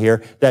happening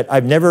here, that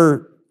I've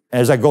never,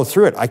 as I go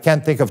through it, I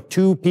can't think of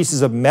 2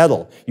 pieces of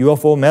metal,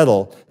 UFO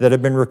metal, that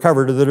have been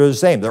recovered that are the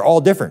same. They're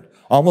all different,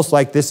 almost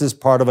like this is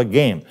part of a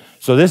game.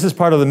 So this is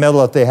part of the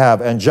metal that they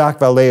have, and Jacques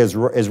Vallée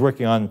is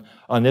working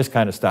on this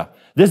kind of stuff.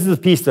 This is the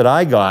piece that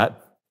I got.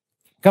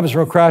 It comes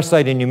from a crash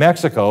site in New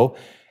Mexico,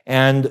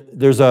 and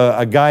there's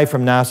a guy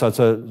from NASA, it's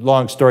a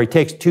long story,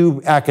 takes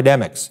 2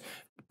 academics,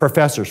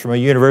 professors from a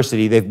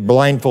university, they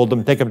blindfold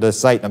them, take them to the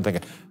site, and I'm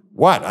thinking,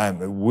 what?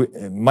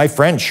 My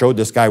friend showed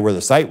this guy where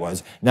the site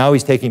was. Now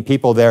he's taking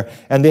people there,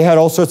 and they had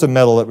all sorts of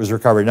metal that was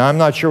recovered. Now I'm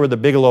not sure whether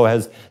Bigelow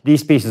has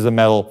these pieces of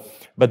metal,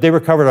 but they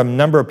recovered a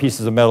number of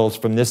pieces of metals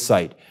from this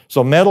site.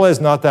 So metal is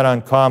not that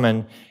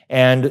uncommon,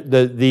 and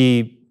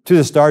the To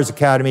the Stars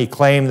Academy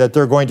claim that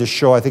they're going to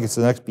show, I think it's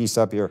the next piece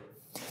up here,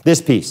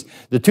 this piece.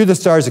 The To the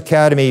Stars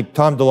Academy,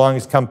 Tom DeLonge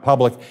has come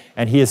public,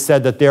 and he has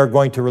said that they're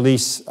going to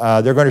release,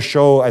 they're going to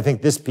show, I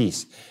think, this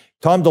piece.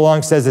 Tom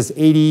DeLonge says it's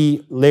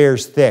 80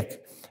 layers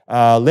thick.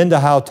 Linda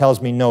Howe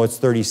tells me, no, it's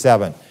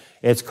 37.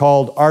 It's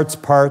called Arts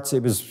Parts.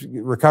 It was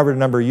recovered a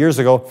number of years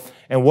ago.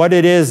 And what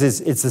it is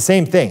it's the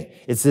same thing.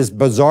 It's this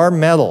bizarre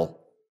metal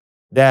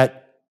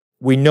that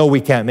we know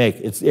we can't make.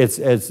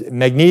 It's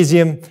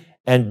magnesium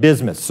and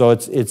bismuth. So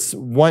it's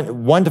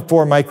 1 to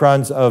 4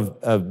 microns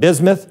of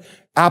bismuth,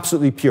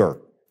 absolutely pure,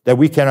 that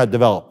we cannot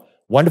develop.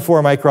 1 to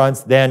 4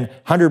 microns, then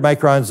 100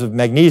 microns of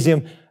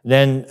magnesium,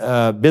 then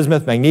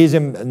bismuth,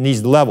 magnesium, and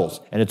these levels.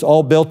 And it's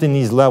all built in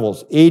these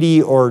levels,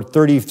 80 or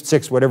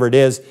 36, whatever it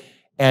is.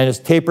 and it's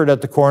tapered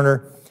at the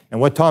corner. And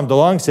what Tom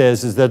DeLonge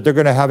says is that they're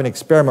going to have an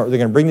experiment where they're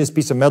going to bring this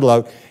piece of metal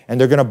out and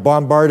they're going to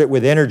bombard it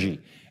with energy,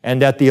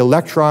 and that the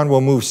electron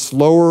will move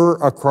slower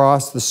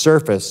across the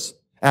surface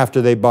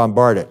after they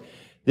bombard it.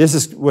 This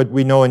is what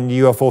we know in the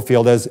UFO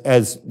field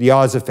as the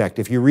Oz effect.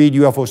 If you read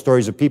UFO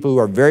stories of people who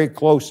are very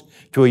close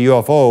to a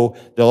UFO,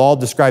 they'll all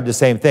describe the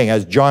same thing.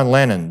 As John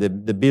Lennon, the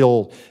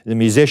Beatle, the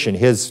musician,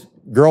 his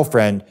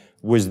girlfriend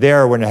was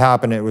there when it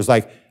happened. It was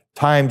like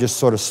time just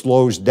sort of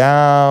slows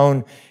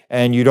down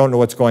and you don't know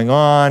what's going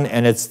on,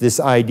 and it's this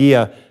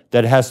idea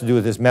that has to do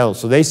with this metal.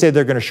 So they say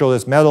they're going to show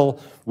this metal.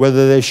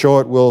 Whether they show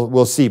it,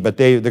 we'll see. But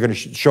they're going to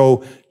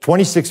show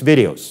 26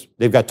 videos.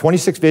 They've got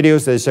 26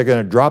 videos. They're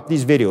going to drop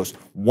these videos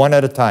one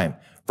at a time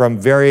from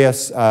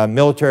various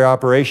military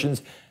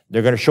operations.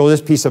 They're going to show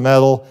this piece of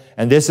metal,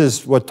 and this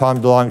is what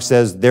Tom DeLonge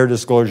says their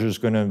disclosure is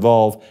going to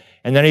involve.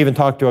 And then I even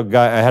talked to a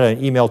guy, I had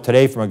an email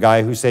today from a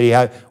guy who said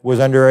he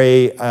was under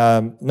a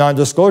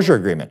non-disclosure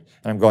agreement.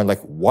 And I'm going like,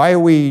 why are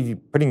we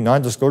putting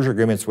non-disclosure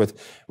agreements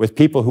with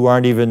people who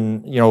aren't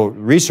even,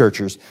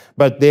 researchers?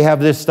 But they have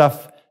this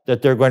stuff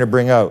that they're going to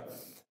bring out.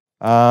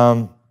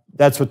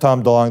 That's what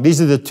Tom DeLonge, these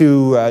are the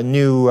two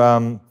new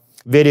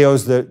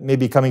videos that may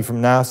be coming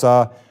from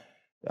NASA.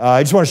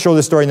 I just want to show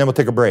this story and then we'll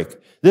take a break.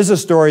 This is a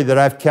story that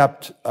I've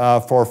kept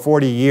for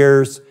 40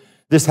 years.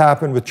 This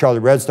happened with Charlie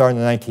Red Star in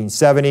the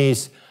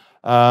 1970s.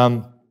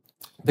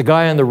 The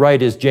guy on the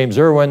right is James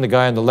Irwin. The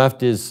guy on the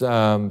left is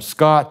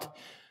Scott.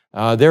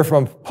 They're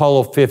from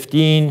Apollo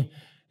 15.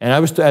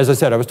 And as I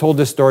said, I was told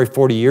this story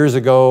 40 years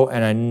ago,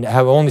 and I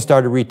have only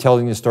started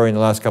retelling the story in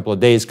the last couple of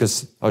days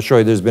because I'll show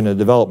you there's been a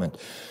development.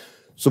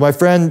 So my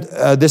friend,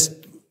 this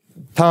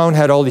town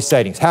had all these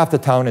sightings. Half the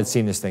town had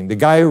seen this thing. The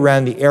guy who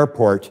ran the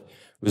airport,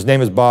 his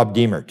name is Bob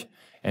Diemert.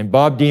 And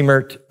Bob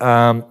Diemert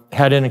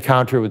had an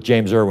encounter with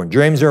James Irwin.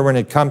 James Irwin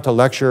had come to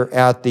lecture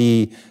at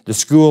the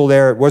school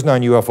there. It wasn't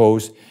on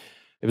UFOs.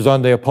 It was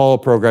on the Apollo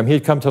program. He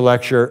had come to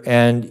lecture,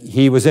 and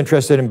he was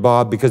interested in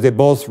Bob because they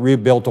both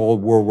rebuilt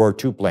old World War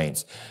II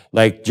planes,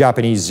 like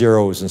Japanese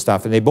Zeros and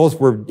stuff, and they both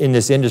were in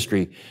this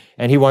industry,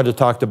 and he wanted to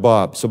talk to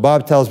Bob. So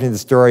Bob tells me the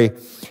story.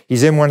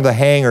 He's in one of the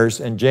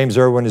hangars, and James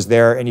Irwin is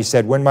there, and he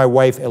said, when my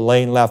wife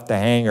Elaine left the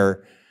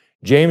hangar,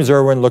 James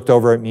Irwin looked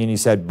over at me and he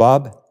said,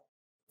 Bob,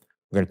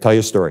 I'm going to tell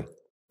you a story.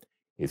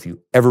 If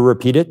you ever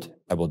repeat it,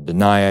 I will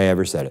deny I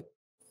ever said it.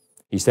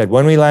 He said,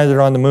 when we landed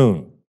on the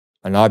moon,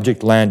 an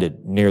object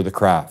landed near the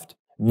craft,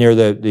 near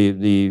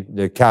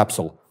the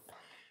capsule.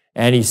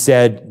 And he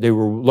said they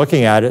were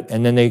looking at it,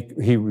 and then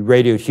he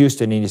radioed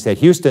Houston, and he said,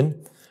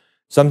 Houston,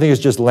 something has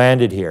just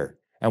landed here,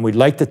 and we'd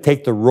like to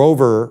take the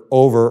rover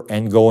over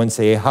and go and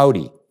say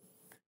howdy.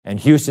 And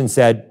Houston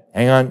said,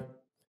 hang on.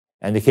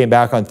 And they came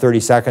back on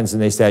 30 seconds,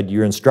 and they said,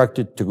 you're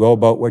instructed to go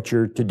about what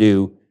you're to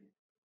do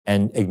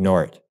and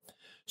ignore it.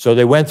 So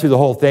they went through the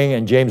whole thing,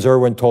 and James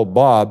Irwin told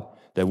Bob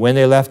that when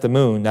they left the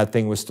moon, that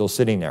thing was still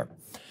sitting there.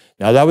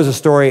 Now, that was a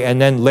story, and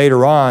then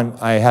later on,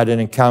 I had an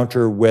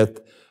encounter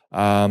with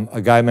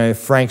a guy named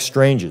Frank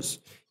Stranges.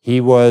 He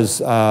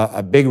was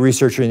a big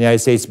researcher in the United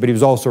States, but he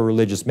was also a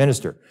religious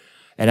minister.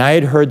 And I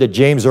had heard that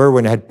James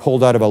Irwin had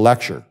pulled out of a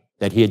lecture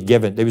that he had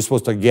given, they were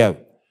supposed to give.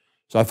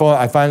 So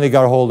I finally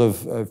got a hold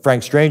of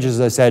Frank Stranges,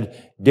 and I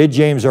said, did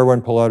James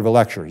Irwin pull out of a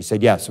lecture? He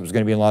said, yes, it was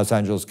going to be in Los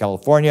Angeles,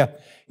 California.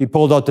 He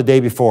pulled out the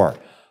day before.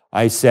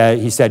 He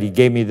said he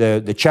gave me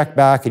the check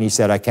back, and he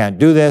said, I can't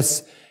do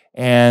this.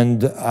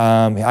 And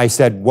I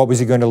said, what was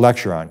he going to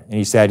lecture on? And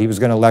he said he was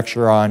going to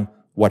lecture on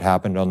what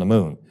happened on the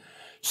moon.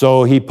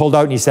 So he pulled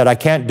out and he said, I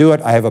can't do it.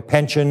 I have a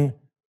pension.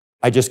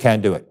 I just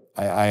can't do it.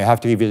 I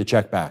have to give you the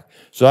check back.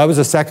 So that was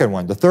the second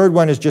one. The third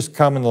one has just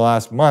come in the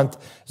last month.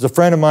 There's a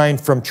friend of mine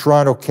from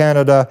Toronto,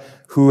 Canada,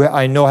 who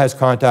I know has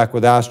contact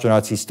with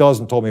astronauts. He still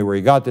hasn't told me where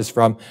he got this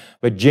from,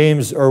 but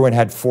James Irwin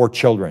had 4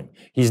 children.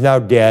 He's now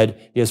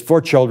dead. He has 4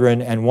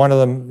 children, and one of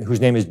them, whose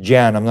name is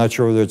Jan, I'm not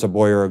sure whether it's a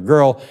boy or a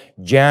girl,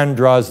 Jan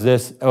draws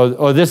this.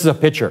 Oh, this is a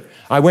picture.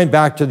 I went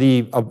back to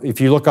if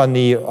you look on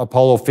the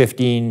Apollo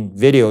 15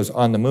 videos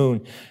on the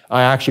moon,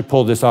 I actually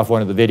pulled this off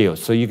one of the videos.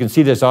 So you can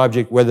see this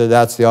object, whether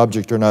that's the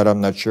object or not, I'm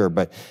not sure,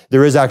 but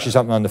there is actually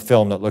something on the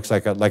film that looks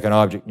like an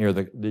object near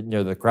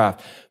the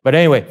craft. But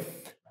anyway,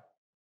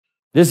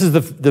 this is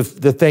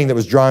the thing that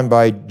was drawn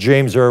by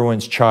James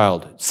Irwin's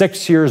child.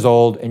 6 years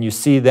old, and you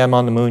see them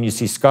on the moon. You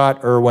see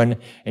Scott Irwin,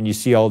 and you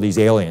see all these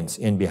aliens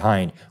in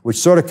behind, which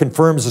sort of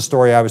confirms the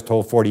story I was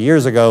told 40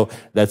 years ago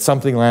that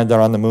something landed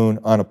on the moon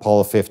on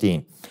Apollo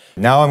 15.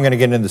 Now I'm going to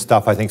get into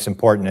stuff I think is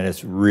important, and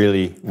it's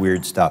really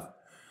weird stuff.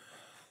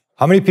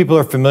 How many people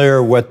are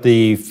familiar with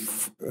the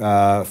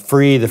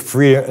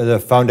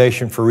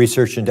Foundation for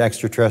Research into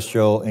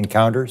Extraterrestrial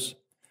Encounters?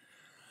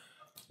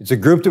 It's a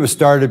group that was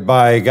started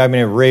by a guy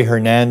named Ray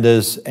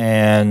Hernandez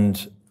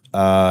and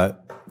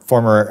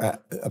former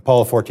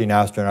Apollo 14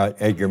 astronaut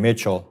Edgar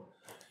Mitchell.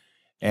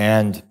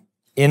 And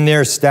in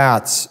their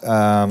stats,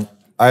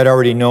 I had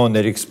already known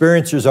that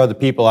experiencers are the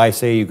people I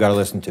say you've got to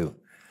listen to.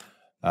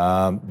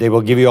 They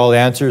will give you all the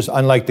answers.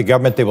 Unlike the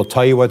government, they will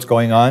tell you what's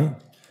going on.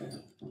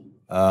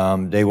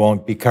 They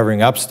won't be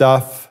covering up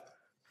stuff.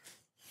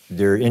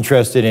 They're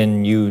interested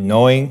in you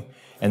knowing,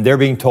 and they're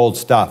being told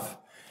stuff.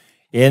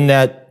 In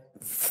that,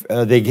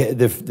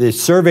 the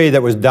survey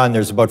that was done,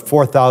 there's about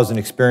 4,000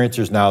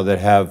 experiencers now that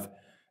have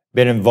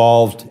been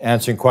involved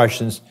answering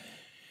questions.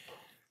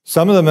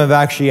 Some of them have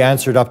actually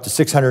answered up to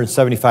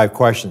 675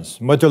 questions.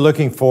 And what they're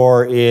looking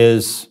for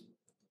is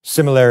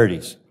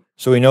similarities.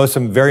 So we know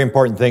some very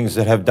important things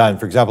that have done.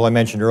 For example, I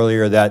mentioned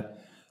earlier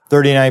that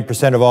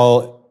 39% of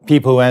all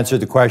people who answered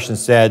the question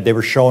said they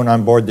were shown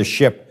on board the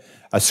ship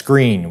a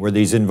screen where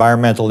these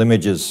environmental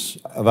images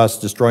of us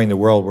destroying the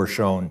world were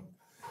shown.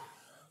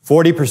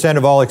 40%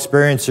 of all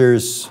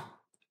experiencers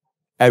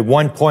at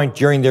one point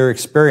during their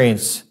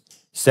experience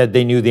said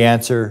they knew the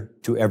answer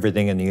to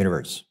everything in the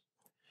universe.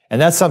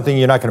 And that's something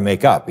you're not going to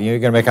make up. You're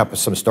going to make up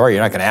some story.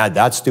 You're not going to add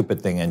that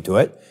stupid thing into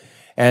it.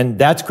 And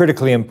that's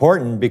critically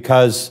important,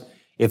 because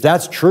if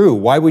that's true,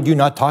 why would you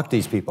not talk to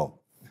these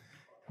people?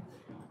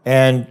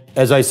 And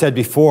as I said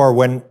before,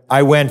 when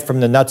I went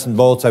from the nuts and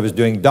bolts, I was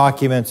doing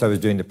documents, I was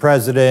doing the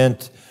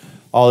president,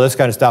 all this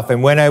kind of stuff.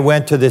 And when I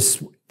went to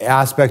this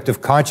aspect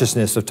of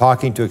consciousness, of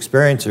talking to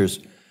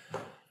experiencers,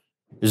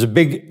 there's a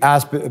big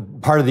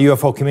aspect, part of the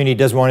UFO community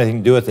doesn't want anything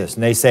to do with this.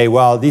 And they say,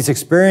 well, these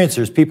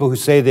experiencers, people who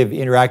say they've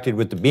interacted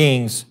with the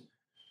beings,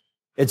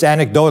 it's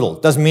anecdotal,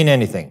 it doesn't mean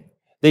anything.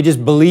 They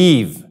just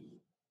believe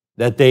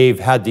that they've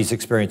had these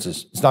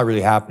experiences. It's not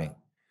really happening.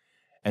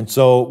 And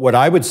so what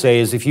I would say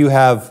is, if you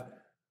have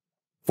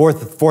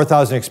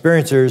 4,000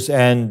 experiencers,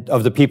 and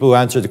of the people who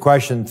answered the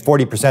question,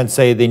 40%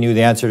 say they knew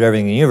the answer to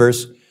everything in the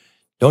universe,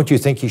 don't you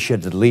think you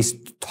should at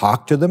least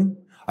talk to them?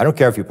 I don't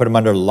care if you put them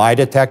under lie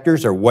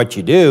detectors or what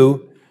you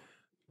do,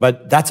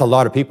 but that's a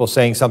lot of people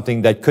saying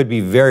something that could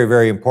be very,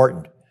 very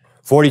important.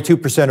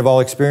 42% of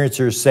all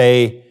experiencers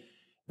say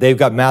they've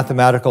got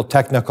mathematical,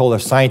 technical, or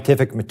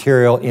scientific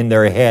material in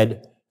their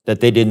head that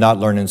they did not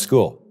learn in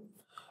school.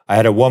 I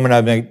had a woman,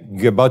 I'm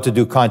about to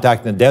do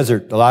Contact in the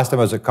Desert. The last time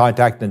I was at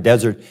Contact in the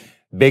Desert,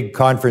 big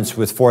conference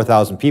with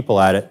 4,000 people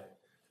at it.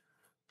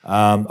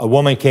 A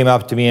woman came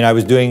up to me, and I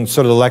was doing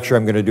sort of the lecture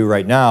I'm going to do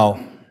right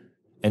now,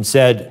 and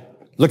said,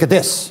 look at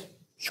this.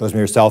 Shows me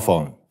her cell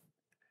phone.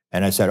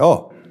 And I said,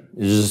 oh,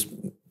 this is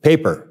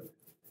paper,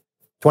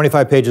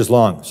 25 pages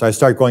long. So I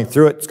started going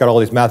through it. It's got all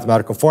these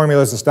mathematical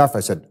formulas and stuff. I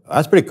said, oh,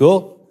 that's pretty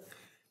cool.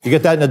 You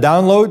get that in the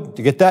download?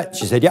 You get that?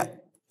 She said, yeah.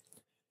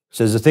 She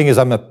says, the thing is,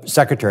 I'm a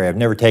secretary. I've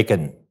never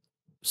taken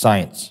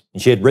science.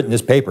 And she had written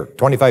this paper,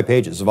 25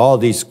 pages of all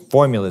of these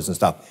formulas and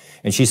stuff.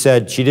 And she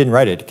said she didn't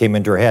write it. It came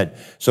into her head.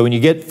 So when you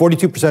get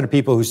 42% of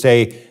people who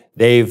say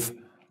they've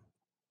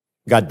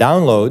got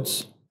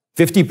downloads,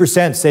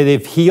 50% say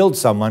they've healed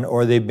someone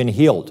or they've been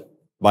healed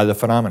by the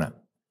phenomena.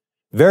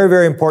 Very,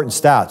 very important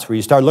stats where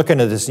you start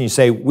looking at this and you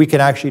say, we can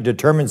actually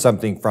determine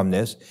something from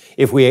this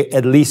if we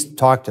at least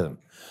talk to them.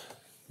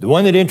 The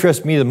one that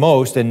interests me the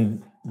most,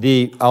 and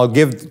I'll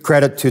give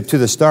credit to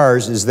the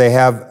stars, is they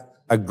have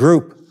a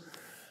group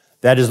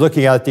that is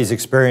looking at these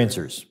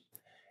experiencers.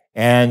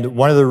 And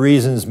one of the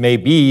reasons may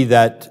be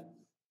that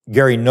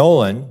Gary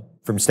Nolan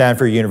from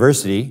Stanford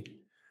University,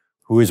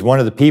 who is one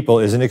of the people,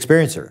 is an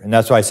experiencer. And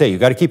that's why I say, you've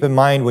got to keep in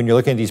mind when you're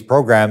looking at these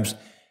programs,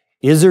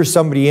 is there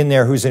somebody in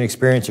there who's an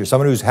experiencer,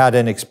 someone who's had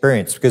an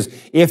experience? Because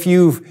if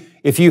you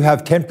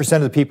have 10%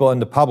 of the people in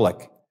the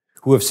public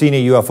who have seen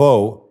a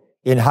UFO,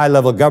 in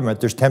high-level government,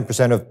 there's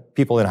 10% of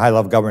people in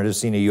high-level government who have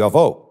seen a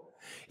UFO.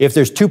 If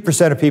there's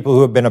 2% of people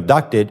who have been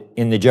abducted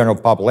in the general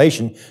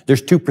population,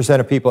 there's 2%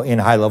 of people in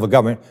high-level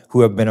government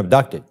who have been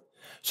abducted.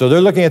 So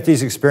they're looking at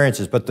these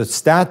experiences, but the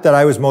stat that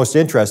I was most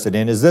interested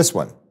in is this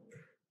one.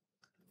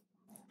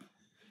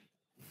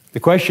 The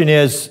question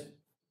is,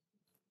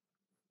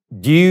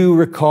 do you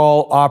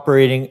recall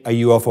operating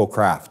a UFO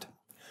craft?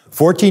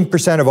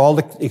 14% of all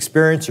the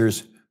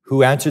experiencers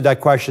who answered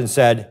that question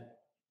said,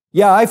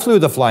 yeah, I flew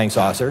the flying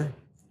saucer.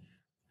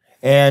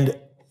 And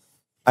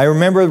I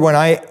remember when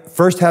I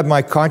first had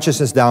my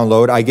consciousness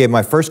download, I gave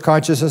my first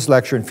consciousness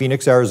lecture in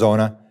Phoenix,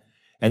 Arizona,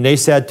 and they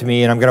said to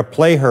me, and I'm going to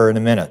play her in a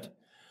minute,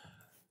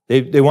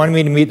 they wanted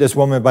me to meet this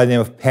woman by the name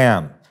of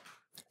Pam.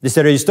 They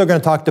said, are you still going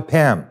to talk to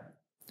Pam?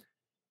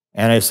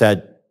 And I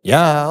said,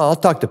 yeah, I'll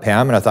talk to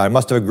Pam. And I thought I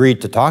must have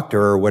agreed to talk to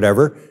her or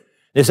whatever.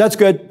 They said, that's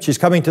good. She's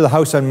coming to the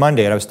house on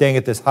Monday, and I was staying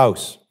at this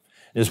house.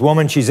 This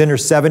woman, she's in her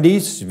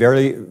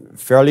 70s,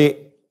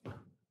 fairly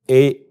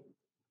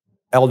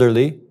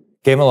elderly,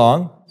 came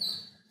along.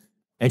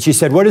 And she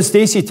said, what did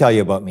Stacy tell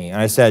you about me?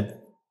 And I said,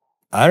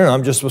 I don't know,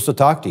 I'm just supposed to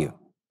talk to you.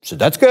 She said,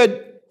 that's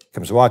good.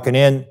 Comes walking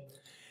in.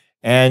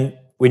 And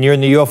when you're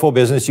in the UFO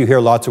business, you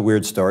hear lots of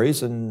weird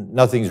stories, and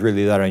nothing's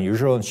really that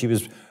unusual. And she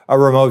was a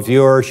remote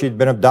viewer. She'd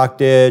been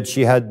abducted.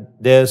 She had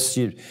this.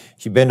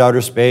 She'd been to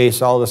outer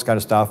space, all this kind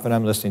of stuff. And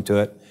I'm listening to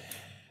it.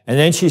 And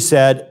then she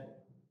said,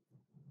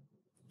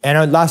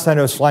 and last night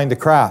I was flying the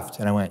craft.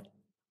 And I went,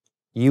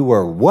 you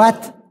were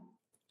what?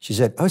 She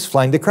said, I was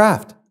flying the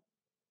craft.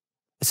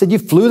 I said, you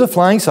flew the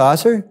flying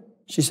saucer?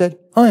 She said,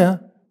 oh yeah,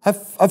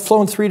 I've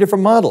flown 3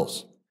 different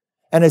models.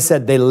 And I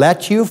said, they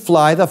let you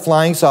fly the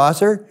flying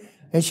saucer?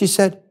 And she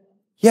said,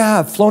 yeah,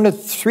 I've flown it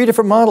 3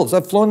 different models.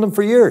 I've flown them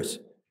for years.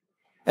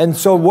 And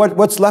so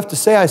what's left to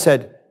say? I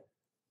said,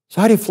 so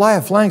how do you fly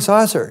a flying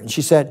saucer? And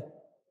she said,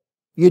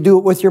 you do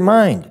it with your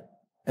mind.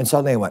 And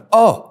suddenly I went,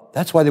 oh,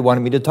 that's why they wanted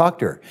me to talk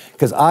to her.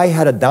 Because I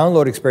had a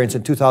download experience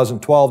in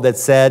 2012 that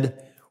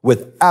said,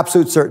 with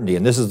absolute certainty,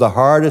 and this is the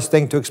hardest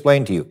thing to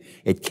explain to you,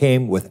 it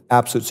came with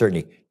absolute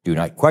certainty. Do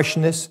not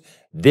question this.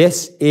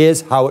 This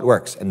is how it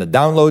works. And the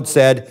download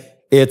said,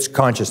 it's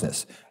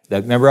consciousness.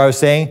 Remember I was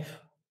saying,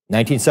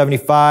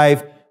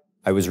 1975,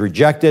 I was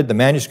rejected, the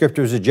manuscript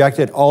was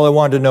rejected. All I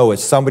wanted to know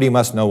is somebody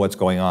must know what's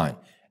going on.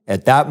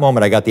 At that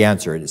moment, I got the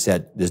answer. It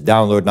said, this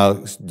download, and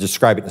I'll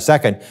describe it in a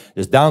second,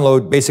 this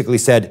download basically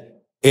said,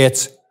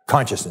 it's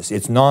consciousness.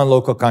 It's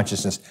non-local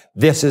consciousness.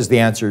 This is the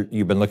answer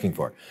you've been looking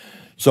for.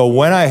 So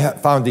when I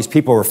found these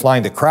people were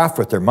flying the craft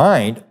with their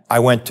mind, I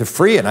went to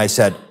Free and I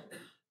said,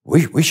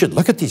 we should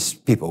look at these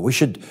people. We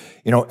should,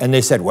 and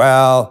they said,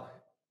 well,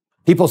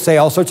 people say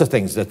all sorts of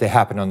things that they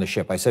happen on the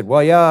ship. I said,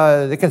 well,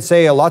 yeah, they can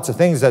say lots of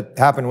things that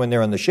happen when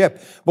they're on the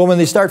ship. But when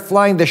they start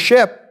flying the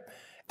ship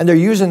and they're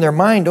using their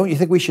mind, don't you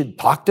think we should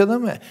talk to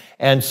them?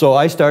 And so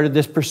I started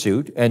this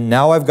pursuit. And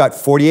now I've got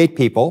 48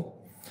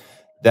 people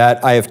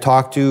that I have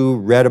talked to,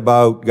 read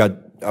about, got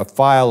a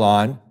file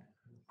on,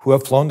 who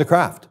have flown the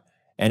craft.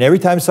 And every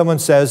time someone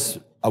says,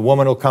 a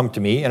woman will come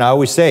to me, and I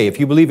always say, if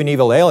you believe in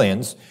evil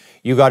aliens,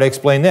 you got to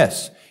explain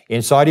this.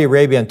 In Saudi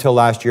Arabia, until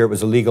last year, it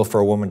was illegal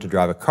for a woman to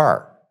drive a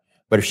car.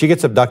 But if she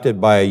gets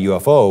abducted by a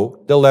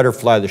UFO, they'll let her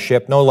fly the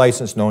ship, no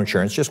license, no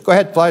insurance, just go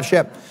ahead, fly the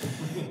ship.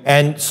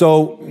 And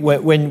so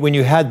when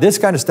you had this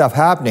kind of stuff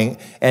happening,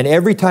 and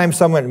every time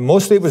someone,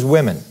 mostly it was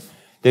women,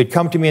 they'd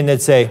come to me and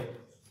they'd say,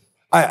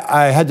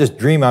 I had this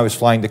dream I was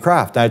flying the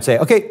craft. And I'd say,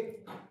 okay,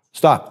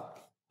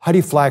 stop. How do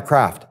you fly a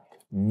craft?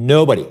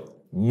 Nobody,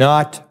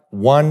 not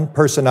one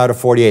person out of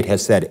 48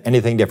 has said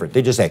anything different.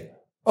 They just say,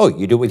 oh,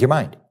 you do it with your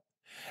mind.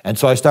 And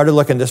so I started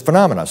looking at this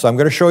phenomena. So I'm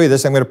going to show you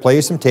this. I'm going to play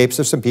you some tapes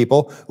of some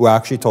people who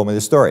actually told me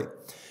this story.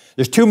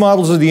 There's two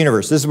models of the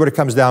universe. This is what it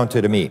comes down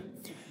to me.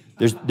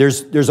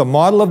 There's a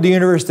model of the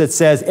universe that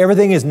says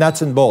everything is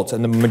nuts and bolts,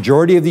 and the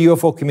majority of the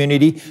UFO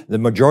community, the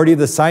majority of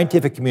the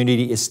scientific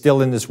community is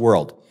still in this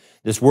world.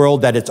 This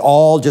world that it's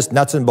all just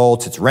nuts and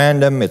bolts, it's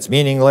random, it's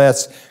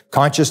meaningless,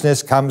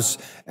 consciousness comes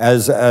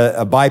as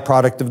a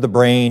byproduct of the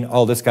brain,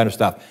 all this kind of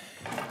stuff.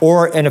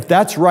 And if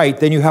that's right,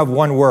 then you have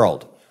one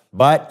world.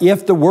 But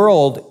if the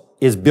world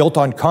is built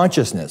on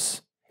consciousness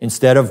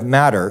instead of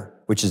matter,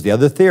 which is the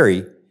other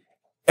theory,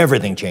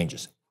 everything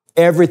changes.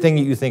 Everything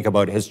that you think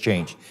about has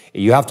changed.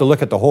 You have to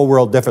look at the whole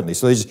world differently.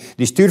 So there's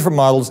these two different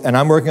models, and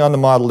I'm working on the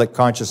model that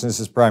consciousness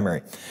is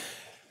primary.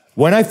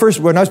 When I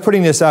was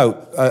putting this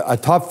out, a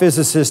top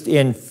physicist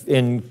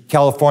in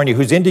California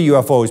who's into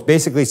UFOs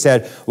basically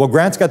said, well,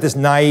 Grant's got this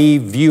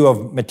naive view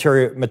of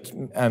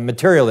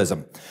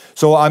materialism.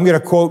 So I'm going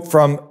to quote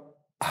from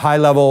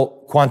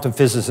high-level quantum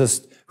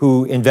physicist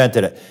who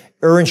invented it.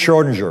 Erwin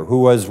Schrödinger,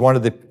 who was one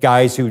of the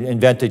guys who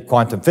invented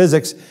quantum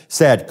physics,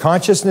 said,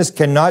 consciousness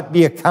cannot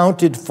be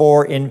accounted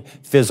for in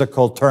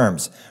physical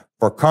terms,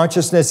 for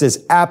consciousness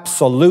is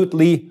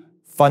absolutely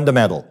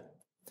fundamental.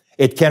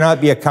 It cannot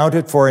be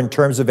accounted for in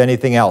terms of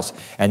anything else.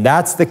 And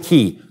that's the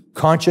key.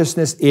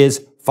 Consciousness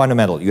is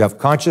fundamental. You have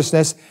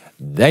consciousness,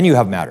 then you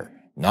have matter,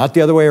 not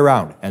the other way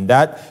around. And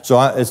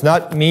so it's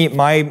not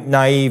my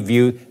naive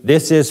view.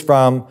 This is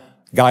from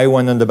guy who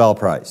won the Nobel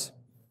Prize.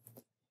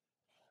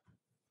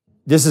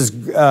 This is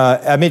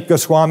Amit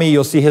Goswami.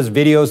 You'll see his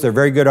videos. They're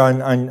very good on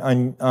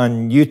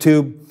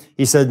YouTube.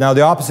 He said, now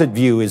the opposite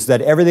view is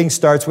that everything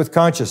starts with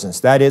consciousness.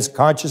 That is,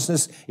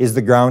 consciousness is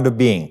the ground of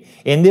being.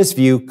 In this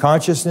view,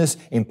 consciousness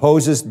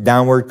imposes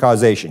downward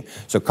causation.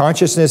 So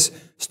consciousness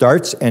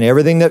starts, and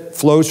everything that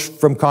flows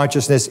from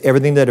consciousness,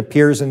 everything that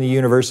appears in the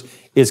universe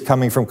is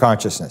coming from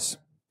consciousness.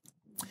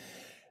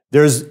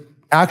 There's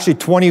actually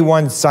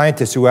 21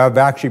 scientists who have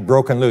actually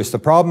broken loose. The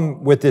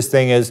problem with this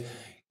thing is,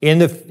 in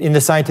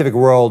the scientific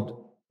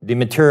world, the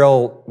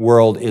material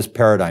world is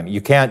paradigm.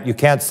 You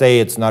can't say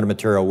it's not a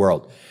material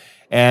world.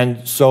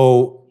 And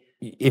so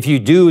if you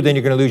do, then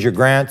you're going to lose your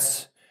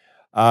grants.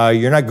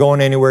 You're not going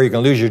anywhere. You're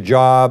going to lose your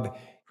job.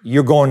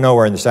 You're going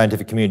nowhere in the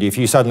scientific community if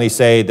you suddenly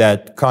say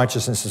that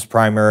consciousness is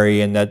primary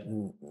and that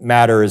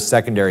matter is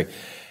secondary.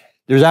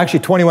 There's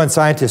actually 21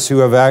 scientists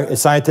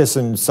scientists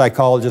and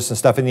psychologists and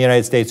stuff in the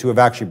United States who have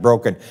actually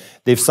broken.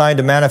 They've signed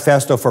a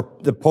manifesto for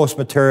the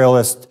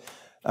post-materialist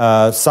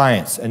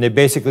science, and they're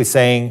basically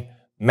saying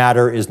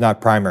matter is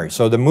not primary.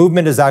 So the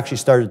movement has actually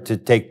started to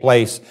take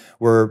place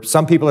where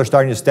some people are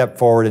starting to step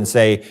forward and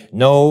say,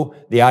 no,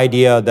 the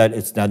idea that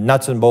it's a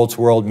nuts and bolts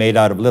world made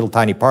out of little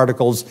tiny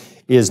particles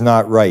is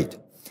not right.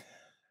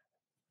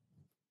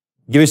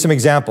 Give you some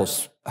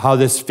examples how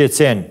this fits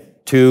in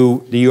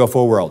to the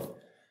UFO world.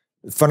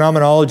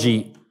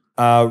 Phenomenology,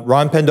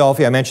 Ron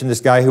Pandolfi, I mentioned this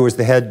guy who was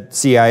the head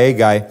CIA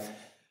guy,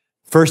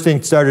 first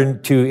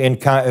started to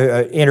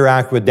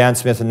interact with Dan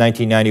Smith in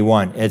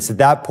 1991. It's at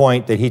that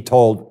point that he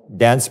told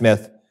Dan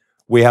Smith,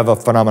 we have a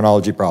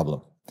phenomenology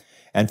problem.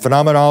 And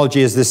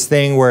phenomenology is this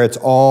thing where it's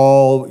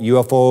all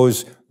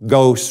UFOs,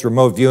 ghosts,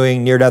 remote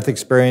viewing, near-death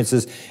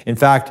experiences. In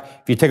fact,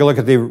 if you take a look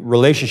at the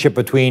relationship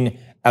between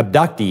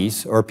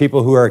abductees, or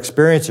people who are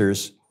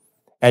experiencers,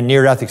 and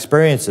near-death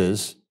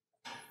experiences,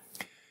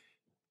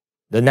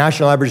 the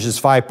national average is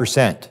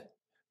 5%.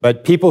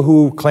 But people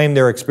who claim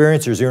they're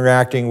experiencers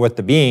interacting with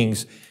the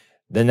beings,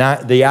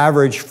 the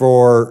average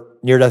for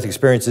near-death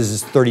experiences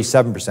is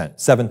 37%,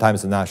 7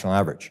 times the national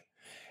average.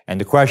 And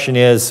the question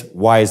is,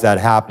 why is that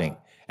happening?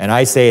 And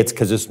I say it's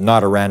because it's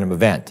not a random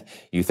event.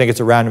 You think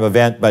it's a random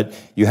event, but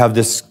you have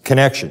this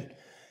connection.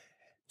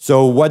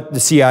 So what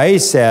the CIA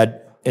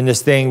said in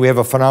this thing, we have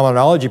a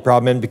phenomenology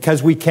problem, and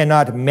because we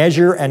cannot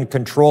measure and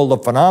control the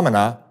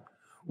phenomena,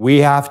 we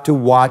have to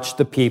watch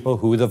the people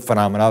who the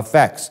phenomena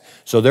affects.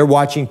 So they're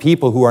watching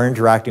people who are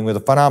interacting with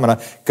the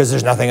phenomena because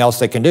there's nothing else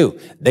they can do.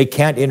 They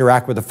can't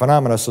interact with the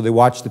phenomena, so they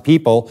watch the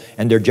people,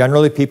 and they're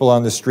generally people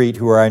on the street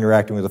who are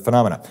interacting with the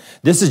phenomena.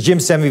 This is Jim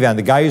Semivan,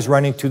 the guy who's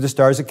running To the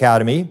Stars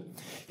Academy.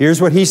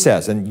 Here's what he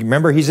says, and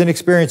remember, he's an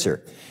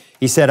experiencer.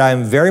 He said, I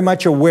am very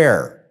much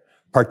aware,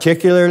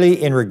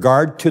 particularly in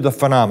regard to the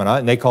phenomena,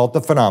 and they call it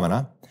the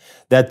phenomena,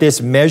 that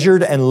this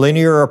measured and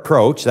linear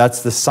approach,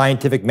 that's the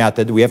scientific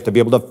method, we have to be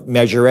able to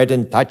measure it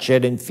and touch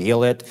it and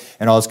feel it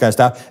and all this kind of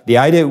stuff. The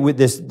idea with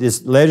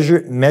this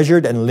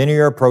measured and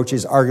linear approach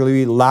is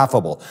arguably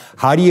laughable.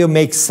 How do you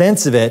make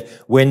sense of it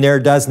when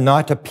there does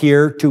not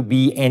appear to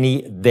be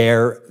any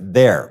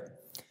there?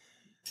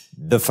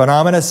 The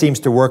phenomena seems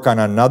to work on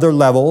another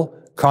level,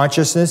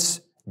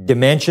 consciousness,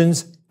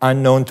 dimensions,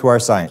 unknown to our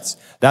science.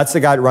 That's the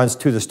guy that runs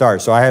To the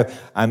Stars. So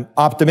I'm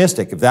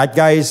optimistic. If that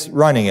guy is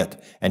running it,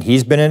 and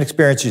he's been an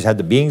experience, he's had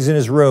the beings in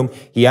his room,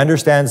 he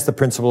understands the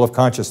principle of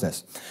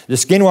consciousness. The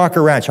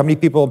Skinwalker Ranch, how many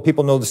people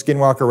know the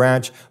Skinwalker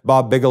Ranch?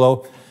 Bob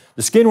Bigelow.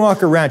 The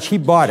Skinwalker Ranch, he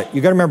bought it.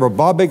 You gotta remember,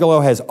 Bob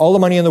Bigelow has all the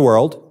money in the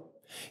world.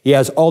 He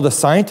has all the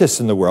scientists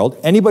in the world.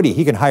 Anybody,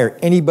 he can hire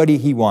anybody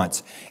he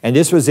wants. And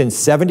this was in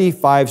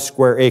 75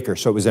 square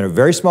acres. So it was in a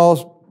very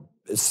small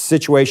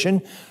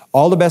situation.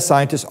 All the best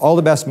scientists, all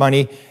the best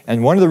money,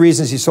 and one of the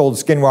reasons he sold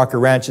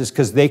Skinwalker Ranch is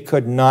because they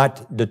could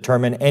not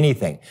determine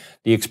anything.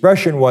 The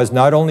expression was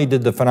not only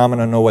did the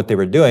phenomena know what they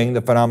were doing,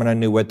 the phenomena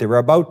knew what they were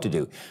about to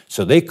do.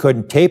 So they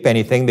couldn't tape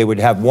anything. They would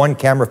have one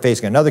camera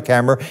facing another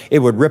camera. It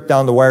would rip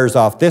down the wires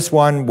off this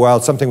one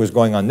while something was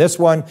going on this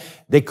one.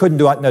 They couldn't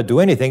not do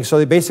anything. So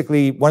they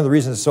basically, one of the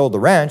reasons they sold the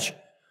ranch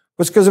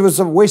was because it was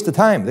a waste of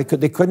time. They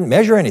couldn't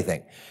measure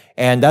anything.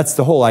 And that's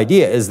the whole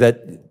idea, is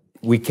that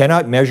we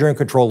cannot measure and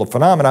control the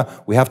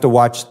phenomena. We have to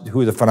watch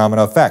who the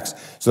phenomena affects.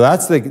 So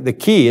that's the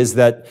key, is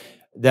that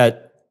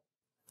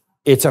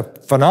it's a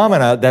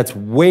phenomena that's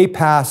way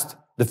past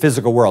the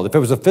physical world. If it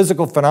was a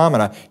physical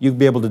phenomena, you'd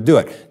be able to do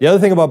it. The other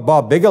thing about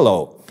Bob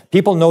Bigelow,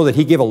 people know that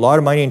he gave a lot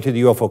of money into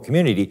the UFO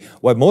community.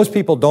 What most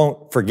people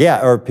don't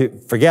forget or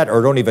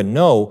don't even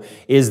know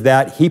is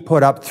that he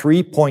put up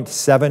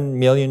 $3.7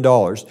 million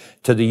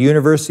to the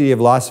University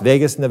of Las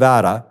Vegas,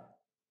 Nevada,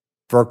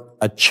 for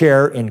a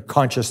chair in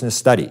consciousness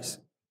studies.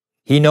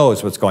 He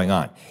knows what's going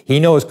on. He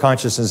knows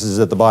consciousness is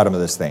at the bottom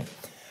of this thing.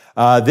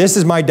 This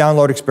is my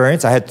download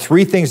experience. I had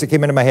 3 things that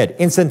came into my head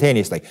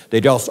instantaneously. They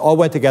just all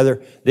went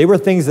together. They were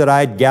things that I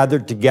had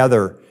gathered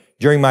together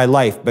during my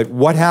life. But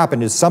what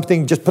happened is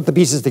something just put the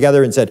pieces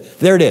together and said,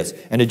 there it is.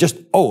 And it just,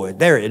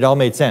 there, it all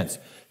made sense.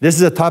 This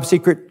is a top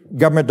secret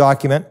government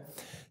document.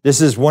 This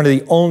is one of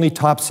the only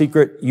top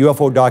secret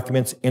UFO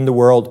documents in the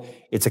world.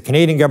 It's a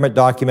Canadian government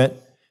document.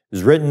 It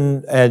was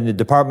written in the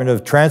Department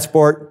of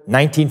Transport,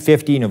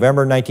 1950,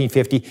 November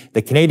 1950.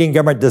 The Canadian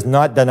government does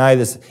not deny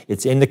this.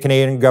 It's in the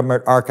Canadian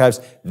government archives.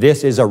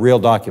 This is a real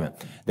document.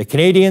 The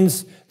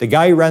Canadians, the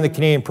guy who ran the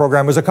Canadian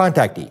program was a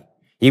contactee.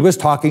 He was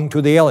talking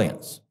to the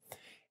aliens.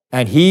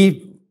 And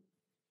he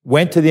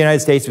went to the United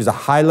States. It was a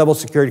high-level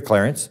security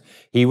clearance.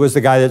 He was the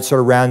guy that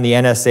sort of ran the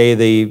NSA,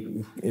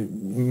 the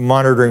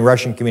monitoring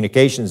Russian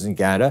communications in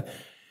Canada.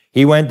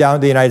 He went down to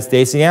the United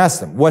States and he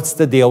asked them, what's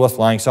the deal with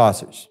flying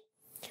saucers?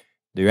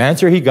 The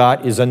answer he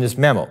got is on this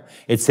memo.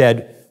 It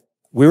said,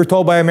 we were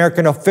told by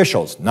American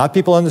officials, not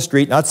people on the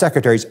street, not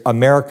secretaries,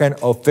 American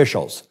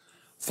officials.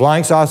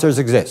 Flying saucers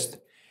exist.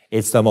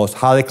 It's the most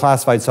highly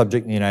classified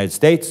subject in the United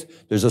States.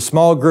 There's a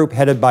small group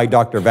headed by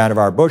Dr.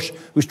 Vannevar Bush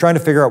who's trying to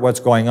figure out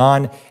what's going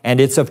on, and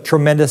it's of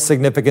tremendous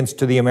significance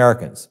to the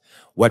Americans.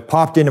 What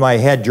popped into my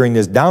head during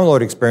this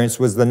download experience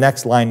was the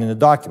next line in the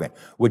document,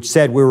 which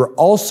said, we were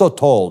also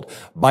told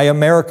by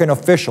American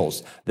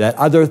officials that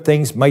other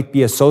things might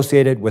be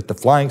associated with the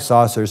flying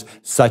saucers,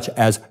 such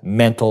as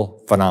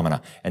mental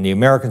phenomena. And the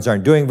Americans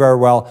aren't doing very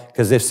well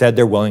because they've said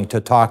they're willing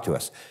to talk to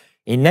us.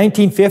 In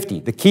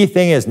 1950, the key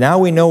thing is now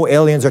we know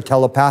aliens are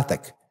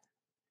telepathic.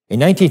 In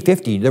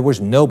 1950, there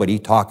was nobody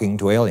talking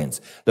to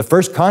aliens. The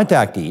first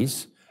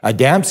contactees,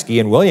 Adamski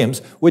and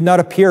Williams, would not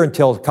appear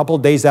until a couple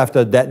of days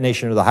after the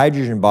detonation of the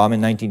hydrogen bomb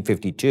in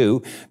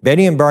 1952.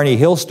 Betty and Barney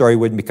Hill's story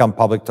wouldn't become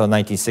public until the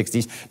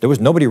 1960s. There was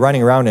nobody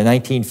running around in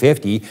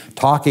 1950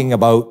 talking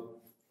about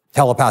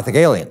telepathic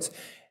aliens.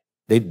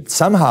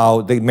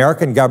 Somehow, the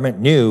American government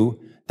knew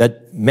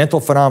that mental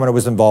phenomena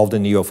was involved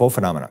in the UFO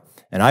phenomena.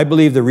 And I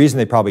believe the reason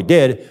they probably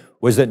did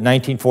was that in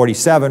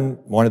 1947,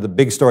 one of the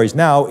big stories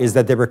now is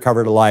that they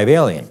recovered a live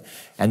alien.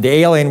 And the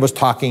alien was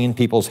talking in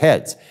people's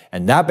heads.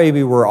 And that may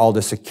be where all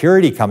the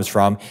security comes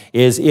from,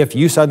 is if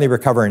you suddenly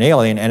recover an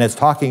alien and it's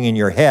talking in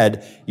your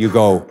head, you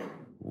go,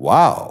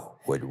 wow,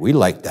 would we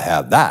like to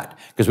have that?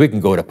 Because we can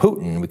go to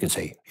Putin and we can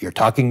say, you're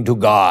talking to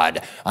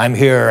God. I'm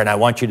here and I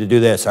want you to do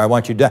this, or I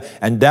want you to do that.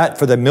 And that,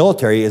 for the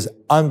military, is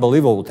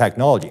unbelievable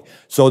technology.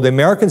 So the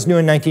Americans knew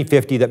in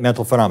 1950 that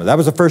mental phenomena. That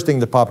was the first thing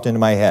that popped into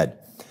my head.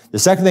 The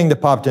second thing that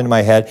popped into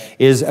my head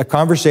is a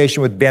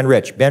conversation with Ben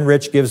Rich. Ben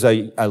Rich gives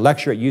a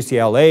lecture at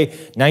UCLA,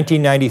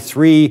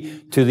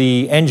 1993, to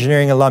the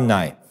engineering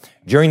alumni.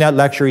 During that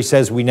lecture, he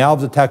says, we now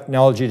have the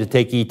technology to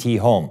take ET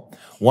home.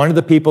 One of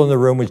the people in the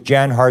room was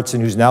Jan Hartson,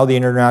 who's now the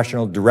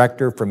international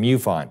director from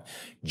MUFON.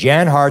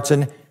 Jan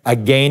Hartson,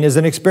 again, is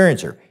an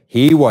experiencer.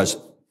 He was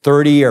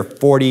 30 or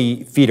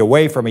 40 feet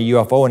away from a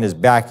UFO in his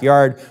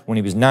backyard when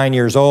he was 9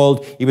 years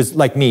old. He was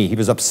like me. He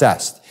was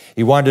obsessed.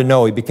 He wanted to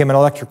know. He became an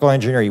electrical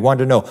engineer. He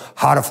wanted to know,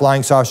 how do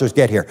flying saucers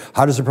get here?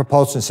 How does the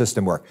propulsion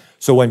system work?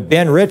 So when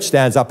Ben Rich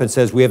stands up and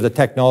says, we have the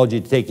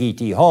technology to take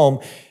ET home,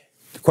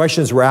 the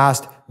questions were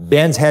asked.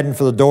 Ben's heading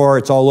for the door.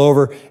 It's all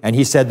over. And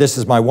he said, this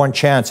is my one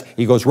chance.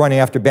 He goes running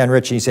after Ben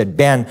Rich and he said,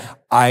 Ben,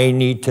 I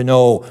need to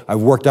know.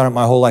 I've worked on it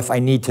my whole life. I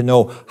need to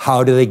know,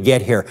 how do they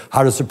get here?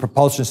 How does the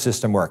propulsion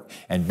system work?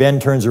 And Ben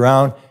turns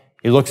around.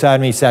 He looks at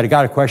me. He said, I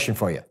got a question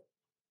for you.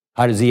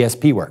 How does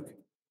ESP work?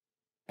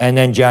 And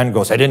then John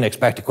goes, I didn't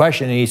expect a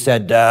question. And he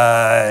said,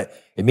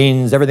 it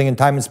means everything in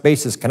time and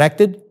space is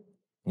connected. And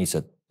he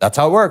said, that's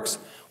how it works.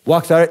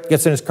 Walks out,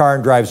 gets in his car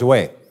and drives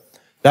away.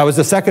 That was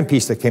the second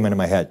piece that came into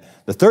my head.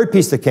 The third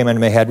piece that came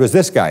into my head was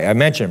this guy. I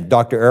mentioned him,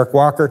 Dr. Eric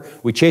Walker.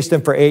 We chased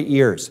him for 8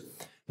 years.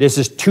 This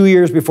is 2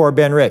 years before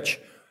Ben Rich.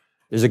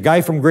 There's a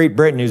guy from Great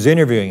Britain who's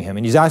interviewing him,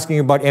 and he's asking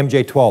about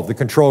MJ-12, the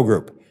control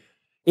group.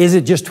 Is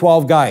it just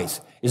 12 guys?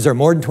 Is there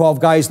more than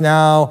 12 guys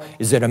now?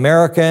 Is it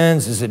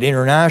Americans? Is it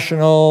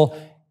international?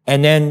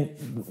 And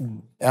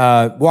then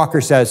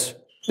Walker says,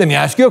 let me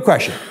ask you a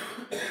question.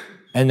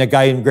 And the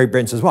guy in Great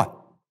Britain says, what?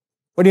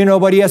 What do you know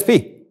about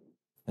ESP?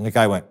 And the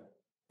guy went,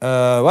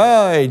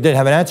 well, he didn't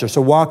have an answer.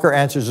 So Walker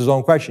answers his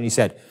own question. He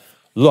said,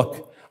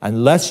 look,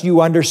 unless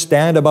you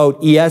understand about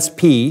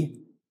ESP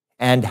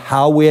and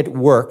how it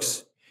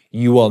works,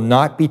 you will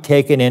not be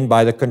taken in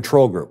by the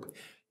control group.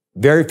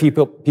 Very few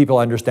people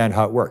understand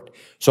how it worked.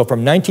 So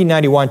from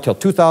 1991 till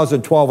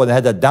 2012, when I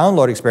had that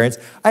download experience,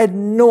 I had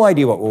no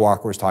idea what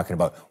Walker was talking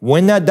about.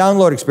 When that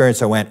download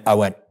experience I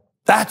went,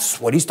 that's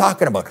what he's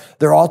talking about.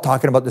 They're all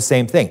talking about the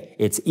same thing.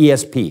 It's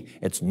ESP.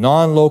 It's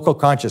non-local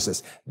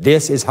consciousness.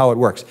 This is how it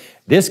works.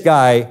 This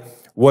guy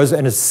was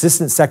an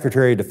assistant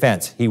secretary of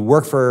defense. He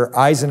worked for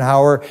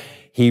Eisenhower.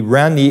 He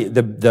ran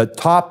the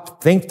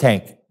top think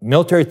tank,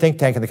 military think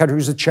tank in the country. He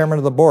was the chairman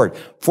of the board.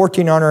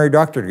 14 honorary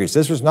doctorate degrees.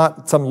 This was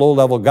not some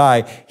low-level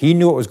guy. He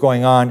knew what was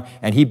going on,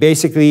 and he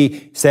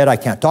basically said, I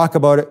can't talk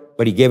about it,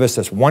 but he gave us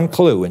this one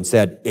clue and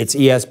said, it's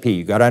ESP.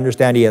 You got to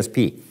understand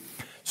ESP.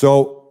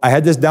 So I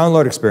had this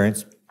download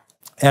experience,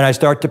 and I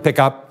start to pick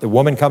up. The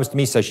woman comes to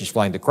me, says she's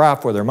flying the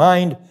craft with her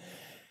mind.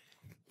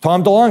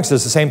 Tom DeLonge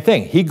says the same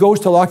thing. He goes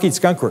to Lockheed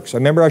Skunk Works. I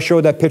remember I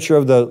showed that picture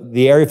of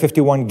the Area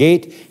 51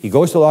 gate. He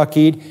goes to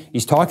Lockheed.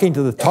 He's talking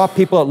to the top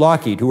people at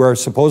Lockheed who are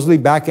supposedly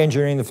back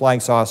engineering the flying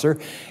saucer.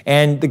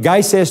 And the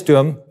guy says to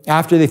him,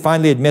 after they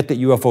finally admit that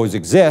UFOs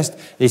exist,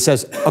 he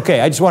says, okay,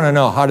 I just want to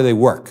know, how do they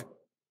work?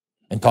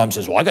 And Tom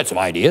says, well, I got some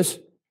ideas.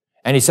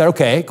 And he said,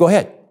 okay, go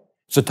ahead.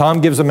 So Tom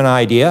gives him an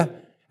idea.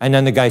 And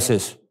then the guy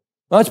says,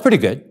 well, that's pretty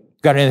good.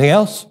 Got anything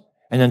else?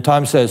 And then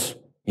Tom says,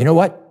 you know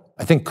what?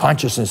 I think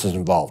consciousness is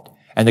involved.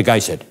 And the guy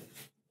said,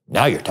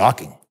 now you're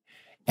talking.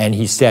 And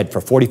he said for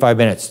 45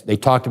 minutes, they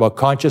talked about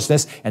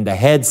consciousness, and the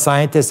head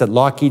scientist at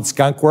Lockheed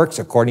Skunk Works,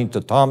 according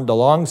to Tom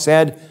DeLonge,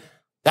 said,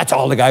 that's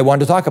all the guy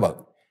wanted to talk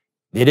about.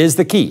 It is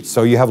the key.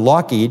 So you have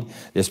Lockheed,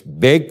 this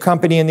big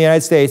company in the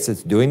United States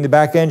that's doing the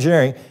back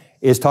engineering,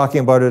 is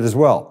talking about it as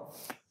well.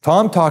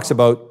 Tom talks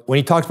about, when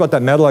he talks about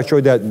that metal, I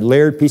showed that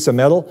layered piece of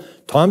metal,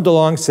 Tom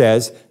DeLonge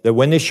says that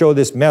when they show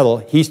this metal,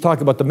 he's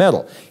talking about the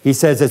metal. He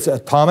says it's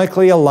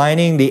atomically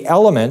aligning the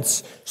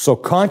elements so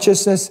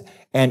consciousness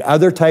and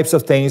other types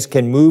of things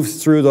can move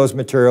through those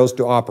materials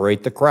to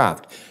operate the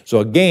craft. So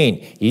again,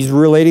 he's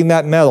relating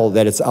that metal,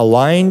 that it's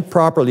aligned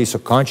properly so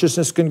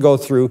consciousness can go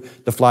through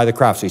to fly the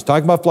craft. So he's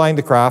talking about flying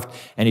the craft,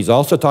 and he's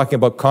also talking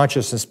about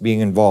consciousness being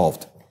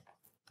involved.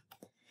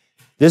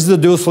 This is the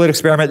dual slit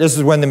experiment. This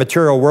is when the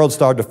material world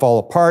started to fall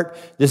apart.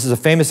 This is a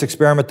famous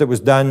experiment that was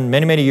done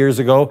many, many years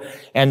ago.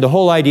 And the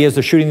whole idea is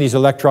they're shooting these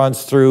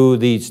electrons through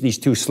these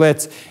two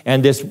slits,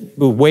 and this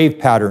wave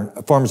pattern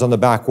forms on the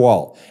back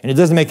wall. And it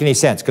doesn't make any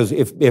sense, because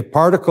if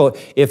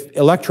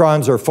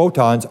electrons or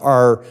photons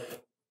are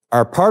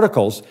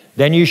particles,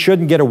 then you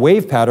shouldn't get a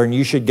wave pattern.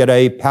 You should get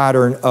a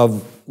pattern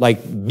of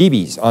like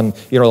BBs on,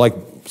 like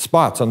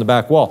spots on the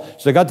back wall.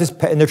 So they got this,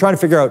 and they're trying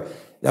to figure out,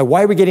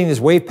 why are we getting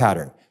this wave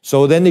pattern?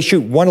 So then they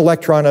shoot one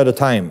electron at a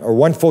time, or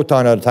one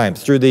photon at a time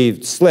through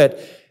the slit,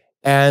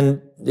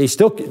 and they're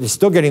still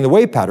getting the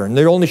wave pattern.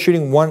 They're only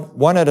shooting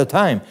one at a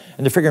time,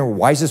 and they're figuring,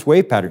 why is this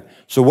wave pattern?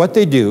 So what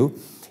they do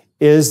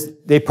is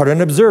they put an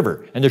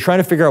observer, and they're trying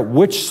to figure out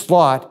which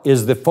slot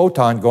is the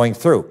photon going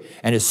through.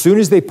 And as soon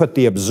as they put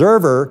the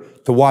observer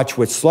to watch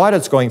which slot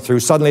it's going through,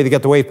 suddenly they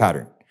get the wave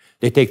pattern.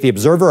 They take the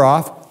observer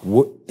off,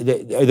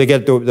 they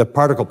get the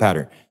particle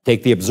pattern.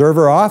 Take the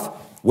observer off,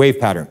 wave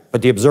pattern.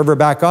 Put the observer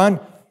back on,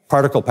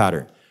 particle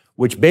pattern.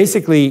 Which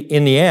basically,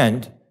 in the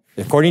end,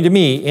 according to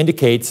me,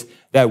 indicates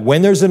that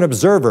when there's an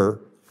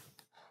observer,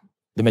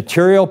 the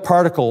material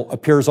particle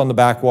appears on the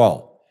back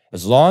wall.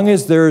 As long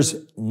as there's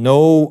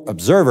no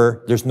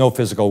observer, there's no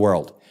physical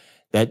world.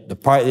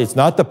 It's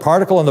not the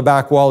particle on the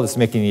back wall that's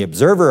making the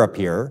observer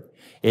appear.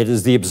 It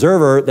is the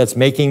observer that's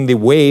making the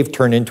wave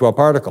turn into a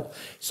particle.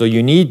 So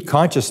you need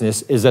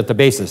consciousness is at the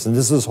basis. And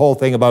this is this whole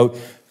thing about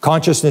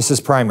consciousness is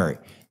primary.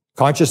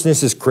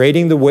 Consciousness is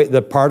creating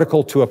the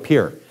particle to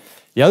appear.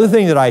 The other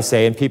thing that I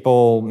say, and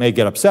people may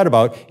get upset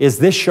about, is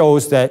this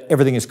shows that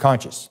everything is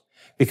conscious.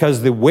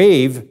 Because the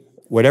wave,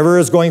 whatever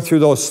is going through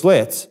those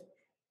slits,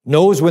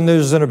 knows when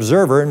there's an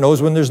observer,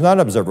 knows when there's not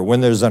an observer.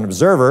 When there's an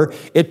observer,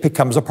 it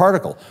becomes a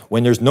particle.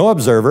 When there's no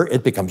observer,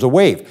 it becomes a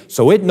wave.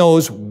 So it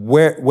knows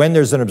when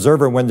there's an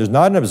observer and when there's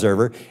not an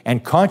observer,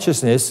 and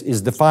consciousness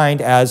is defined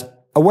as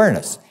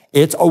awareness.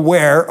 It's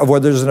aware of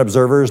whether there's an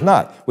observer or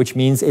not, which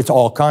means it's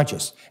all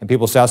conscious. And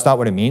people say, that's not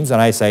what it means.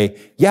 And I say,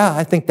 yeah,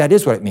 I think that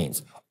is what it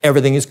means.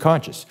 Everything is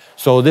conscious.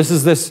 So this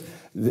is this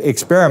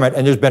experiment,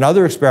 and there's been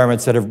other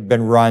experiments that have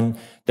been run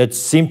that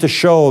seem to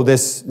show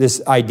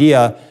this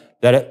idea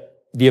that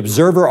the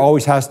observer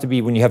always has to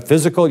be, when you have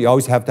physical, you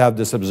always have to have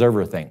this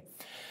observer thing.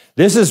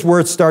 This is where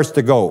it starts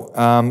to go.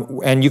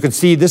 And you can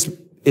see this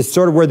is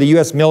sort of where the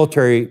U.S.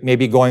 military may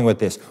be going with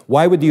this.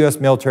 Why would the U.S.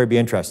 military be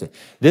interested?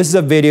 This is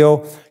a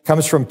video,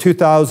 comes from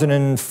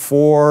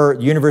 2004,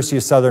 University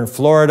of Southern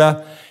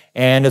Florida,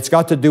 and it's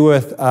got to do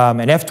with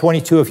an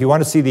F-22. If you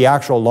want to see the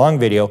actual long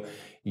video,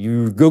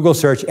 you Google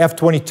search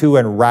F-22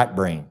 and rat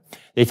brain.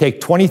 They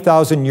take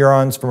 20,000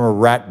 neurons from a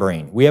rat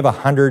brain. We have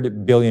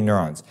 100 billion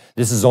neurons.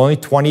 This is only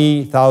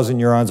 20,000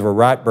 neurons of a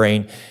rat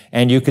brain,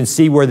 and you can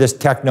see where this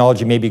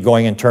technology may be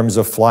going in terms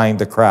of flying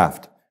the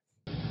craft.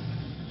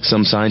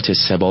 Some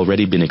scientists have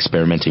already been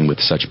experimenting with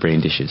such brain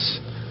dishes.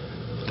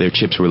 Their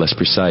chips were less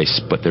precise,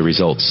 but their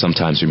results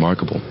sometimes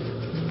remarkable.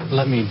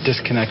 Let me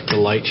disconnect the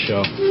light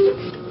show.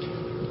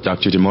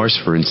 Dr.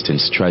 DeMars, for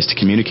instance, tries to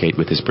communicate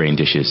with his brain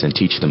dishes and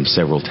teach them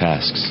several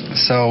tasks.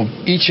 So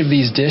each of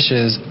these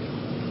dishes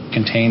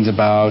contains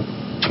about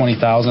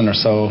 20,000 or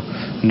so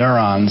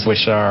neurons,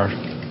 which are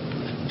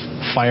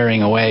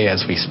firing away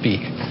as we speak.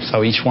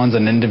 So each one's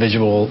an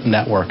individual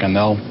network, and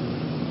they'll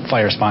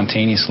fire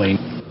spontaneously.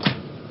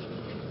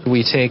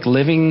 We take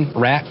living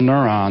rat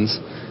neurons,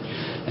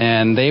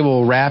 and they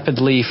will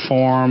rapidly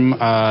form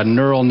a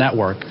neural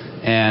network.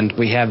 And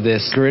we have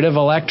this grid of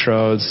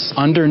electrodes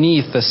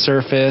underneath the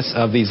surface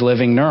of these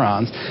living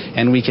neurons,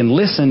 and we can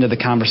listen to the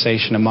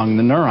conversation among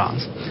the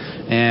neurons.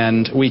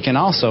 And we can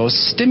also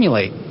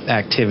stimulate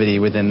activity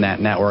within that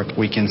network.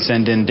 We can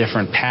send in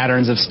different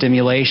patterns of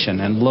stimulation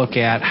and look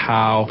at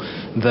how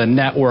the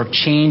network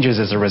changes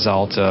as a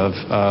result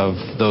of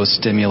those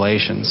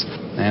stimulations.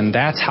 And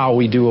that's how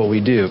we do what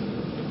we do.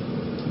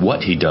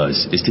 What he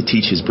does is to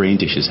teach his brain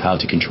dishes how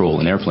to control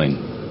an airplane.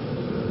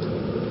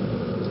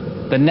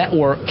 The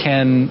network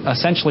can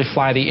essentially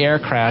fly the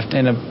aircraft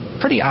in a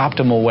pretty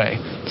optimal way.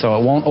 So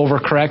it won't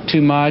overcorrect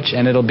too much,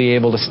 and it'll be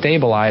able to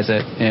stabilize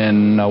it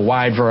in a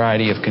wide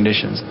variety of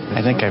conditions.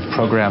 I think I've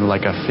programmed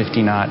like a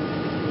 50-knot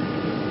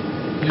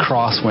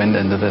crosswind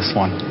into this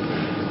one.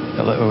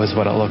 It was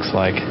what it looks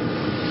like.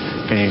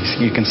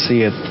 And you can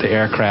see it, the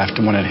aircraft,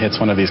 when it hits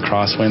one of these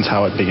crosswinds,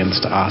 how it begins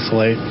to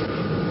oscillate.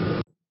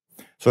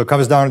 So it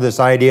comes down to this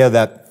idea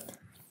that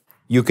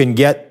you can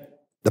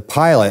get the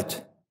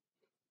pilot,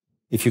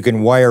 if you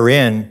can wire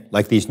in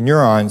like these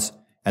neurons,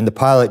 and the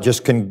pilot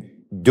just can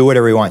do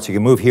whatever he wants. You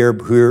can move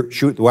here,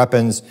 shoot the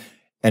weapons,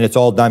 and it's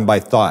all done by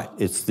thought.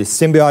 It's the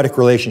symbiotic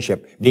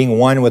relationship, being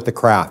one with the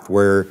craft,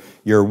 where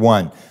you're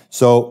one.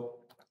 So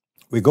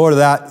we go to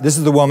that. This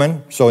is the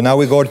woman. So now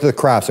we go to the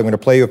craft. So I'm going to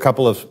play you a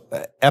couple of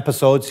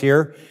episodes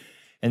here.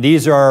 And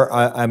these are,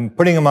 I'm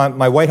putting them on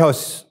my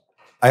Whitehouse.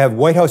 I have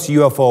Whitehouse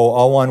UFO,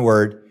 all one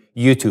word,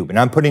 YouTube. And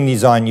I'm putting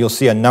these on. You'll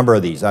see a number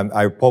of these.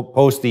 I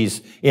post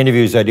these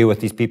interviews I do with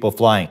these people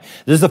flying.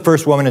 This is the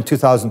first woman in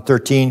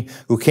 2013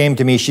 who came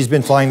to me. She's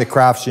been flying the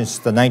craft since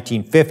the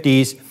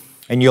 1950s.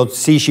 And you'll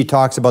see she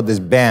talks about this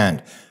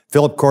band.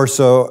 Philip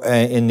Corso,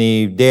 in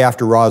the Day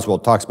After Roswell,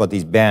 talks about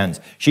these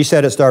bands. She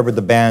said it started with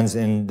the bands,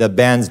 and the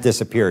bands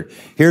disappeared.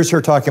 Here's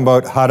her talking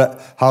about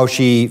how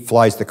she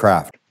flies the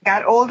craft.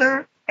 Got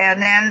older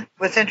and then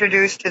was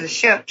introduced to the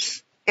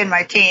ships in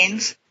my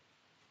teens.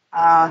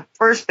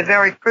 First, the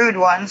very crude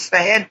ones. The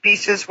head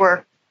pieces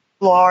were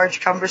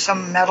large,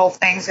 cumbersome metal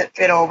things that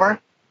fit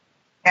over.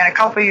 And a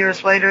couple of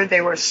years later,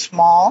 they were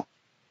small,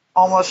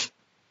 almost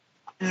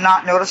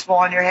not noticeable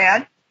on your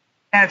head.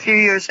 And a few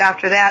years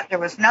after that, there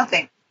was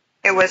nothing.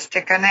 It was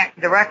to connect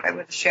directly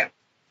with the ship.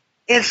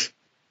 It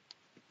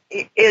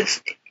is.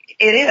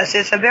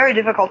 It's a very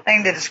difficult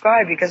thing to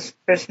describe because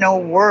there's no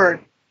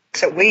words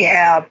that we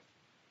have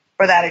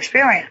for that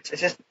experience.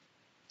 It's just,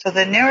 so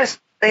the nearest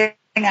thing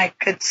I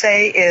could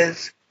say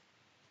is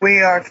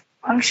we are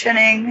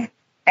functioning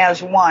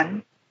as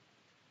one.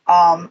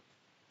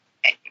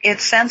 It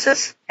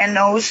senses and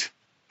knows,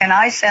 and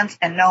I sense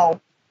and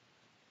know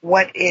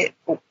what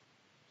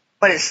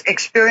it's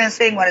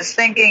experiencing, what it's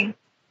thinking,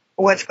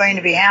 what's going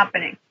to be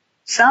happening.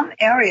 Some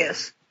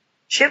areas,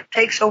 Chip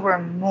takes over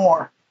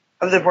more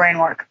of the brain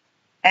work,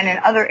 and in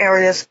other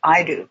areas,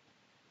 I do.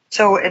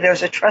 So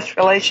there's a trust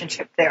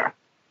relationship there.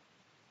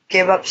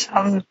 Give up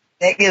some,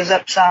 it gives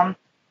up some,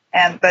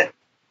 but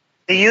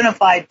the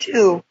unified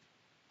two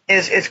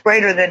is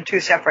greater than two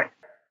separate.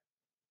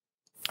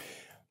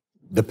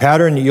 The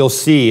pattern you'll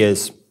see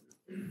is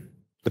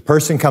the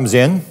person comes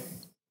in,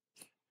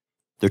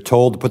 they're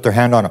told to put their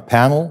hand on a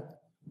panel,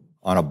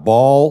 on a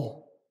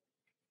ball,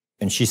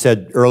 and she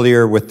said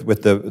earlier with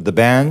the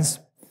bands,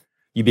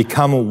 you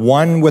become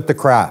one with the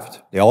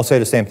craft. They all say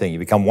the same thing. You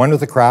become one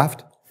with the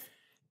craft.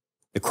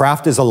 The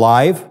craft is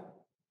alive,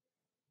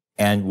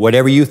 and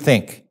whatever you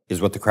think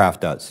is what the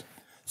craft does.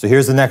 So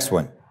here's the next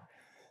one.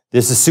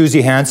 This is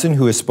Susie Hansen,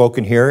 who has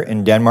spoken here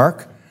in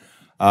Denmark.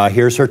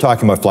 Here's her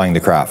talking about flying the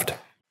craft.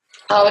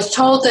 I was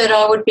told that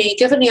I would be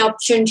given the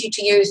opportunity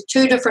to use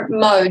two different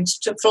modes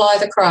to fly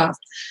the craft.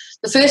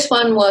 The first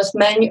one was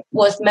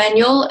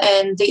manual,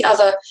 and the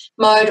other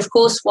mode, of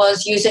course,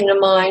 was using the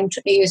mind,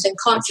 using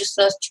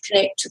consciousness to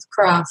connect to the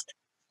craft.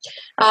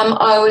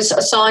 I was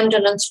assigned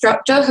an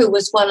instructor who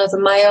was one of the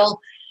male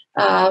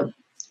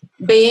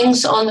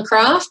beings on the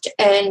craft,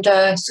 and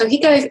so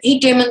he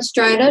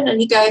demonstrated, and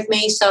he gave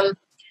me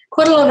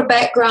quite a lot of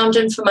background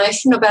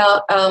information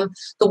about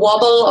the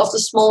wobble of the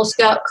small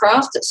scout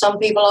craft that some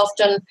people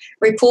often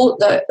report,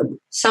 that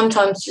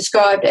sometimes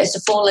described as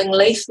the falling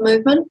leaf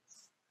movement.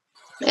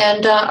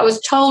 And I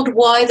was told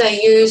why they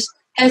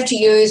have to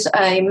use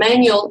a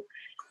manual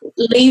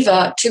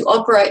lever to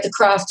operate the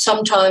craft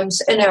sometimes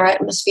in our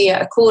atmosphere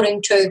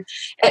according to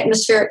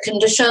atmospheric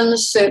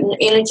conditions, certain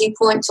energy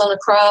points on the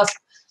craft,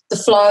 the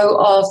flow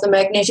of the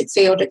magnetic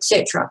field,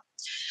 etc.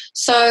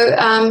 So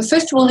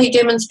first of all, he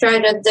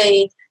demonstrated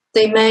the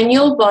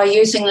manual by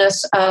using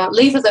this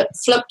lever that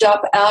flipped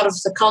up out of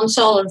the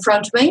console in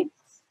front of me.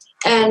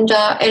 And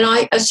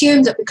I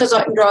assumed that because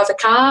I can drive a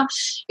car,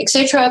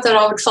 etc., that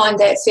I would find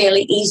that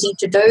fairly easy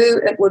to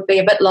do. It would be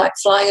a bit like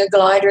flying a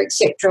glider,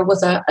 etc.,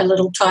 with a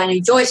little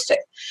tiny joystick.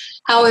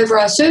 However,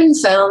 I soon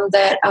found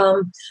that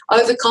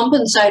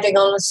overcompensating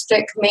on a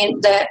stick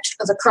meant that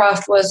the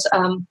craft was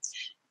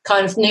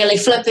kind of nearly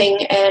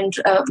flipping and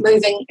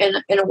moving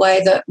in a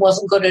way that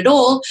wasn't good at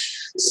all.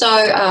 So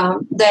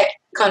that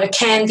kind of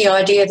canned the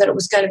idea that it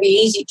was going to be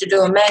easy to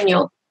do a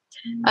manual.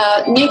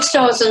 Next,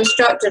 I was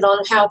instructed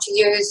on how to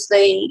use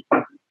the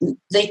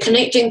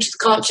connecting to the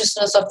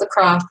consciousness of the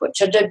craft,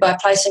 which I did by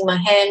placing my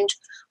hand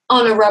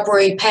on a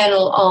rubbery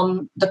panel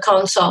on the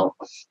console.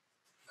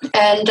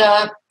 And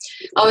I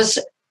was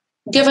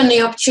given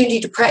the opportunity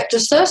to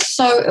practice this.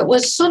 So it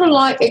was sort of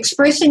like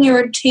expressing your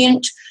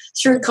intent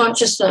through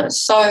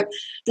consciousness. So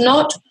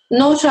not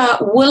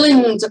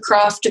willing the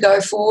craft to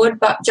go forward,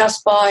 but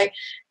just by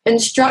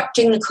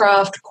instructing the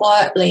craft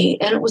quietly.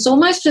 And it was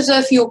almost as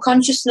if your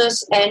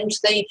consciousness and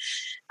the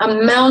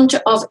amount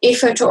of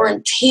effort or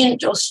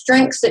intent or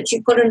strength that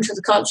you put into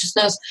the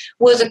consciousness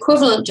was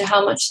equivalent to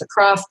how much the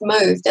craft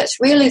moved. That's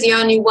really the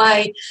only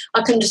way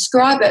I can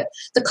describe it.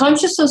 The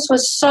consciousness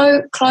was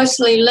so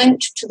closely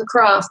linked to the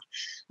craft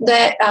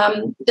that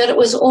it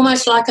was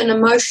almost like an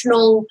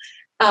emotional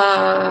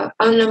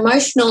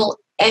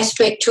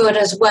aspect to it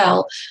as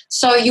well.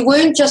 So you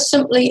weren't just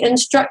simply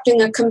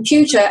instructing a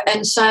computer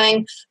and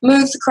saying,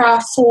 move the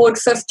craft forward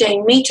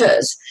 15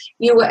 meters.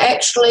 You were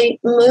actually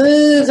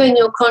moving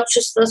your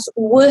consciousness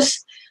with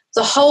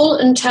the whole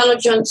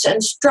intelligence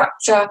and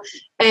structure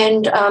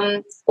and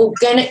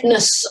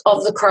organicness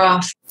of the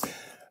craft.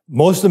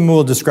 Most of them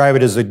will describe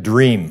it as a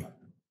dream.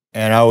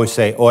 And I always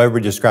say, oh,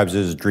 everybody describes it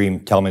as a dream,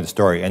 tell me the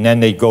story. And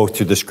then they go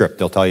through the script,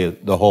 they'll tell you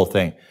the whole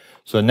thing.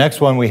 So the next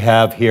one we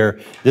have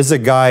here, this is a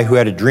guy who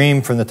had a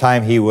dream from the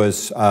time he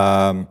was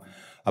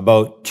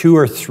about 2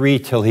 or 3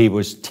 till he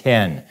was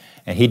 10.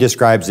 And he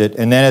describes it.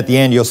 And then at the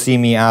end, you'll see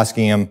me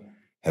asking him,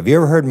 have you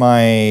ever heard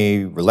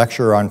my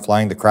lecture on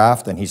flying the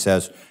craft? And he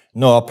says,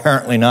 no,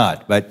 apparently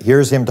not. But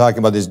here's him talking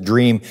about this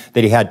dream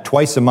that he had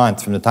twice a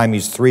month from the time he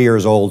was 3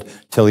 years old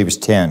till he was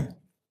 10.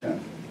 Yeah.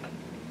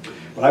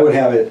 But I would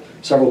have it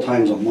several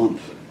times a month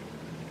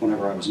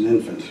whenever I was an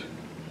infant.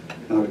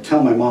 And I would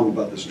tell my mom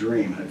about this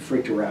dream, and it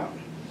freaked her out.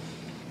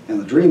 And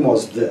the dream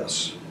was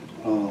this.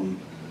 In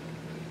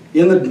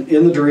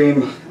the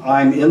dream,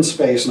 I'm in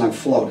space and I'm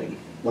floating,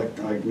 like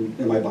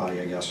in my body,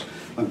 I guess.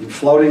 I'm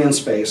floating in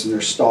space, and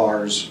there's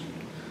stars.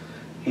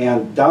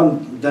 And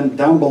down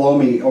below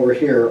me over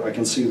here, I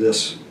can see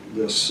this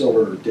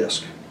silver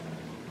disc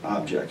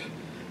object.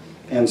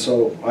 And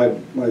so I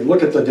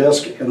look at the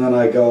disc, and then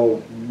I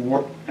go,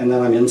 and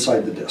then I'm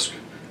inside the disc.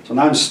 So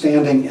now I'm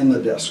standing in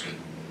the disc,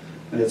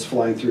 and it's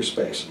flying through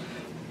space.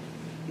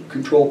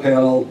 Control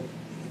panel,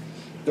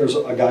 there's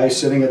a guy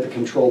sitting at the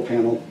control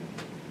panel,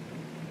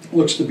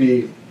 looks to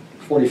be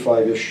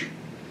 45-ish,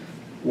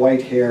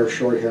 white hair,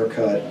 short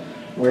haircut,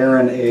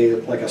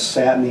 wearing like a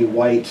satiny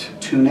white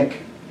tunic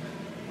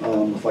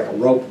with like a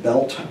rope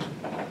belt,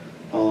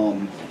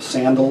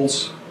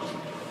 sandals.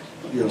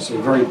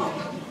 So very,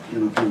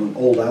 kind of an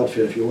old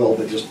outfit, if you will,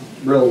 but just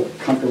real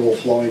comfortable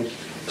flowing.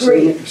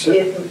 Greek?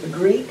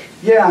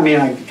 Yeah, I mean,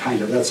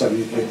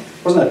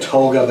 it wasn't a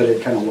toga, but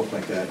it kind of looked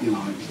like that,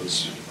 it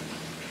was.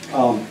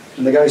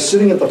 And the guy's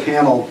sitting at the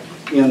panel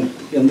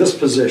in this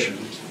position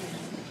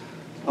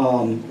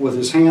with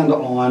his hand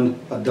on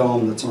a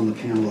dome that's on the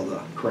panel of the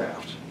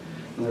craft.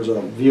 And there's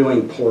a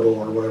viewing portal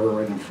or whatever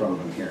right in front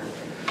of him here.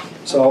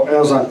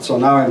 So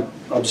now I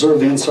observe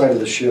the inside of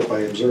the ship, I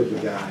observe the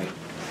guy,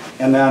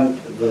 and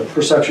then the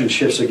perception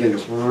shifts again,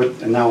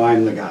 and now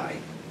I'm the guy.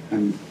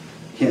 I'm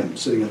him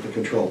sitting at the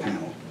control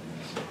panel.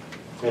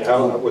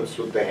 And what's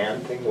with the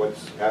hand thing?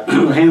 What's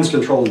happening? The hand's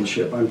controlling the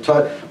ship. When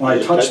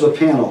I touch the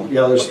panel,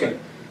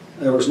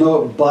 there was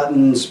no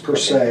buttons per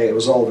se. It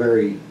was all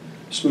very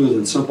smooth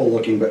and simple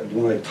looking. But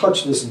when I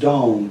touch this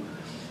dome,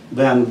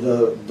 then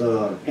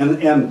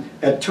and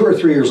at 2 or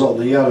 3 years old,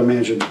 now you got to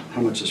imagine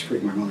how much this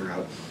freaked my mother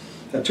out.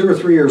 At 2 or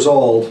 3 years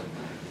old,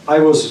 I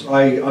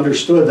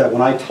understood that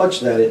when I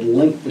touched that, it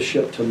linked the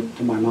ship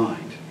to my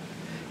mind,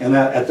 and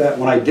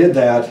when I did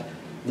that,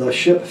 the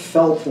ship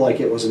felt like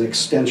it was an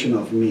extension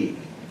of me.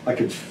 I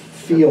could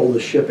feel the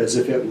ship as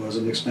if it was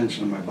an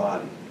extension of my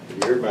body. Have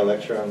you heard my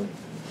lecture on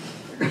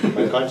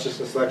my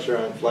consciousness lecture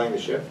on flying the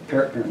ship?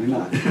 Apparently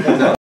not.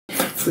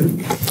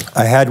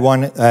 I had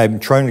one, I'm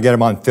trying to get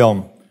him on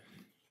film.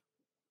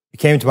 He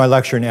came to my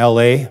lecture in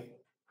LA.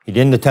 He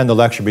didn't attend the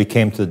lecture, but he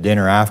came to the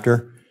dinner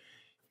after.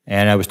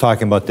 And I was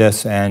talking about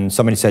this, and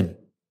somebody said,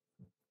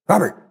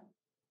 Robert,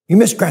 you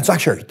missed Grant's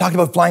lecture. He talked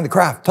about flying the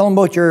craft. Tell him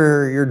about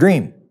your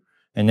dream.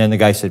 And then the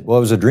guy said, well,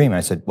 it was a dream.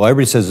 I said, well,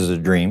 everybody says it's a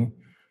dream.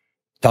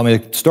 Tell me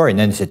the story. And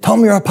then he said, tell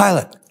me you're a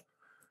pilot.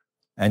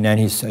 And then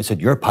I said,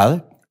 you're a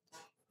pilot?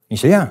 He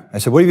said, yeah. I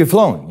said, what have you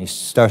flown? He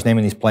starts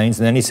naming these planes,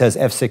 and then he says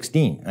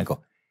F-16. And I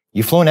go,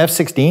 you've flown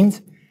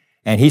F-16s?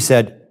 And he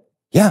said,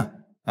 yeah,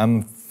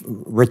 I'm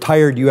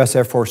retired U.S.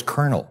 Air Force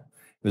colonel.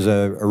 He was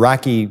an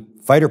Iraqi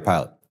fighter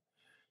pilot.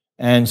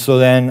 And so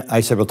then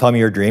I said, well, tell me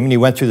your dream. And he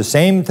went through the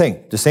same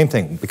thing.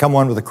 Become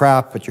one with the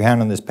craft, put your hand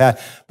on this pad.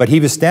 But he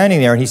was standing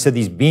there, and he said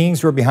these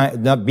beings were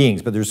behind, not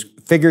beings, but there's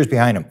figures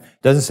behind him.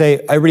 Doesn't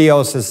say, everybody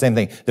else says the same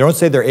thing. They don't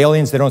say they're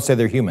aliens, they don't say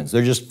they're humans.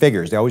 They're just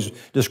figures. They always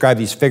describe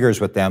these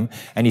figures with them.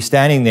 And he's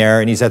standing there,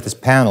 and he's at this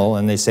panel,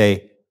 and they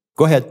say,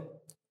 go ahead.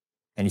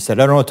 And he said,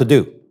 I don't know what to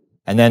do.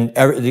 And then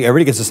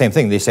everybody gets the same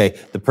thing. They say,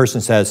 the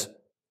person says,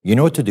 you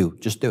know what to do,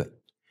 just do it.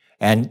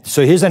 And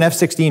so here's an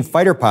F-16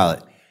 fighter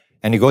pilot.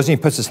 And he goes and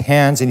he puts his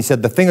hands, and he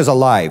said, the thing is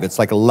alive. It's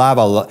like a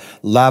lava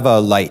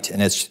light,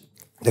 and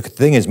the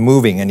thing is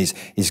moving, and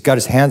he's got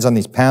his hands on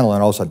these panel,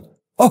 and all of a sudden,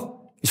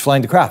 oh, he's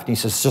flying the craft. And he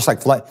says, it's just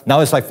like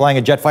now it's like flying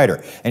a jet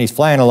fighter. And he's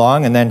flying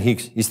along, and then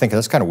he's thinking,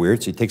 that's kind of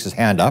weird. So he takes his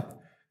hand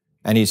up,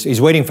 and he's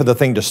waiting for the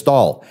thing to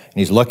stall. And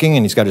he's looking,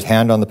 and he's got his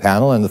hand on the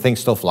panel, and the thing's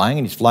still flying,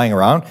 and he's flying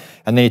around.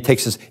 And then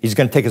he's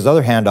going to take his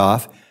other hand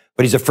off,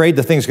 but he's afraid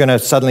the thing's going to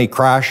suddenly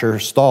crash or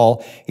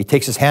stall. He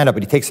takes his hand up,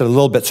 but he takes it a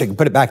little bit so he can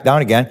put it back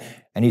down again.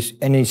 And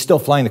he's still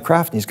flying the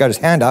craft, and he's got his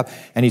hand up,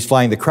 and he's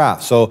flying the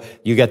craft. So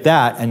you get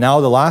that. And now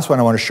the last one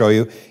I want to show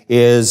you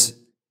is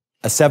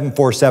a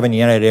 747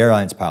 United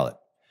Airlines pilot.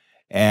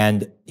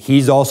 And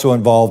he's also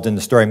involved in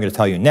the story I'm going to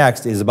tell you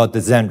next is about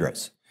the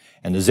Zendras.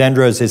 And the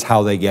Zendras is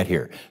how they get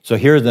here. So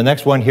here's the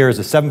next one here is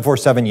a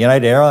 747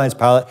 United Airlines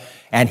pilot,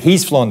 and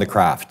he's flown the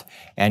craft.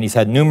 And he's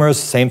had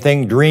numerous, same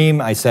thing, dream.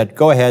 I said,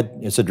 go ahead,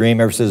 it's a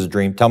dream, ever says it's a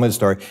dream, tell me the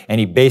story.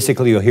 And he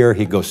basically, you'll hear,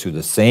 he goes through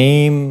the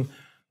same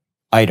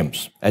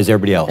items as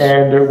everybody else.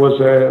 And there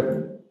was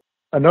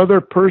another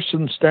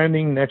person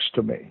standing next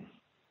to me.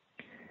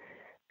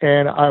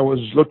 And I was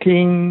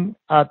looking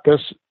at this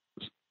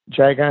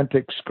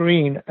gigantic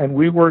screen, and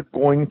we were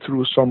going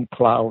through some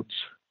clouds.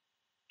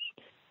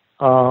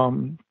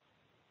 Coming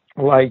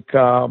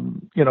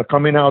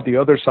out the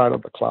other side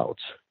of the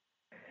clouds.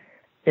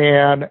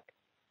 And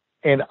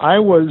I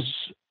was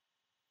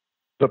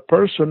the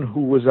person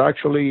who was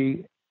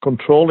actually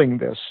controlling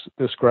this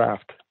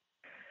craft.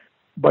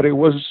 But it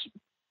was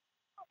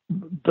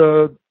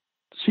the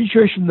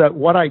situation that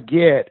what I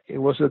get, it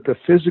was that the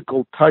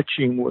physical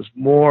touching was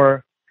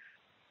more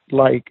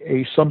like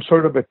some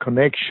sort of a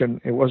connection.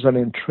 It was an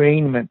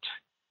entrainment.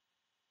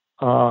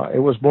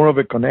 It was more of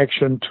a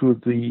connection to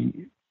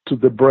the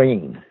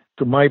brain,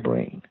 to my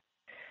brain.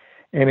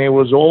 And it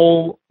was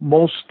all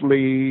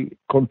mostly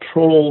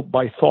controlled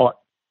by thought,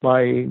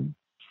 it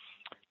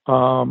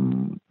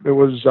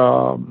was,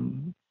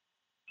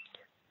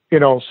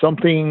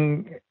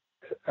 something.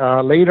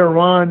 Later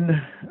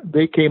on,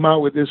 they came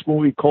out with this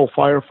movie called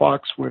Firefox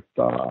with,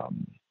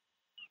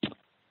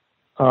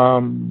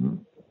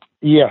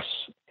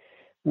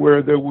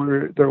 where there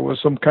was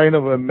some kind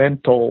of a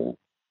mental,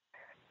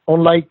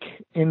 unlike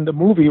in the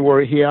movie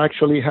where he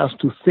actually has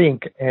to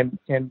think, and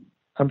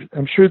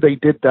I'm sure they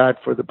did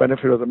that for the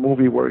benefit of the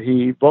movie where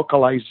he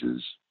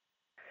vocalizes.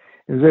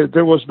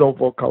 There was no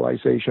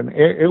vocalization.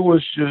 It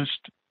was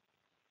just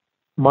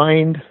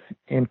mind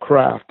and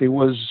craft. It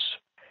was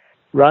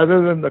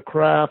rather than the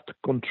craft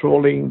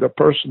controlling the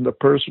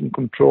person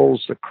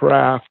controls the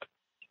craft,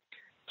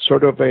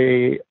 sort of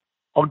a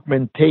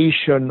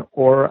augmentation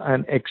or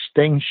an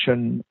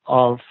extension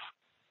of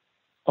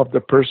the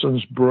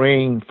person's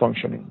brain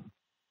functioning.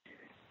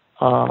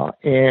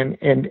 And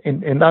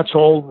that's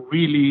all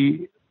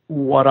really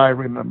what I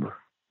remember.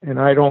 And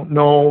I don't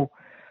know,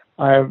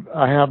 I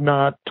have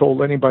not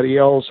told anybody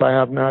else. I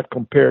have not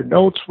compared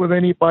notes with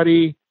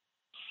anybody.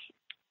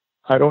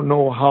 I don't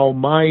know how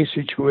my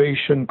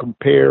situation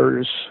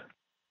compares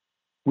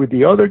with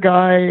the other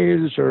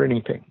guys or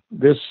anything.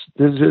 This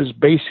is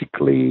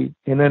basically,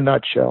 in a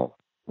nutshell,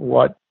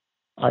 what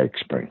I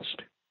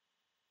experienced.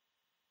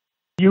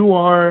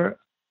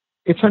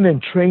 It's an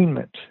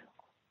entrainment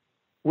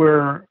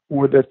where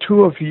the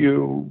two of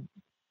you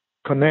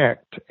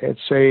connect.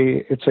 It's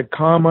a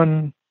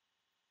common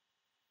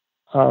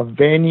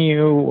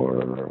venue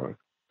or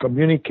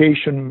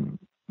communication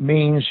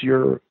means.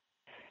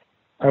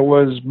 I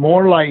was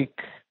more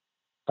like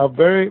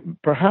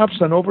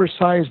perhaps an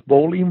oversized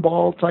bowling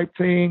ball type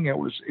thing. It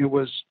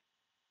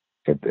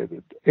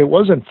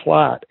wasn't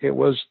flat. It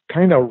was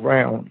kind of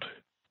round.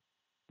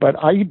 But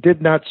I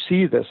did not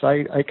see this.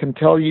 I can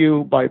tell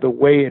you by the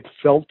way it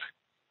felt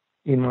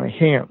in my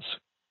hands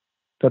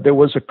that there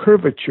was a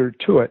curvature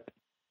to it,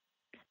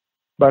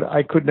 but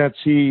I could not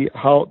see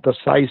how the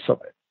size of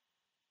it.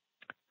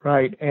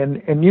 Right.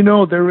 And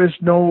there is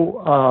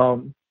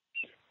no,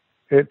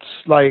 it's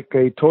like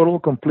a total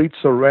complete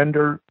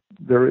surrender.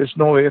 There is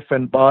no if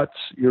and buts.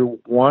 You're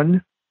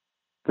one.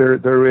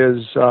 There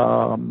is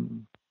a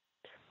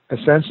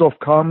sense of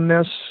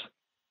calmness.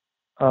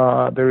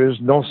 There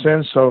is no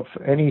sense of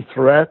any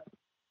threat.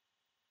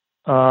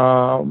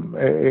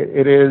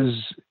 It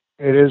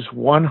is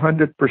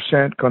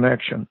 100%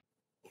 connection.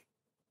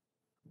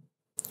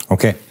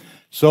 Okay.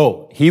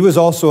 So he was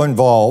also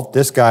involved,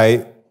 this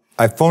guy,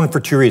 I phoned him for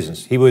two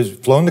reasons. He was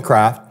flown the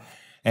craft,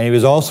 and he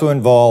was also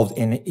involved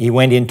he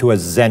went into a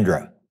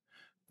Zendra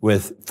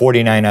with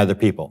 49 other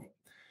people.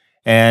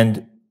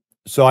 And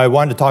so I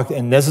wanted to talk,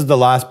 and this is the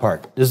last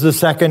part. This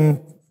is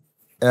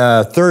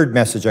the third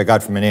message I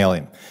got from an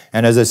alien.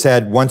 And as I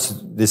said, once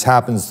this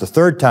happens the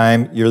third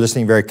time, you're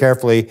listening very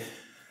carefully. To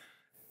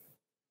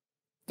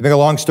make a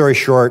long story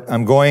short,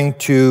 I'm going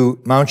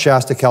to Mount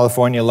Shasta,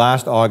 California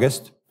last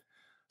August.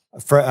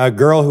 A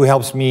girl who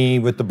helps me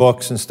with the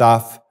books and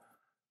stuff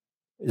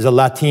is a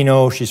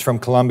Latino. She's from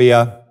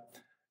Colombia.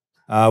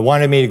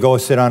 Wanted me to go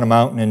sit on a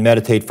mountain and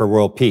meditate for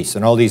world peace.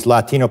 And all these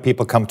Latino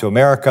people come to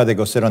America. They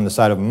go sit on the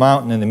side of a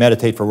mountain and they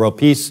meditate for world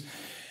peace.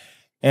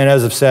 And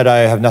as I've said, I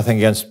have nothing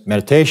against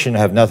meditation. I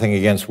have nothing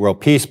against world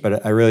peace,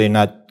 but I really am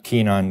not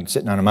keen on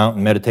sitting on a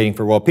mountain meditating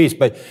for world peace.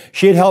 But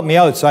she had helped me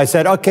out. So I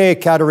said, okay,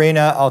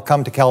 Katerina, I'll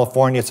come to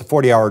California. It's a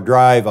 40-hour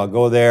drive. I'll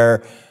go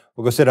there.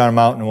 We'll go sit on a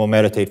mountain and we'll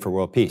meditate for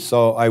world peace.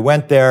 So I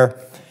went there.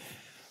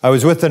 I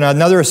was with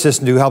another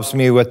assistant who helps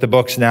me with the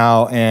books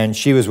now, and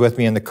she was with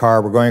me in the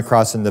car. We're going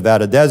across the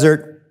Nevada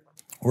desert.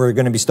 We're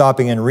going to be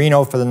stopping in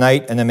Reno for the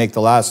night and then make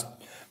the last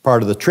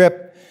part of the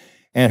trip.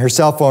 And her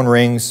cell phone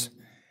rings,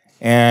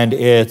 and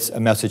it's a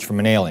message from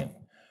an alien.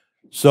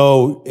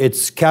 So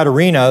it's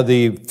Katerina,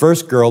 the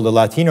first girl, the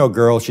Latino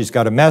girl. She's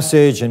got a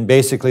message, and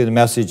basically the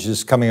message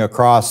is coming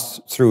across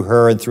through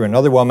her and through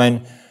another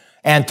woman,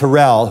 and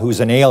Terrell, who's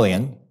an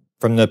alien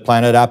from the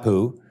planet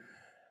Apu.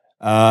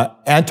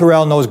 And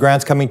Terrell knows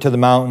Grant's coming to the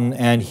mountain,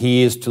 and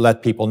he is to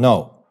let people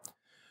know.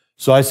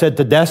 So I said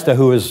to Desta,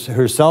 who is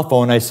her cell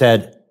phone, I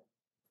said,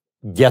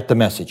 get the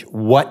message.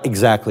 What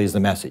exactly is the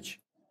message?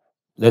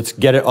 Let's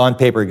get it on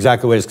paper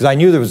exactly what it is. Because I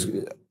knew there was,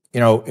 it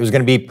was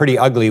going to be pretty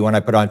ugly when I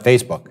put on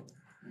Facebook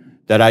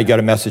that I got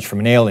a message from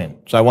an alien.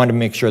 So I wanted to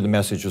make sure the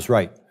message was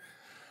right.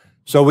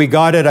 So we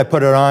got it. I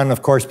put it on.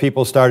 Of course,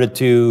 people started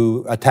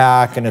to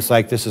attack, and it's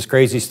like, this is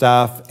crazy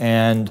stuff.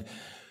 And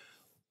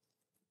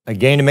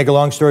again, to make a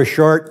long story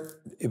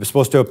short, it was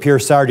supposed to appear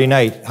Saturday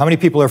night. How many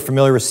people are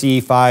familiar with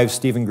CE5,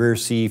 Stephen Greer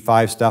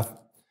CE5 stuff?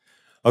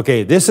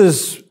 Okay, this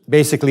is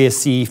basically a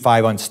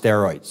CE5 on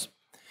steroids.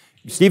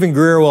 Stephen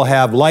Greer will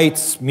have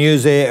lights,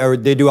 music, or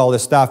they do all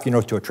this stuff,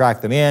 to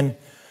attract them in.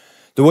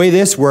 The way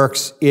this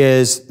works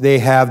is they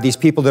have these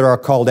people that are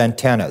called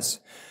antennas.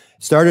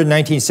 It started in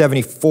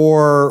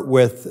 1974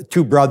 with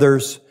two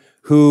brothers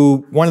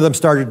who, one of them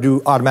started to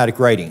do automatic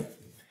writing.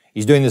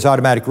 He's doing this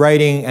automatic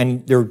writing,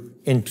 and they're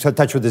in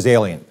touch with this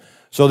alien.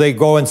 So they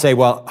go and say,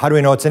 well, how do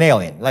we know it's an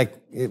alien?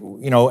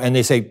 And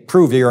they say,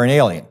 prove that you're an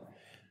alien.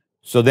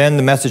 So then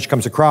the message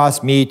comes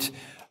across, meet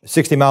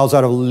 60 miles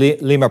out of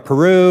Lima,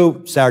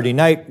 Peru, Saturday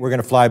night, we're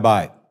going to fly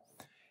by.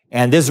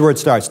 And this is where it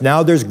starts.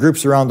 Now there's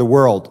groups around the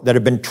world that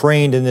have been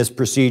trained in this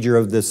procedure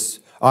of this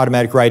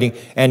automatic writing,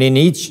 and in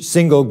each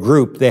single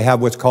group, they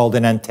have what's called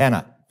an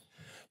antenna.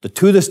 The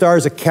To the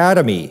Stars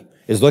Academy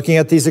is looking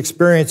at these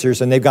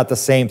experiencers, and they've got the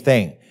same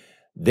thing.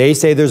 They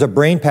say there's a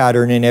brain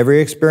pattern in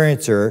every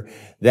experiencer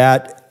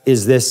that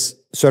is this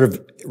sort of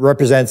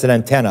represents an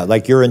antenna,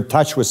 like you're in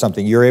touch with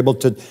something, you're able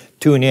to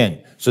tune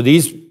in. So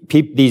these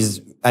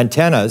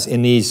antennas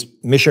in these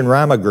Mission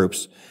Rama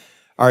groups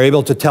are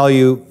able to tell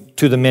you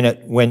to the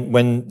minute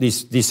when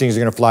these things are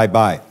going to fly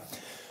by.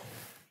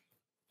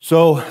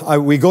 So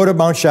we go to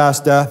Mount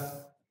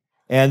Shasta,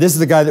 and this is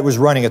the guy that was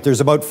running it. There's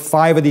about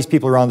 5 of these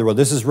people around the world.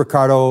 This is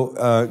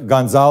Ricardo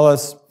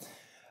Gonzalez.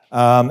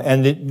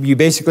 And you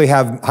basically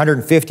have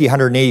 150,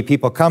 180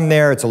 people come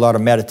there. It's a lot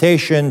of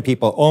meditation,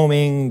 people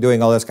oming,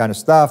 doing all this kind of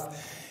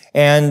stuff.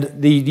 And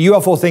the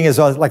UFO thing is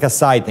like a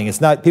side thing.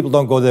 It's not, people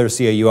don't go there to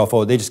see a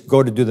UFO. They just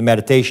go to do the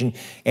meditation,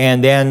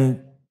 and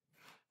then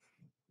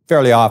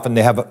fairly often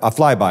they have a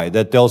flyby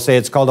that they'll say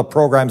it's called a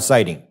programmed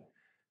sighting.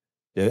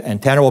 The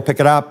antenna will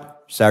pick it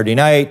up Saturday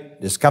night.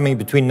 It's coming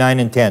between 9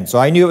 and 10. So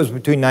I knew it was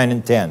between 9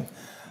 and 10.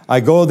 I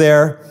go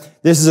there.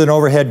 This is an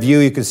overhead view.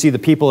 You can see the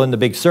people in the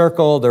big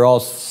circle. They're all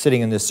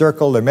sitting in this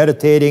circle. They're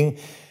meditating.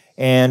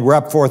 And we're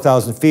up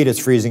 4,000 feet. It's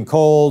freezing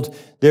cold.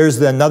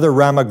 There's another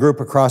Rama group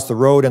across the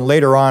road. And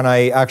later on,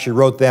 I actually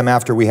wrote them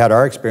after we had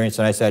our experience.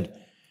 And I said,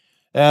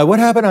 what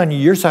happened on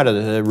your side of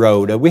the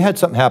road? We had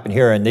something happen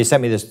here. And they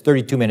sent me this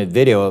 32-minute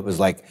video. It was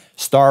like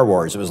Star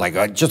Wars. It was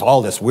like just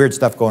all this weird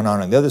stuff going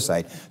on the other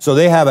side. So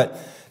they have it.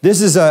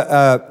 This is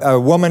a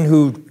woman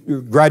who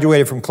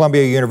graduated from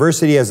Columbia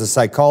University as a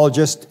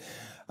psychologist.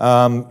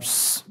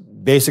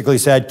 Basically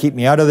said, keep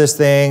me out of this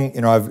thing.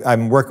 You know,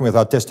 I'm working with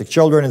autistic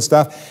children and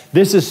stuff.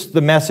 This is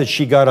the message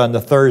she got on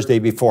the Thursday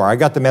before. I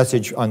got the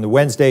message on the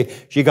Wednesday.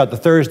 She got the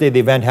Thursday.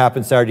 The event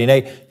happened Saturday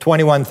night,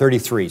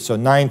 21:33, so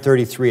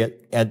 9:33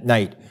 at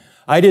night.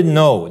 I didn't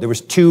know. There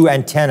was 2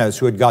 antennas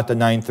who had got the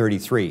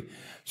 9:33.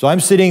 So I'm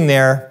sitting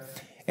there,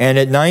 and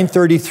at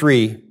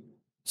 9:33,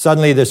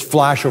 suddenly there's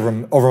flash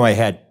over my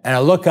head. And I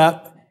look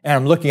up, and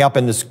I'm looking up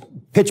in this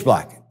pitch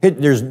black.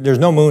 There's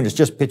no moon, it's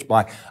just pitch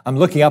black. I'm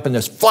looking up and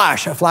there's a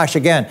flash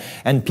again.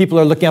 And people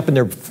are looking up and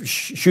they're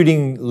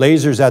shooting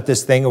lasers at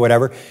this thing or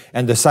whatever.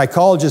 And the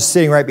psychologist is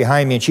sitting right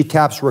behind me, and she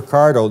taps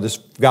Ricardo, this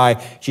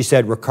guy. She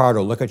said,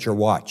 Ricardo, look at your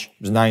watch.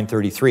 It was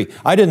 9:33.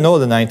 I didn't know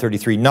the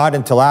 9:33, not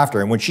until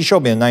after. And when she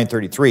showed me the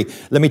 9:33,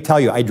 let me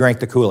tell you, I drank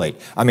the Kool-Aid.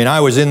 I mean, I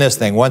was in this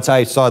thing once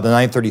I saw the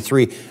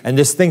 9:33, and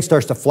this thing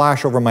starts to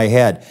flash over my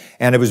head.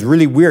 And it was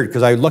really weird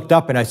because I looked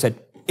up and I said,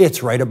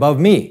 it's right above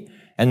me.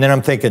 And then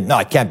I'm thinking, no,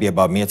 it can't be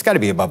above me. It's got to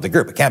be above the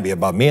group. It can't be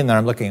above me. And then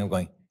I'm looking and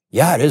going,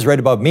 yeah, it is right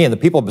above me. And the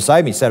people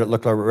beside me said it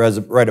looked like it was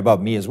right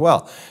above me as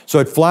well. So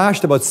it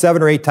flashed about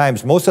 7 or 8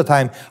 times. Most of the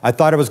time, I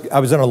thought I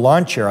was in a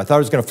lawn chair. I thought I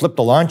was going to flip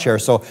the lawn chair.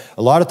 So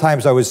a lot of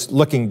times I was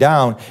looking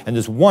down, and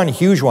this one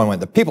huge one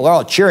went. The people are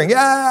all cheering,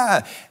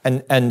 yeah!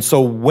 And so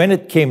when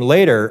it came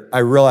later, I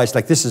realized,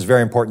 like, this is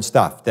very important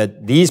stuff,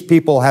 that these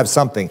people have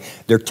something.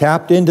 They're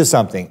tapped into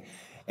something.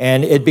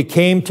 And it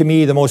became, to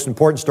me, the most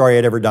important story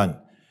I'd ever done.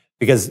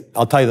 Because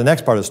I'll tell you the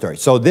next part of the story.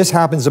 So this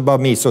happens above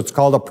me. So it's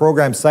called a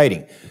programmed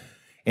sighting.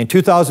 In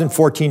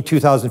 2014,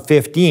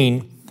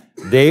 2015,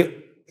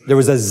 there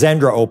was a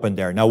Zendra opened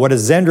there. Now, what a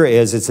Zendra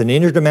is, it's an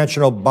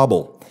interdimensional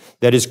bubble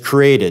that is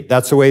created.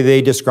 That's the way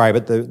they describe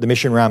it, the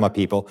Mission Rama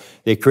people.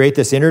 They create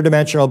this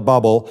interdimensional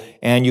bubble,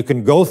 and you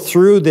can go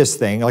through this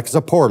thing, like it's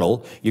a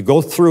portal. You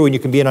go through, and you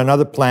can be on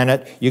another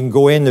planet. You can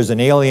go in, there's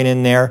an alien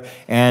in there.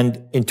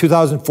 And in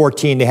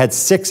 2014, they had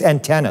 6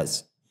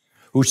 antennas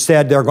who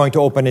said they're going to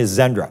open a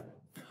Zendra.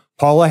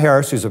 Paula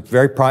Harris, who's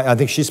I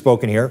think she's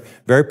spoken here,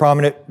 very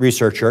prominent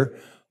researcher,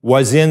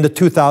 was in the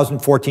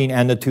 2014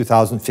 and the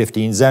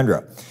 2015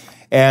 Zendra.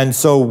 And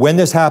so when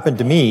this happened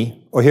to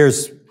me, okay,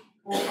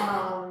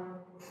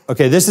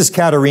 this is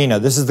Katerina.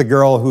 This is the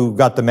girl who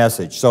got the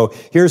message. So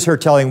here's her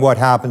telling what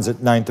happens at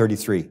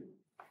 9:33.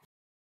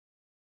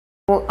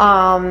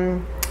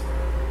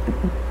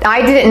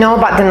 I didn't know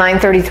about the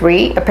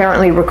 9:33.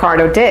 Apparently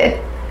Ricardo did.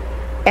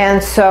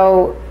 And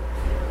so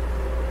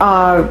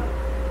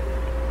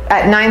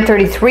at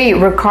 9:33,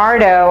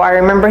 Ricardo, I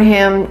remember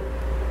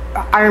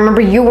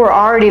you were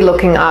already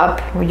looking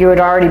up. You had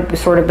already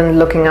sort of been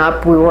looking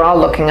up. We were all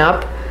looking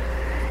up.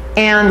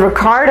 And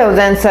Ricardo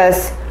then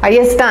says, ahí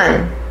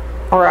están.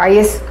 Or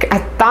I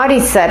thought he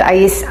said,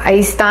 ahí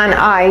están,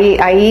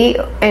 ahí.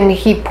 And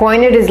he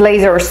pointed his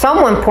laser, or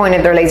someone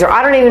pointed their laser.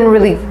 I don't even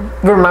really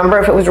remember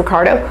if it was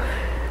Ricardo.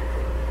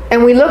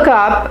 And we look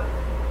up,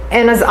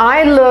 and as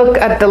I look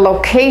at the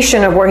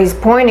location of where he's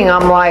pointing,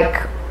 I'm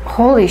like,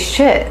 holy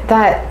shit,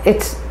 that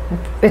it's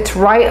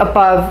right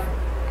above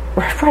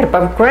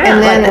ground.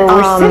 And then like where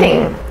we're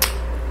sitting,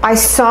 I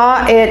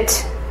saw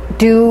it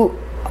do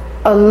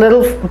a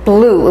little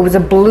blue. It was a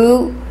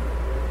blue,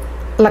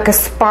 like a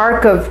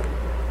spark of,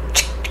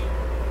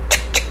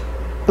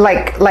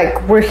 like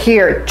we're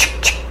here.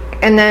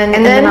 And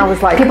then I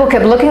was like, people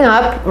kept looking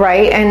up,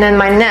 right? And then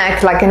my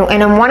neck, like, and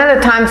then one of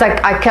the times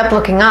I kept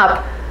looking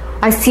up,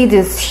 I see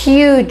this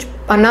huge,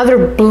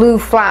 another blue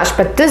flash,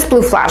 but this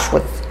blue flash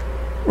was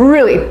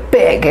really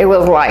big. It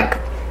was like,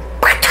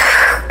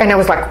 and it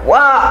was like,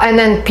 wow. And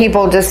then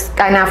people just,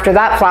 and after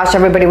that flash,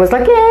 everybody was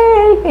like,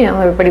 yay, you know,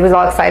 everybody was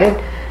all excited.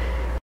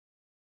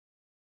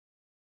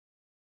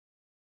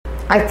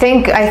 I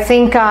think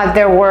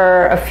there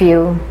were a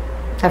few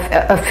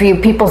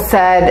people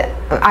said,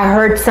 I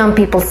heard some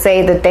people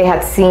say that they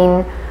had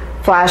seen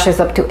flashes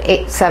up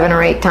to 7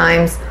 or 8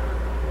 times.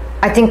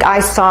 I think I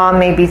saw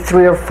maybe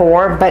 3 or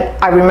 4,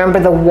 but I remember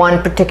the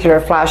one particular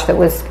flash that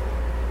was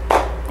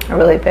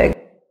really big.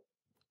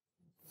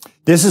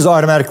 This is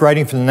automatic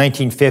writing from the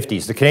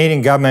 1950s. The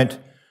Canadian government,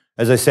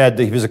 as I said,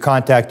 he was a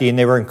contactee, and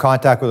they were in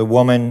contact with a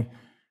woman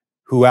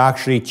who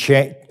actually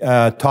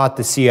taught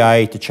the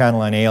CIA to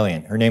channel an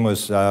alien. Her name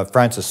was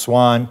Frances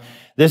Swan.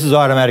 This is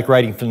automatic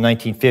writing from the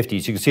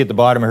 1950s. You can see at the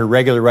bottom of her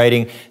regular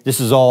writing, this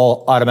is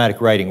all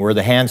automatic writing, where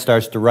the hand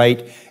starts to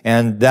write,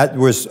 and that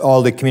was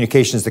all the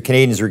communications the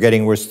Canadians were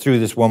getting was through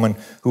this woman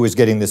who was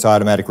getting this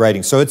automatic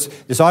writing. So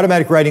this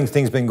automatic writing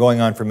thing's been going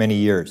on for many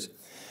years.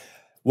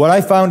 What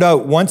I found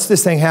out once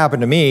this thing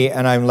happened to me,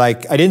 and I'm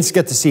like, I didn't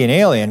get to see an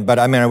alien, but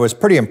I mean, I was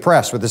pretty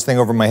impressed with this thing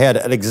over my head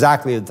at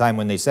exactly the time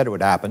when they said it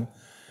would happen.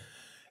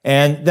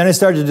 And then I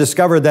started to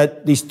discover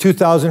that these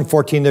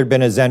 2014, there'd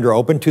been a Zendra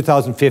open,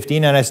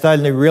 2015, and I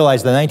started to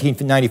realize that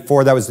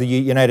 1994, that was the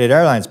United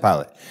Airlines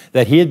pilot,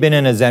 that he had been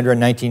in a Zendra in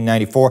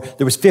 1994.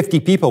 There was 50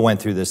 people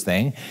went through this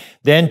thing.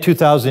 Then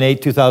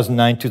 2008,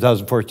 2009,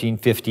 2014,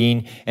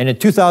 15, and in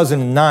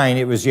 2009,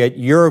 it was yet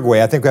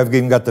Uruguay. I think I've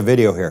even got the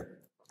video here.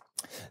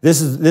 This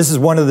is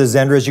one of the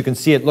Zendras. You can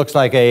see it looks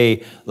like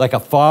a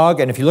fog.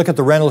 And if you look at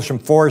the Rendlesham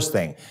Forest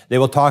thing, they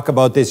will talk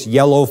about this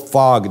yellow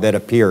fog that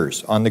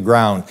appears on the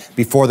ground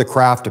before the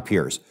craft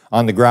appears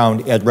on the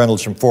ground at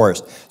Rendlesham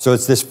Forest. So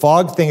it's this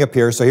fog thing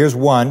appears. So here's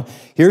one.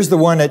 Here's the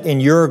one in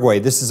Uruguay.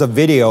 This is a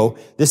video.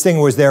 This thing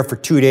was there for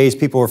 2 days.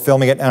 People were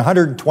filming it, and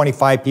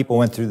 125 people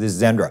went through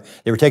this Zendra.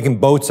 They were taking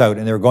boats out,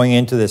 and they were going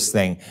into this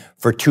thing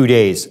for 2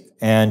 days.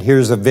 And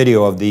here's a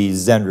video of the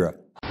Zendra.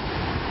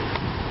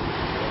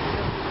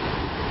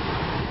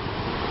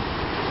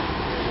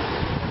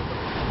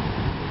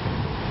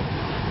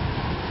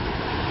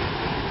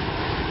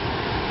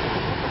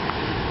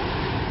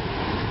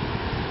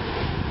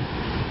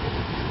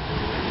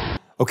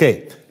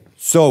 Okay,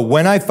 so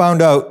when I found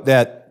out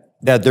that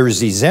there was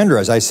these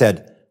Zendras, I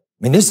said, I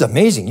mean, this is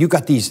amazing. You've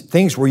got these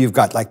things where you've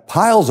got like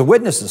piles of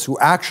witnesses who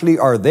actually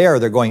are there,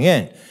 they're going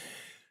in.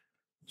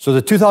 So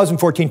the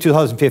 2014,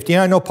 2015,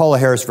 I know Paula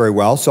Harris very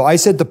well. So I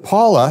said to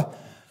Paula,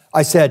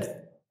 I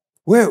said,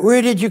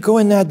 where did you go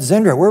in that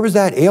Zendra? Where was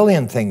that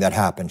alien thing that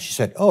happened? She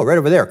said, oh, right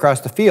over there, across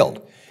the field.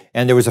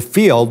 And there was a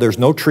field, there's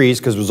no trees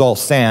because it was all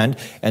sand,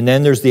 and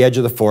then there's the edge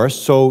of the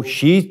forest. So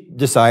she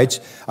decides,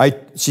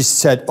 she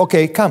said,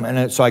 okay, come.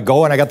 And so I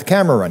go and I got the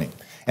camera running.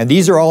 And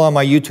these are all on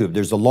my YouTube.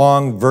 There's the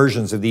long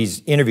versions of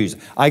these interviews.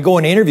 I go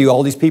and interview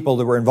all these people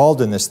that were involved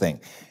in this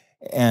thing.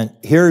 And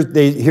here's one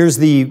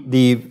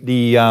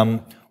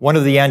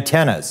of the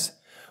antennas.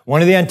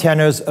 One of the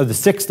antennas of the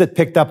 6 that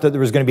picked up that there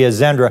was going to be a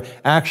Zendra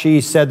actually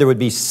said there would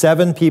be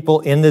 7 people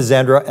in the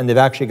Zendra, and they've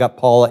actually got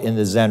Paula in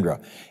the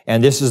Zendra.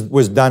 And this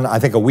was done, I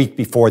think, a week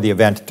before the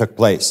event took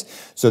place.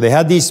 So they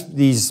had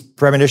these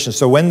premonitions.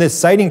 So when this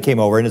sighting came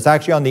over, and it's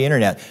actually on the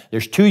internet,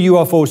 there's 2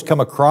 UFOs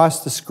come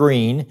across the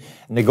screen,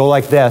 and they go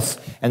like this,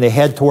 and they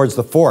head towards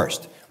the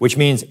forest, which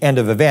means end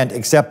of event,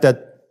 except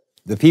that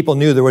the people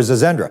knew there was a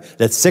Zendra,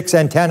 that 6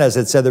 antennas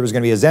had said there was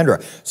going to be a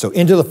Zendra. So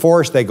into the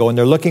forest they go, and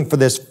they're looking for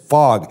this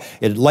fog.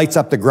 It lights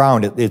up the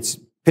ground. It's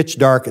pitch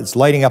dark. It's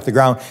lighting up the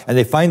ground. And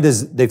they find the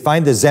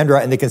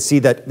Zendra, and they can see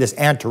that this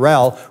Aunt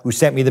Terrell, who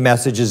sent me the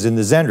messages in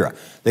the Zendra.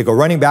 They go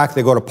running back.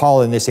 They go to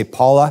Paula, and they say,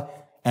 Paula,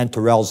 Aunt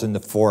Terrell's in the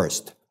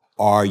forest.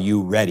 Are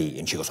you ready?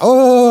 And she goes,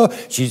 oh,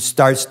 she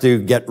starts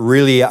to get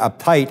really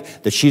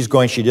uptight that she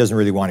doesn't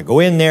really want to go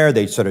in there.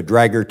 They sort of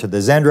drag her to the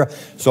Zendra.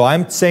 So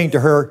I'm saying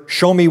to her,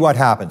 show me what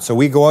happened. So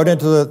we go out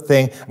into the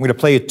thing. I'm going to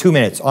play you 2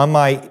 minutes. On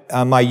my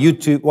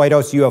YouTube,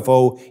 Whitehouse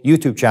UFO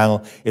YouTube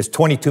channel, it's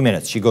 22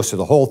 minutes. She goes through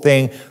the whole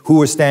thing, who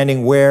was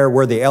standing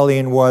where the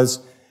alien was.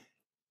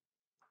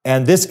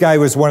 And this guy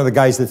was one of the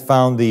guys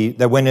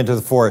that went into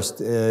the forest.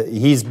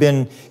 He's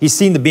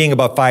seen the being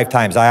about 5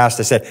 times. I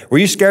said, were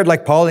you scared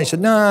like Paul? And he said,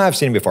 no, I've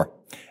seen him before.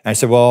 And I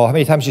said, well, how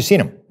many times have you seen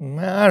him?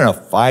 I don't know,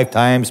 5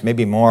 times,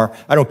 maybe more.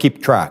 I don't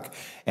keep track.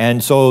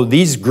 And so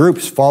these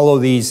groups follow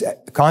these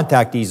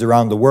contactees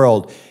around the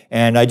world.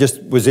 And I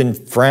just was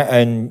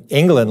in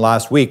England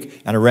last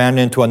week, and I ran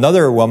into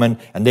another woman,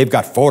 and they've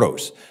got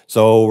photos.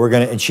 So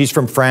and she's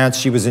from France.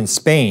 She was in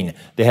Spain.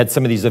 They had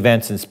some of these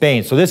events in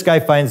Spain. So this guy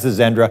finds the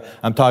Zendra.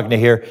 I'm talking to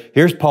her.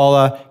 Here's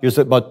Paula. Here's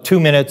about 2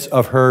 minutes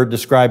of her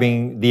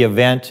describing the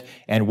event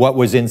and what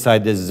was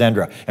inside this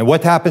Zendra. And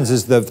what happens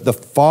is the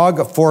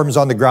fog forms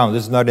on the ground.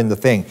 This is not in the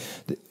thing.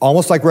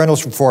 Almost like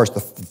Rendlesham Forest, the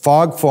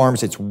fog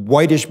forms. It's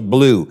whitish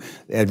blue.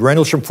 At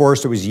Rendlesham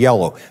Forest, it was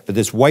yellow. But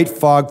this white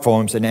fog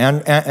forms,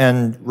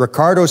 and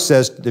Ricardo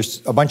says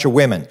there's a bunch of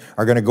women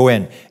are going to go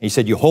in. And he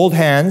said, you hold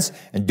hands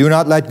and do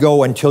not let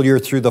go until you're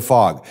through the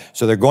fog.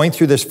 So they're going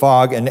through this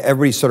fog, and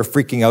everybody's sort of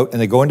freaking out, and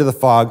they go into the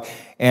fog.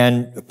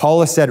 And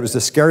Paula said it was the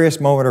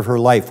scariest moment of her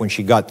life when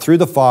she got through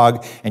the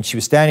fog, and she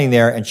was standing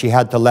there, and she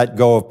had to let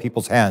go of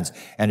people's hands.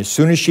 And as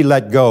soon as she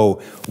let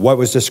go, what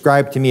was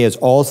described to me as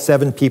all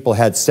 7 people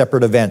had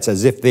separate events,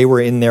 as if they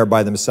were in there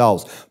by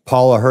themselves.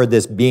 Paula heard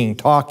this being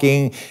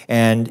talking,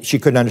 and she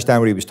couldn't understand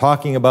what he was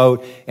talking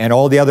about, and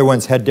all the other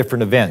ones had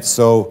different events.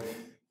 So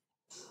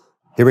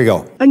here we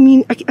go. I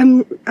mean,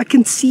 I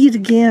can see it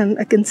again.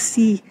 I can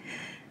see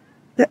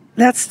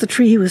That's the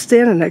tree he was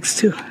standing next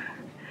to.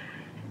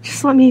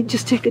 Just let me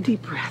just take a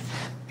deep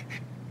breath.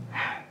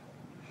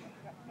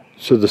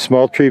 So the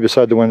small tree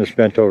beside the one that's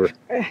bent over?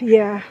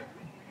 Yeah.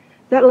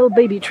 That little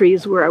baby tree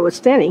is where I was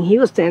standing. He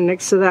was standing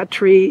next to that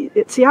tree.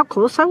 See how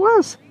close I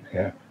was?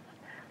 Yeah.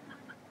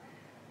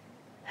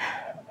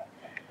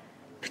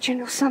 But you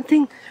know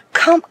something?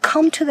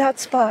 Come to that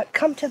spot.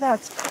 Come to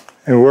that spot.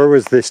 And where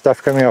was the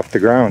stuff coming off the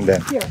ground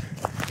then? Here.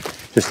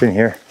 Just in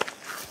here?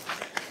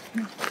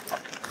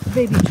 The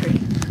baby tree.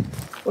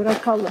 What I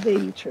call the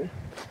baby tree.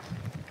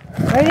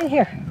 Right in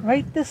here.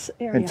 Right this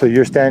area. And so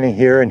you're standing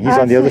here and he's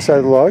on the other side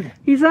of the log?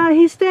 He's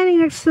standing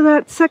next to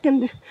that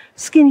second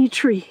skinny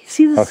tree.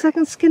 See the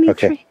second skinny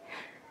tree?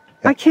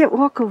 Yeah. I can't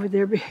walk over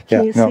there, but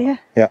can you see it?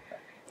 Yeah.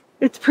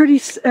 It's pretty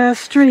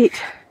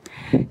straight.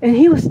 And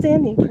he was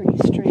standing pretty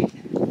straight.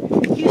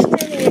 He was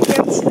standing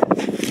against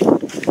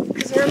it.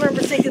 Because I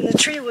remember thinking the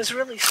tree was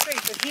really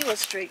straight, but he was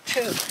straight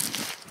too.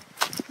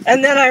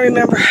 And then I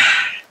remember,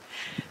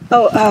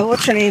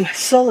 what's her name?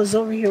 Sola's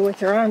over here with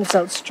her arms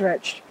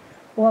outstretched,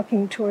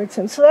 walking towards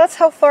him. So that's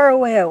how far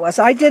away I was.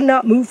 I did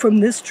not move from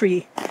this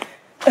tree.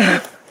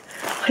 I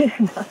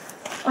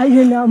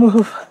did not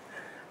move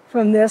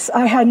from this.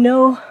 I had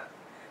no,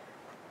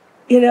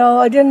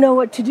 I didn't know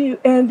what to do.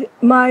 And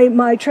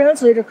my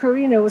translator,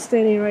 Karina, was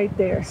standing right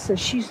there. So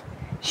she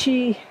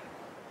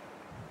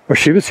Well,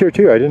 she was here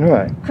too. I didn't know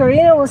that.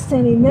 Karina was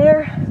standing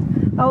there.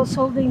 I was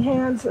holding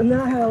hands, and then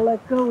I had to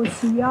let go with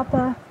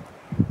Suyapa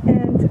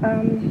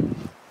and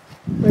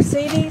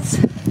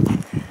Mercedes.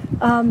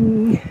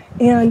 I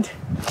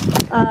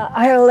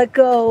had to let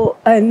go,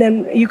 and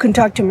then you can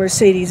talk to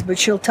Mercedes, but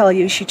she'll tell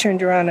you she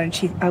turned around and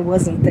I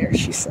wasn't there,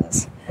 she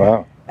says.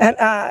 Wow. And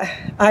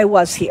I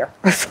was here.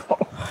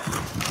 So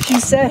she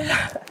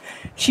said,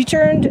 she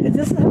turned,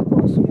 this is how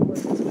close we were.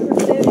 We were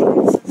standing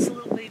next to this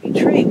little baby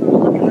tree. We were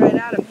looking right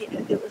at him.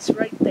 It was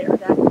right there,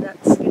 that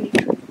skinny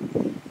tree.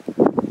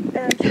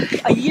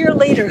 And a year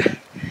later,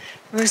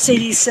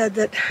 Mercedes said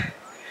that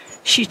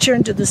she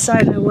turned to the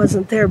side and I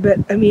wasn't there, but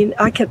I mean,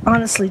 I can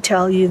honestly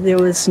tell you there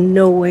was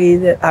no way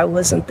that I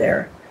wasn't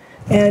there.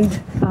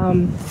 And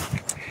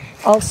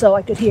also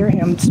I could hear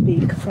him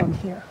speak from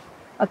here.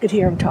 I could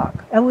hear him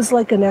talk. It was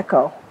like an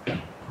echo.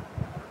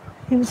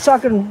 He was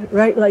talking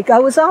right, like I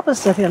was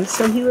opposite him,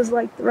 so he was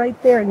like right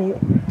there, and he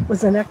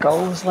was an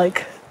echo. It was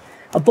like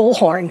a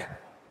bullhorn.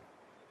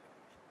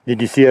 Did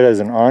you see it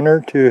as an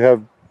honor to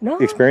have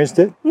experienced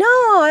it? No,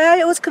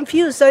 I was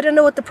confused. I didn't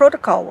know what the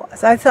protocol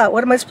was. I thought,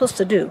 what am I supposed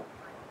to do?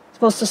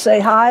 Supposed to say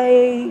hi,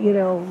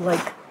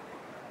 like,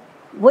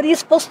 what are you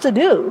supposed to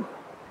do?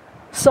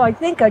 So I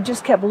think I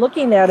just kept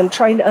looking at him,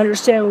 trying to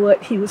understand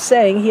what he was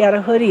saying. He had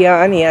a hoodie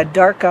on, he had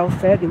dark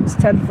outfit, he was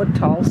 10 foot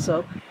tall,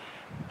 so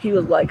he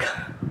was like,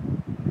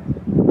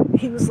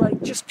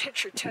 just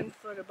picture 10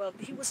 foot above.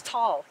 He was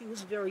tall, he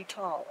was very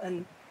tall.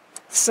 And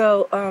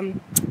so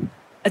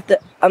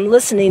I'm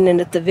listening, and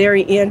at the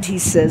very end he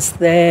says,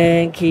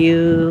 thank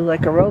you,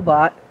 like a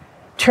robot,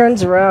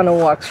 turns around and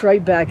walks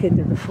right back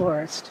into the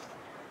forest.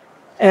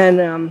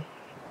 And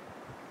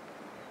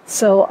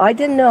so I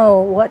didn't know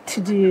what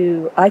to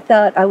do. I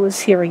thought I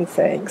was hearing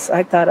things.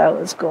 I thought I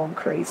was going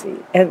crazy.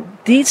 And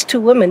these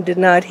two women did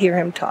not hear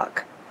him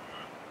talk.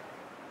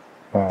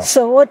 Wow.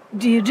 So what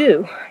do you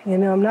do?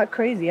 I'm not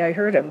crazy. I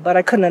heard him, but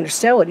I couldn't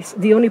understand what he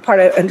said. The only part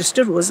I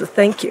understood was the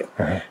thank you.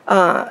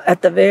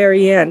 At the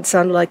very end,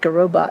 sounded like a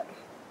robot.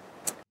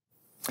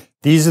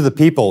 These are the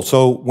people.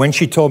 So when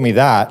she told me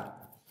that,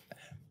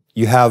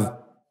 you have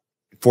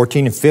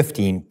 14 and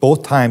 15,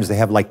 both times they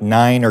have like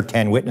 9 or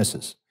 10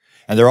 witnesses.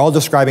 And they're all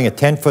describing a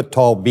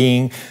 10-foot-tall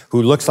being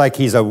who looks like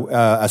he's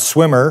a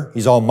swimmer.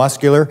 He's all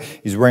muscular.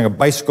 He's wearing a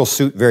bicycle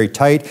suit, very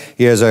tight.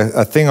 He has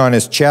a thing on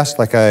his chest,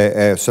 like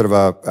a sort of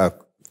a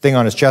thing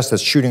on his chest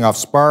that's shooting off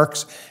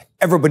sparks.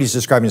 Everybody's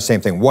describing the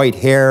same thing. White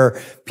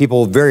hair,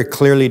 people very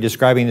clearly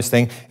describing this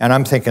thing. And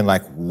I'm thinking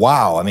like,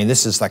 wow, I mean,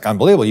 this is like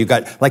unbelievable. You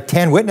got like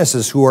 10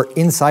 witnesses who are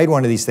inside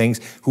one of these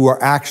things who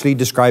are actually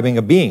describing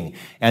a being,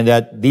 and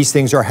that these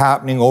things are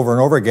happening over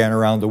and over again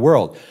around the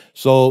world.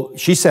 So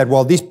she said,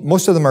 well,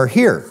 most of them are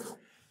here.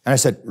 And I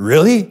said,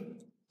 really?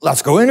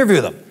 Let's go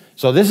interview them.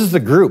 So this is the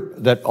group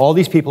that all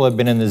these people have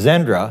been in the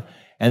Zendra.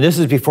 And this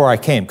is before I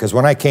came, because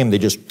when I came, they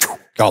just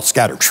all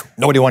scattered.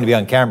 Nobody wanted to be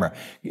on camera.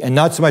 And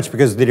not so much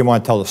because they didn't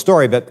want to tell the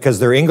story, but because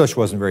their English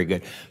wasn't very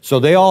good. So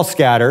they all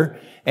scatter,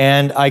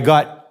 and I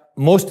got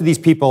most of these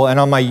people, and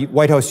on my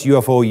Whitehouse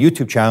UFO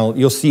YouTube channel,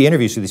 you'll see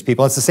interviews with these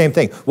people. It's the same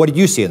thing. What did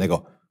you see? And they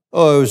go,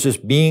 oh, it was this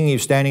being, he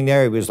was standing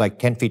there, he was like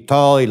 10 feet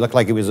tall, he looked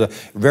like he was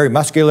very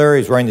muscular, he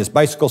was wearing this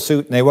bicycle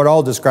suit, and they would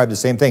all describe the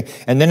same thing.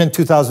 And then in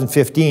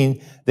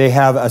 2015, they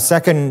have a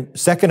second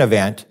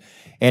event,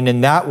 and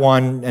in that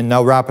one, and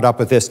I'll wrap it up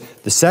with this,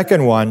 the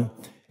second one,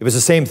 it was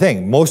the same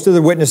thing. Most of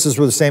the witnesses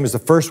were the same as the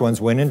first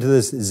ones, went into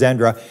this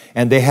Zendra,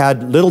 and they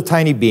had little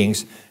tiny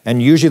beings,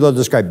 and usually they'll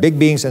describe big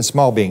beings and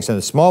small beings. And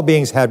the small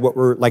beings had what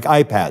were like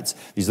iPads,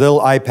 these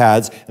little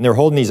iPads, and they're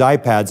holding these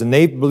iPads, and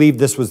they believed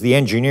this was the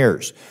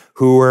engineers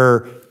who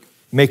were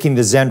making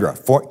the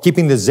Zendra,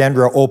 keeping the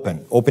Zendra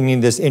open,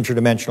 opening this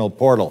interdimensional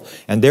portal.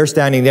 And they're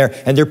standing there,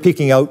 and they're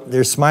peeking out,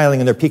 they're smiling,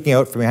 and they're peeking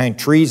out from behind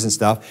trees and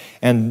stuff.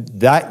 And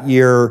that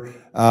year,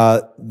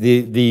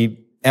 the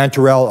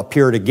Antarel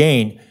appeared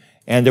again,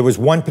 and there was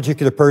one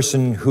particular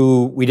person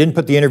who, we didn't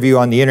put the interview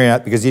on the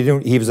internet because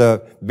he was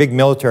a big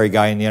military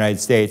guy in the United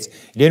States.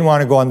 He didn't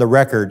want to go on the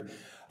record,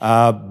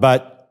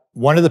 but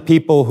one of the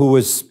people who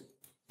was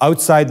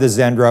outside the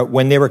Zendra,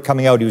 when they were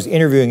coming out, he was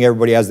interviewing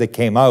everybody as they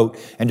came out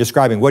and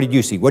describing, what did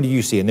you see? What did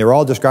you see? And they were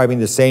all describing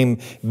the same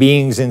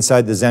beings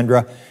inside the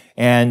Zendra.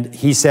 And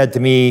he said to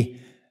me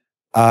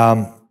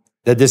that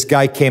this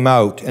guy came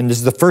out, and this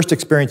is the first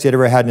experience he'd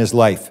ever had in his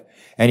life.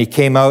 And he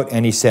came out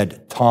and he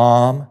said,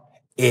 Tom,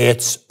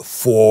 it's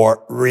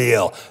for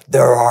real.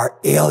 There are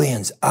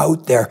aliens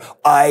out there.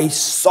 I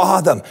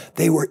saw them.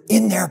 They were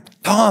in there.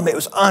 Tom, it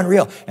was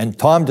unreal. And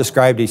Tom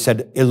described, he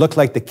said, it looked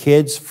like the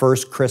kid's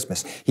first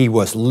Christmas. He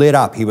was lit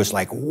up. He was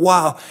like,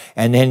 wow.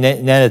 And then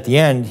at the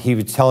end, he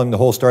would tell him the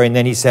whole story. And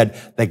then he said,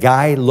 the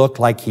guy looked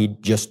like he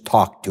just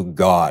talked to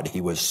God.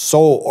 He was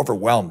so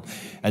overwhelmed.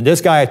 And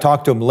this guy, I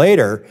talked to him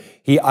later.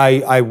 He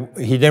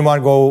didn't want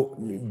to go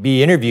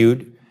be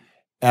interviewed,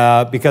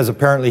 because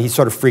apparently he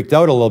sort of freaked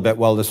out a little bit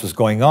while this was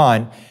going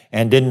on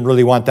and didn't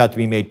really want that to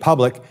be made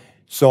public.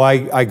 So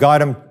I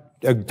got him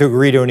to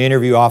agree to an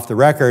interview off the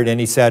record, and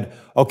he said,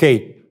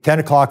 okay, 10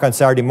 o'clock on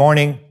Saturday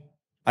morning,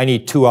 I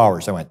need 2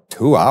 hours. I went,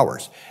 2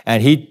 hours?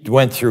 And he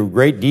went through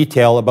great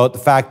detail about the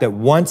fact that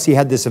once he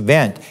had this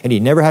event, and he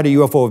never had a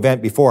UFO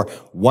event before,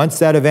 once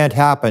that event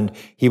happened,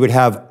 he would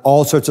have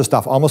all sorts of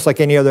stuff, almost like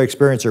any other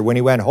experiencer. When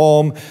he went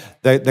home,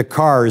 the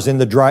car is in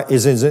the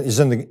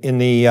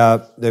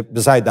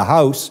beside the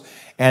house,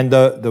 and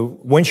the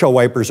windshield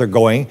wipers are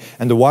going,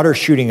 and the water's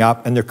shooting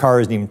up, and their car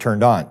isn't even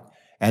turned on.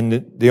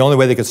 And the only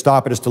way they could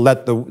stop it is to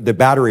let the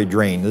battery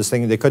drain. This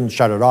thing, they couldn't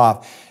shut it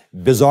off.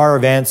 Bizarre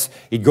events.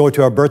 He'd go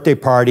to a birthday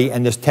party,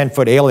 and this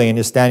 10-foot alien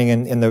is standing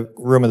in the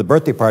room of the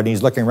birthday party, and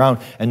he's looking around,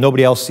 and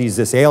nobody else sees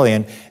this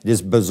alien,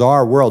 this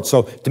bizarre world.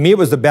 So to me, it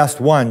was the best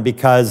one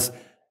because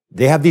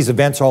they have these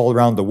events all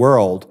around the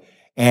world,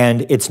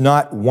 and it's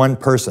not one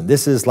person.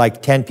 This is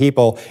like 10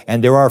 people,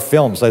 and there are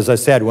films. As I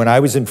said, when I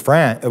was in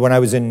France, when I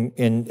was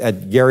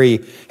at Gary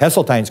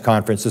Hesseltine's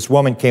conference, this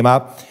woman came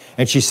up,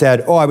 and she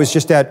said, oh, I was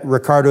just at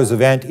Ricardo's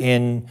event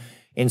in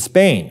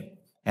Spain.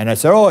 And I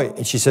said, oh,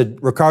 and she said,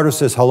 Ricardo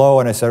says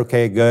hello. And I said,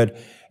 okay, good.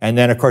 And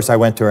then, of course, I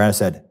went to her and I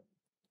said,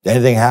 did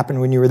anything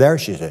happen when you were there?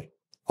 She said,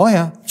 oh,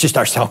 yeah. She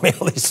starts telling me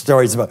all these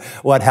stories about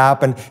what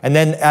happened. And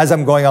then as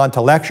I'm going on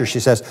to lecture,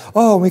 she says,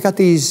 oh, we got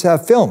these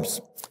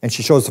films. And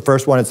she shows the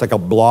first one. It's like a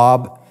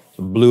blob,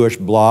 a bluish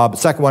blob. The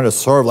second one is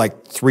sort of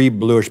like 3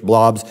 bluish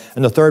blobs.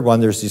 And the third one,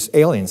 there's these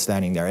aliens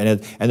standing there.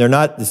 And they're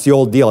not, it's the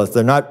old deal.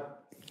 They're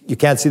not, you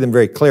can't see them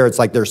very clear. It's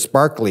like they're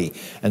sparkly.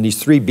 And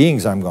these 3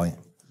 beings, I'm going,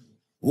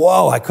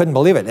 whoa, I couldn't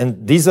believe it.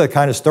 And these are the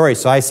kind of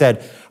stories. So I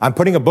said, I'm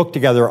putting a book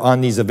together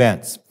on these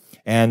events.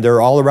 And they're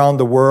all around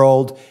the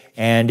world.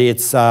 And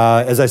it's,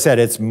 as I said,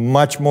 it's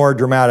much more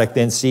dramatic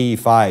than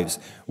CE5s,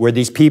 where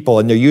these people,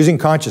 and they're using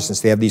consciousness.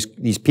 They have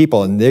these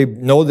people, and they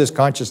know this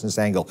consciousness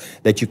angle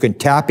that you can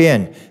tap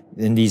in.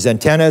 And these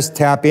antennas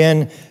tap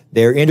in.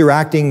 They're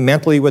interacting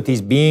mentally with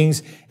these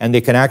beings, and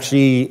they can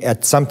actually,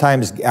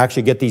 sometimes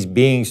actually get these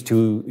beings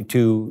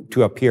to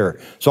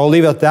appear. So I'll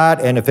leave it at that,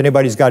 and if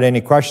anybody's got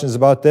any questions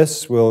about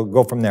this, we'll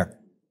go from there.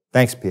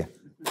 Thanks, Pia.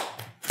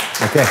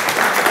 Okay.